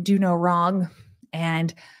 can do no wrong,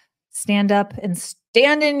 and stand up and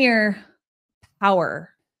stand in your power.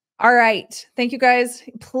 All right. Thank you guys.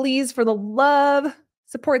 Please, for the love,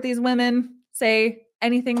 support these women. Say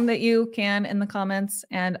anything that you can in the comments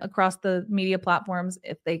and across the media platforms.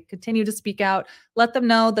 If they continue to speak out, let them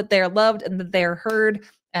know that they're loved and that they're heard,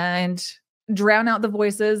 and drown out the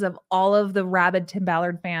voices of all of the rabid Tim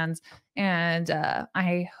Ballard fans. And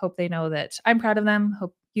I hope they know that I'm proud of them.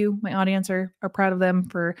 Hope you, my audience, are proud of them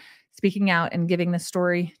for speaking out and giving this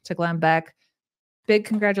story to Glenn Beck. Big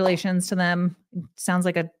congratulations to them. It sounds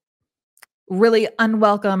like a really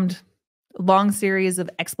unwelcomed long series of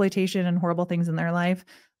exploitation and horrible things in their life,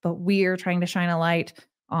 but we are trying to shine a light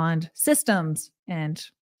on systems and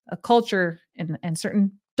a culture and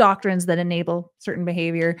certain doctrines that enable certain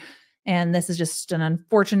behavior. And this is just an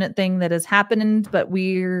unfortunate thing that has happened, but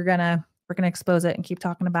we're gonna expose it and keep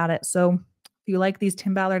talking about it. So if you like these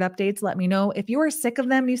Tim Ballard updates, let me know. If you are sick of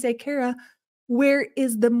them and you say, Kara, Where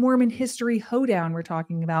is the Mormon history hoedown we're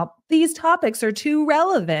talking about? These topics are too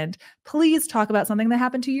relevant. Please talk about something that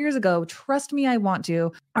happened 2 years ago. Trust me, I want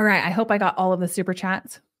to. All right. I hope I got all of the super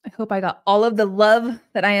chats. I hope I got all of the love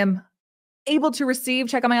that I am able to receive.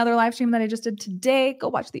 Check out my other live stream that I just did today. Go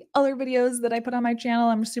watch the other videos that I put on my channel.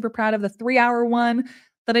 I'm super proud of the 3-hour one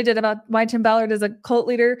that I did about why Tim Ballard is a cult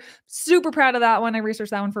leader. Super proud of that one. I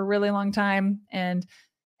researched that one for a really long time and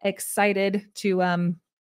excited to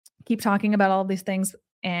keep talking about all of these things.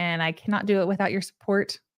 And I cannot do it without your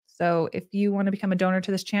support. So if you want to become a donor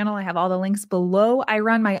to this channel, I have all the links below. I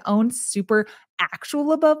run my own super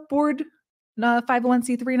actual above board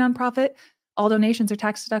 501c3 nonprofit. All donations are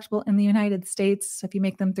tax deductible in the United States. So if you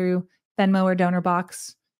make them through Venmo or donor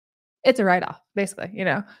box, it's a write-off, basically, you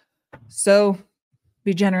know. So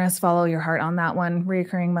be generous, follow your heart on that one.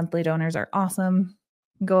 Recurring monthly donors are awesome.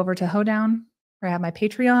 Go over to Hoedown, where I have my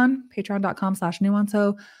Patreon,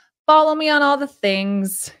 patreon.com/nuanceho. Follow me on all the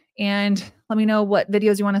things and let me know what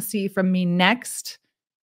videos you want to see from me next.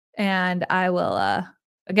 And I will,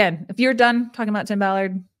 again, if you're done talking about Tim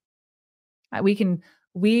Ballard, we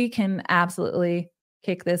can absolutely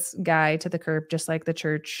kick this guy to the curb, just like the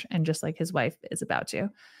church and just like his wife is about to.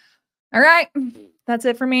 All right. That's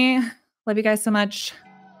it for me. Love you guys so much.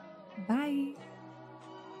 Bye.